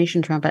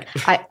imagination trumpet.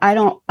 I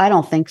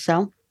don't think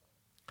so.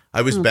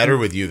 I was better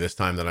with you this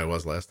time than I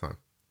was last time.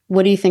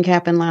 What do you think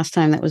happened last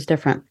time that was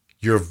different?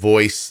 Your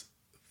voice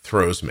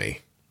throws me.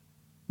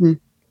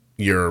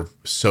 You're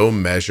so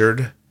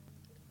measured,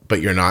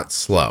 but you're not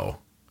slow.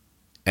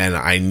 And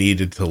I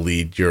needed to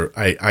lead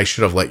I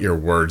should have let your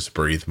words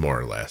breathe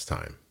more last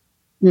time.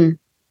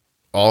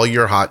 All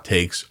your hot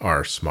takes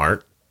are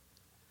smart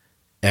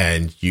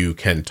and you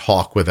can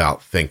talk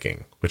without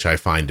thinking, which I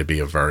find to be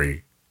a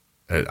very,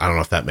 I don't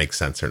know if that makes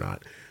sense or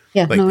not.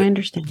 Yeah, like, no, I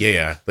understand.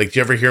 Yeah. Like, do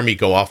you ever hear me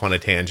go off on a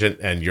tangent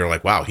and you're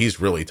like, wow, he's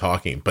really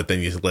talking. But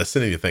then you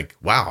listen and you think,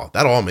 wow,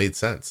 that all made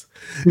sense.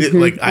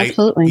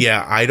 Absolutely.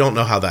 I don't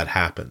know how that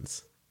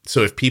happens.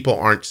 So if people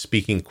aren't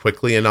speaking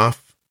quickly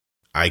enough,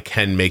 I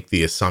can make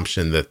the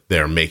assumption that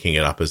they're making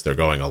it up as they're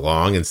going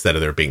along instead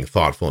of they're being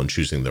thoughtful and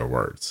choosing their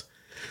words.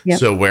 Yep.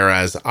 So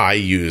whereas I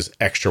use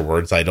extra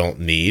words I don't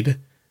need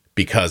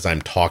because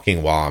I'm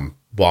talking while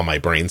my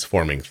brain's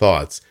forming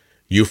thoughts,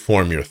 you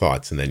form your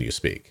thoughts and then you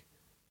speak.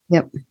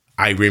 Yep.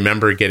 I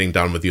remember getting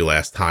done with you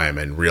last time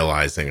and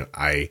realizing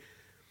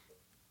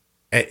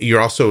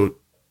you're also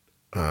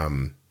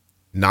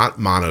not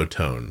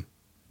monotone,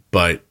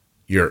 but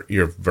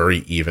you're very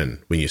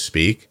even when you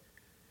speak.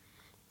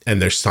 And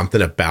there's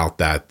something about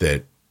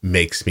that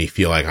makes me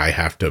feel like I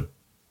have to,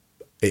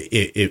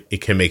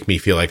 it can make me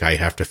feel like I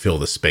have to fill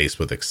the space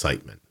with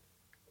excitement,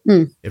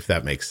 if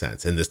that makes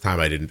sense. And this time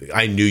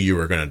I knew you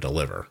were going to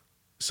deliver.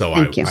 So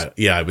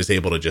I was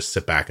able to just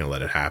sit back and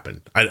let it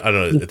happen. I don't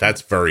know.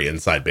 That's very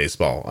inside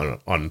baseball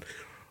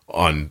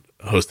on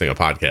hosting a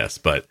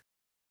podcast,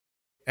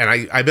 and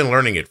I've been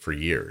learning it for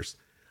years.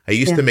 I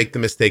used to make the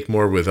mistake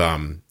more with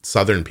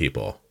Southern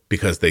people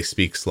because they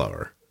speak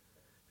slower.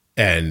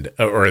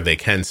 Or they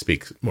can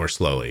speak more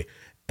slowly.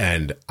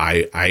 And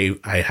I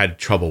had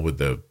trouble with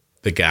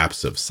the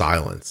gaps of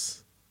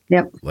silence.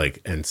 Yep.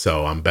 And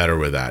so I'm better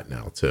with that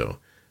now too.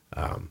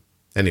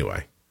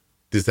 Anyway,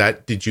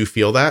 did you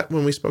feel that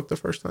when we spoke the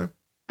first time?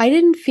 I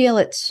didn't feel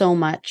it so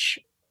much.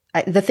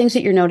 The things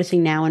that you're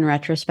noticing now in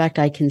retrospect,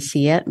 I can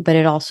see it, but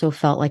it also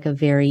felt like a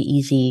very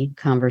easy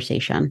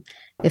conversation.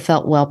 It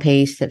felt well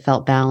paced. It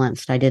felt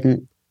balanced. I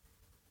didn't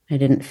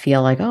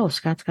feel like, oh,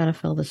 Scott's got to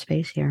fill the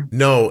space here.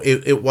 No,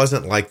 it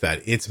wasn't like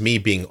that. It's me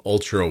being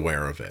ultra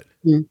aware of it.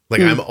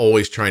 I'm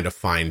always trying to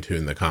fine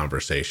tune the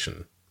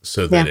conversation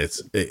so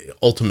that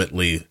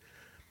ultimately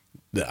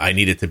I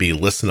need it to be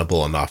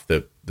listenable enough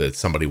that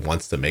somebody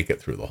wants to make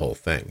it through the whole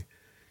thing.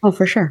 Oh,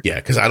 for sure. Yeah,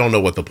 because I don't know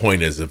what the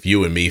point is of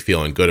you and me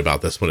feeling good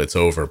about this when it's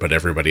over, but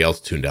everybody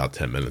else tuned out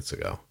 10 minutes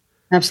ago.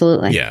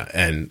 Absolutely. Yeah,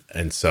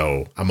 and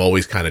so I'm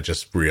always kind of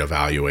just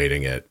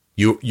reevaluating it.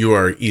 You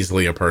are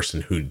easily a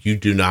person who you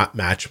don't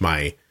match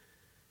my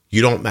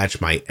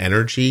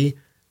energy.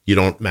 You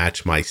don't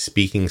match my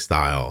speaking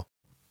style.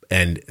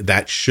 And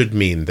that should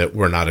mean that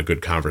we're not a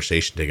good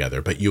conversation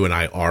together, but you and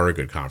I are a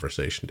good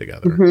conversation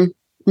together.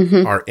 Mm-hmm.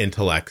 Mm-hmm. Our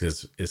intellect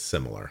is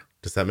similar.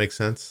 Does that make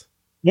sense?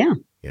 Yeah.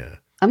 Yeah.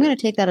 I'm going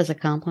to take that as a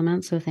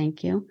compliment. So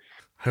thank you.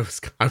 I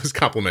was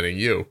complimenting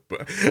you,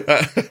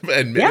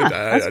 and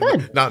that's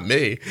good. Not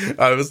me.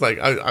 I was like,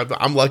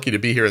 I'm lucky to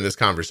be here in this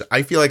conversation.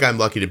 I feel like I'm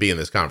lucky to be in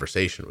this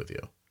conversation with you.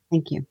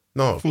 Thank you.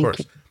 No, of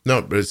course.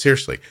 No, but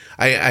seriously,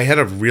 I had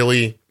a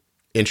really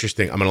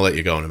interesting, I'm going to let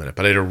you go in a minute,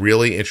 but I had a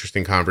really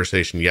interesting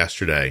conversation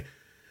yesterday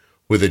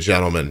with a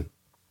gentleman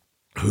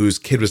whose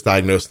kid was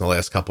diagnosed in the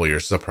last couple of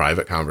years. It's a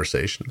private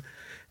conversation.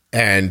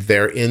 And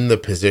they're in the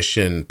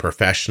position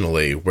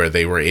professionally where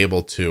they were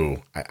able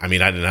to, I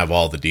didn't have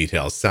all the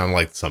details, sound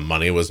like some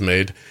money was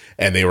made,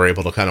 and they were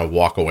able to kind of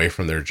walk away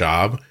from their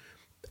job.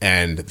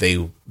 And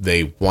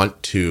they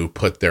want to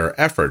put their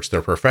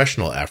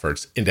professional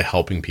efforts into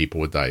helping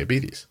people with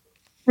diabetes.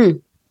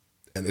 And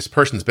this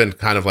person's been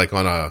kind of like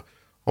on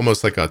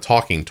almost like a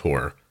talking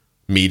tour,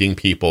 meeting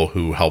people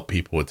who help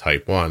people with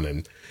type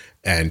 1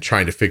 and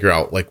trying to figure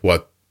out like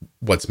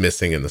what's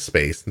missing in the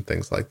space and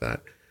things like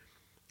that.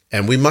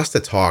 And we must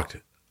have talked.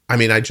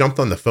 I jumped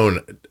on the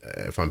phone,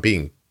 if I'm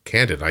being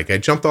candid, I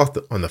jumped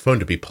on the phone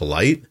to be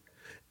polite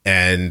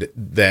and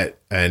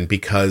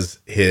because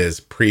his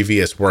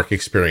previous work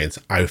experience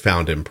I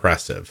found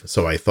impressive.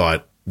 So I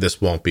thought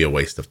this won't be a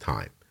waste of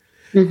time.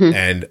 Mm-hmm.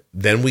 And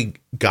then we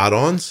got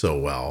on so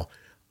well.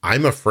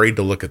 I'm afraid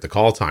to look at the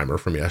call timer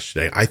from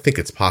yesterday. I think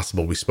it's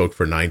possible we spoke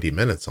for 90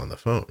 minutes on the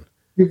phone.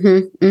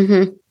 Mm-hmm.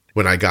 Mm-hmm.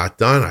 When I got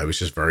done, I was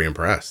just very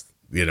impressed,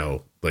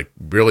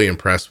 really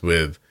impressed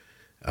with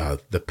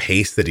the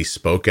pace that he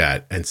spoke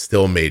at and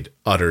still made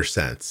utter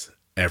sense.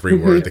 Every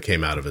word that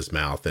came out of his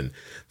mouth. And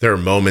there are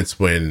moments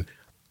when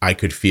I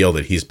could feel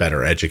that he's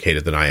better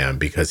educated than I am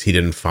because he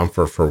didn't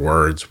fumfer for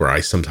words where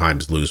I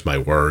sometimes lose my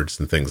words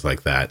and things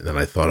like that. And then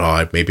I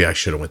thought, maybe I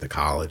should have went to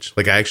college.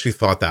 Like I actually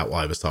thought that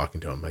while I was talking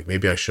to him, like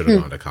maybe I should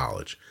have gone to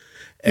college.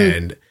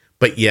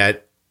 But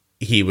yet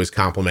he was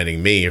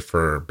complimenting me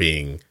for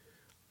being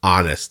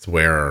honest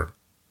where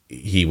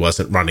he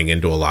wasn't running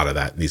into a lot of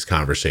that in these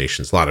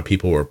conversations. A lot of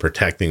people were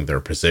protecting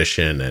their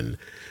position and,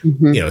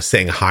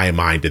 saying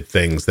high-minded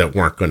things that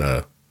weren't going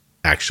to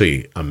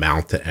actually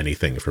amount to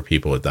anything for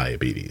people with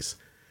diabetes.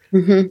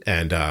 Mm-hmm.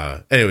 And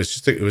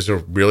it was a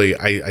really,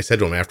 I said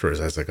to him afterwards,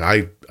 I was like,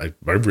 I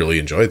really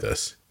enjoyed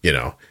this.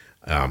 I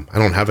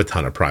don't have a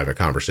ton of private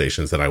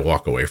conversations that I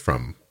walk away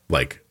from.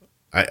 Like,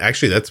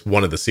 that's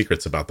one of the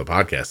secrets about the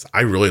podcast.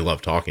 I really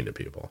love talking to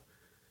people.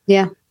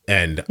 Yeah.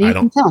 And I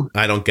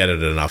don't get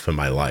it enough in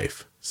my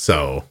life.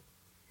 So,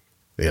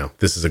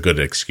 this is a good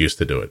excuse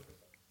to do it.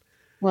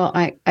 Well,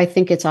 I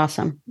think it's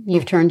awesome.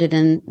 You've turned it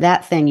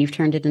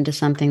into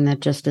something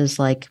that just is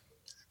like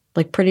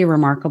pretty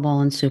remarkable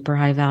and super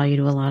high value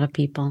to a lot of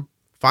people.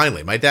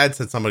 Finally, my dad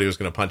said somebody was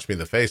going to punch me in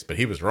the face, but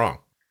he was wrong.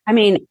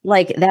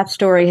 That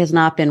story has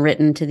not been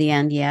written to the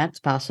end yet. It's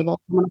possible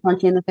someone to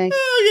punch you in the face.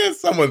 Yeah,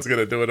 someone's going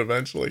to do it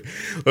eventually.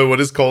 But what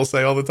does Cole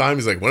say all the time?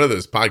 He's like, one of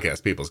those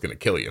podcast people is going to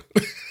kill you.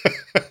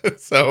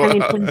 So, I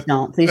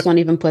mean, please don't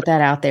even put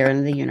that out there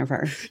in the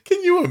universe.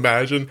 can you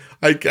imagine?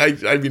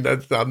 I mean,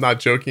 I'm not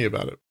joking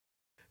about it.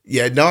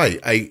 Yeah, no,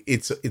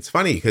 it's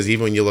funny because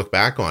even when you look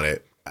back on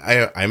it,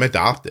 I'm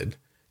adopted.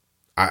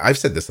 I've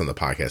said this on the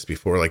podcast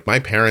before. Like, my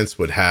parents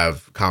would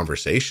have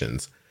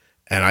conversations,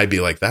 and I'd be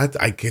like,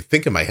 that. I could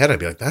think in my head, I'd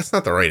be like, that's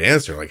not the right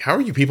answer. Like, how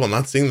are you people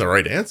not seeing the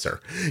right answer?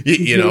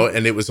 You know,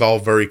 and it was all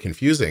very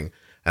confusing.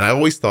 And I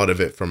always thought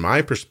of it from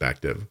my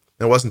perspective.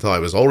 It wasn't until I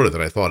was older that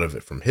I thought of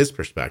it from his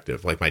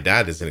perspective. Like, my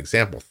dad, as an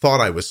example,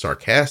 thought I was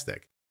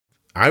sarcastic.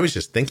 I was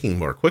just thinking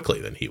more quickly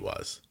than he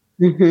was.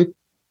 Mm-hmm.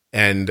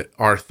 And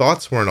our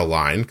thoughts weren't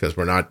aligned because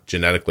we're not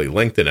genetically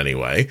linked in any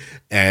way.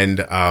 And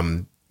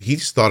he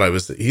just thought I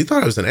was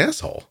an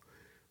asshole.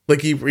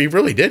 Like, he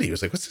really did. He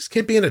was like, what's this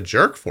kid being a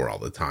jerk for all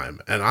the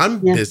time? And I'm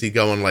busy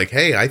going like,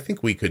 hey, I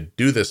think we could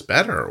do this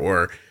better.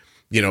 Or,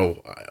 you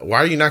know, why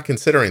are you not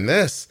considering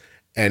this?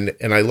 And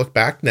I look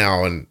back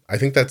now, and I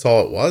think that's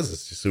all it was.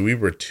 It's just we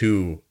were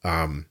too,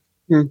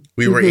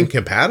 we were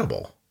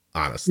incompatible,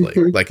 honestly,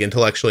 like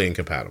intellectually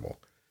incompatible.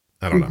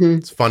 I don't know.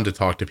 It's fun to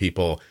talk to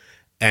people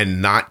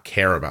and not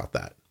care about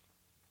that.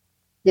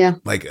 Yeah.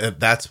 Like,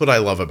 that's what I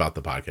love about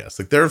the podcast.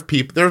 Like, there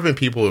have been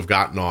people who have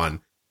gotten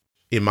on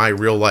in my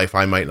real life.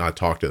 I might not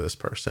talk to this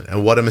person,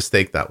 and what a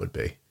mistake that would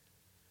be.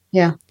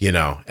 Yeah. You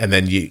know, and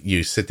then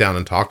you sit down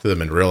and talk to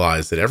them and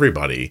realize that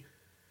everybody's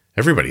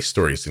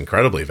story is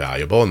incredibly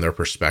valuable, and their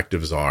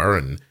perspectives are,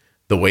 and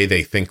the way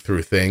they think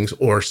through things,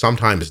 or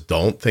sometimes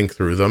don't think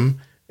through them,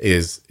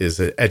 is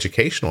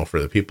educational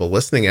for the people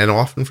listening, and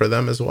often for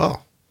them as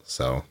well.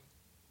 So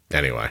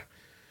anyway,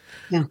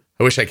 yeah,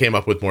 I wish I came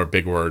up with more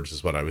big words,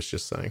 is what I was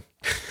just saying.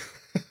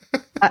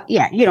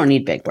 Yeah, you don't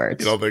need big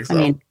words. You don't think so? I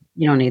mean,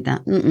 you don't need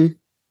that. Mm-mm.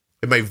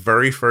 In my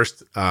very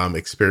first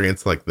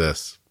experience like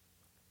this,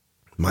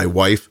 my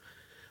wife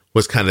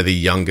was kind of the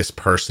youngest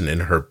person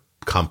in her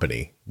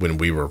company when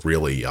we were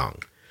really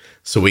young.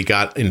 So we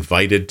got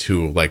invited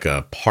to like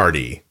a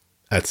party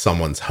at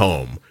someone's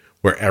home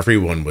where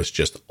everyone was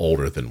just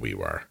older than we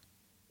were.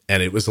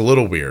 And it was a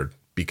little weird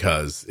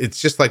because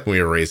it's just like when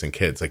we were raising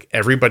kids. Like,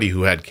 everybody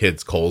who had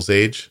kids Cole's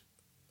age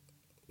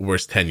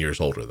was 10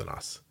 years older than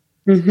us.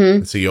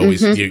 And so you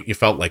always, you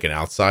felt like an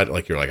outsider,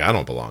 like you're like, I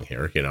don't belong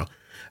here, you know?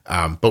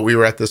 But we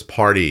were at this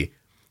party,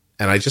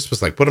 and I just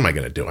was like, what am I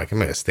going to do? Like, I'm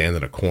going to stand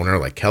in a corner.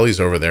 Like, Kelly's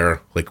over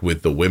there, like,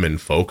 with the women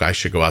folk. I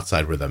should go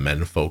outside where the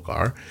men folk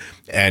are.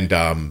 And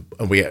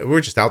we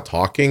were just out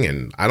talking,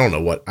 and I don't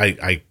know what,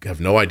 I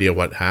have no idea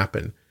what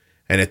happened.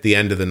 And at the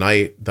end of the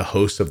night, the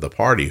host of the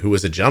party, who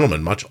was a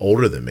gentleman much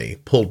older than me,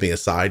 pulled me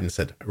aside and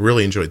said, I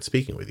really enjoyed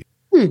speaking with you.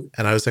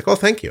 And I was like, oh,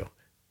 thank you.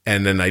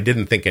 And then I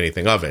didn't think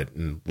anything of it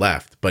and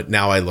left. But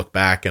now I look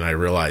back and I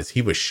realize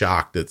he was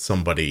shocked that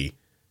somebody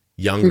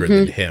younger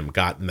than him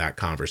got in that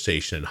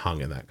conversation and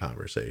hung in that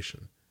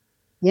conversation.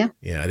 Yeah.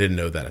 Yeah, I didn't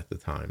know that at the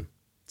time.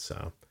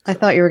 So I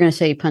thought you were going to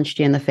say he punched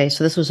you in the face.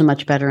 So this was a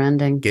much better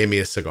ending. gave me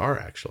a cigar,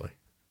 actually.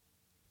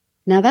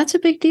 Now that's a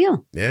big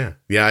deal. Yeah.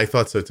 Yeah, I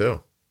thought so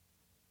too.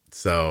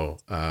 So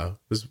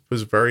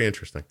was very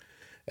interesting.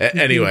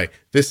 Anyway,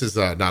 this is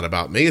not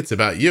about me. It's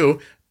about you.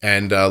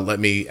 And let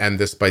me end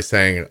this by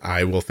saying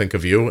I will think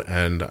of you,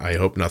 and I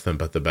hope nothing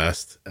but the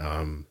best.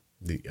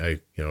 I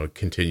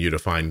continue to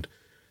find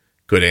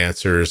good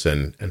answers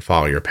and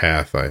follow your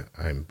path.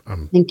 I'm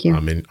Thank you.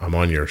 I'm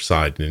on your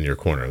side and in your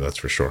corner. That's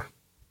for sure.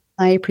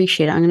 I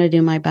appreciate it. I'm going to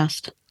do my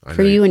best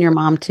for you and your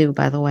mom too,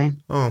 by the way.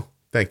 Oh,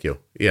 thank you.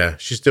 Yeah,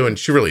 she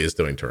really is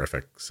doing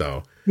terrific.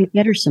 So we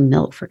get her some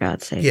milk, for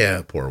God's sake.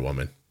 Yeah, poor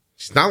woman.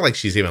 She's not like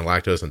she's even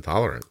lactose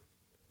intolerant.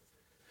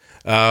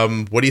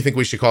 What do you think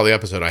we should call the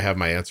episode? I have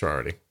my answer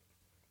already.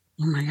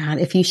 Oh my God.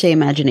 If you say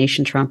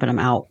imagination trumpet, I'm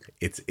out.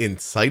 It's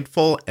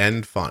insightful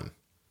and fun.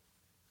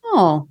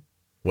 Oh.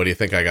 What do you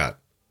think I got?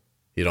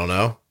 You don't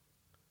know?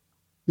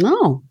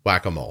 No.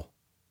 Whack-a-mole.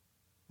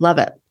 Love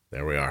it.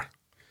 There we are.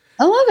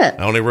 I love it.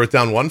 I only wrote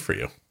down one for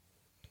you.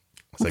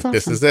 It's like, awesome.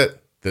 This is it.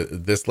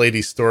 This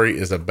lady's story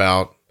is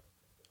about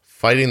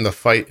fighting the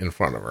fight in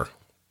front of her.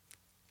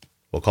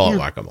 We'll call it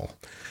whack-a-mole.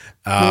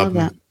 I love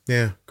that.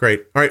 Yeah,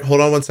 great. All right,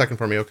 hold on 1 second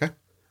for me, okay?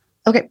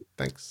 Okay.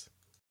 Thanks.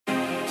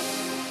 I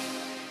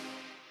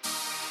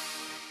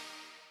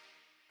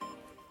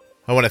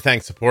want to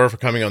thank Sephora for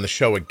coming on the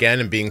show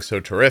again and being so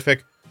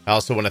terrific. I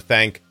also want to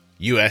thank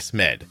US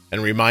Med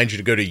and remind you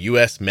to go to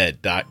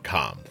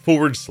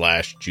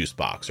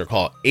usmed.com/juicebox or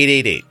call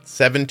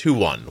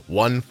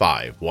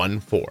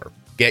 888-721-1514.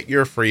 Get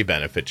your free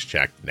benefits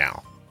checked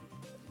now.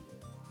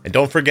 And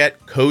don't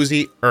forget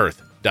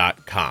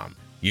CozyEarth.com.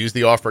 Use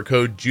the offer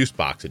code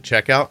JUICEBOX at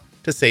checkout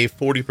to save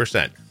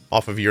 40%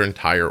 off of your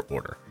entire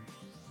order.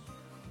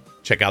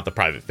 Check out the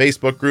private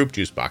Facebook group,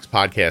 Juicebox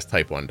Podcast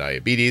Type 1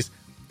 Diabetes.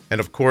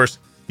 And of course,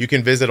 you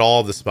can visit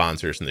all of the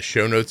sponsors in the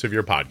show notes of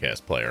your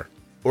podcast player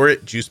or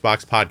at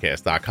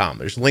juiceboxpodcast.com.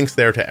 There's links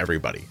there to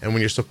everybody. And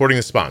when you're supporting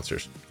the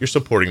sponsors, you're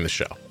supporting the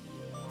show.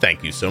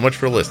 Thank you so much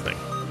for listening.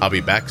 I'll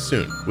be back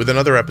soon with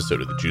another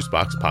episode of the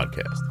Juicebox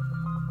Podcast.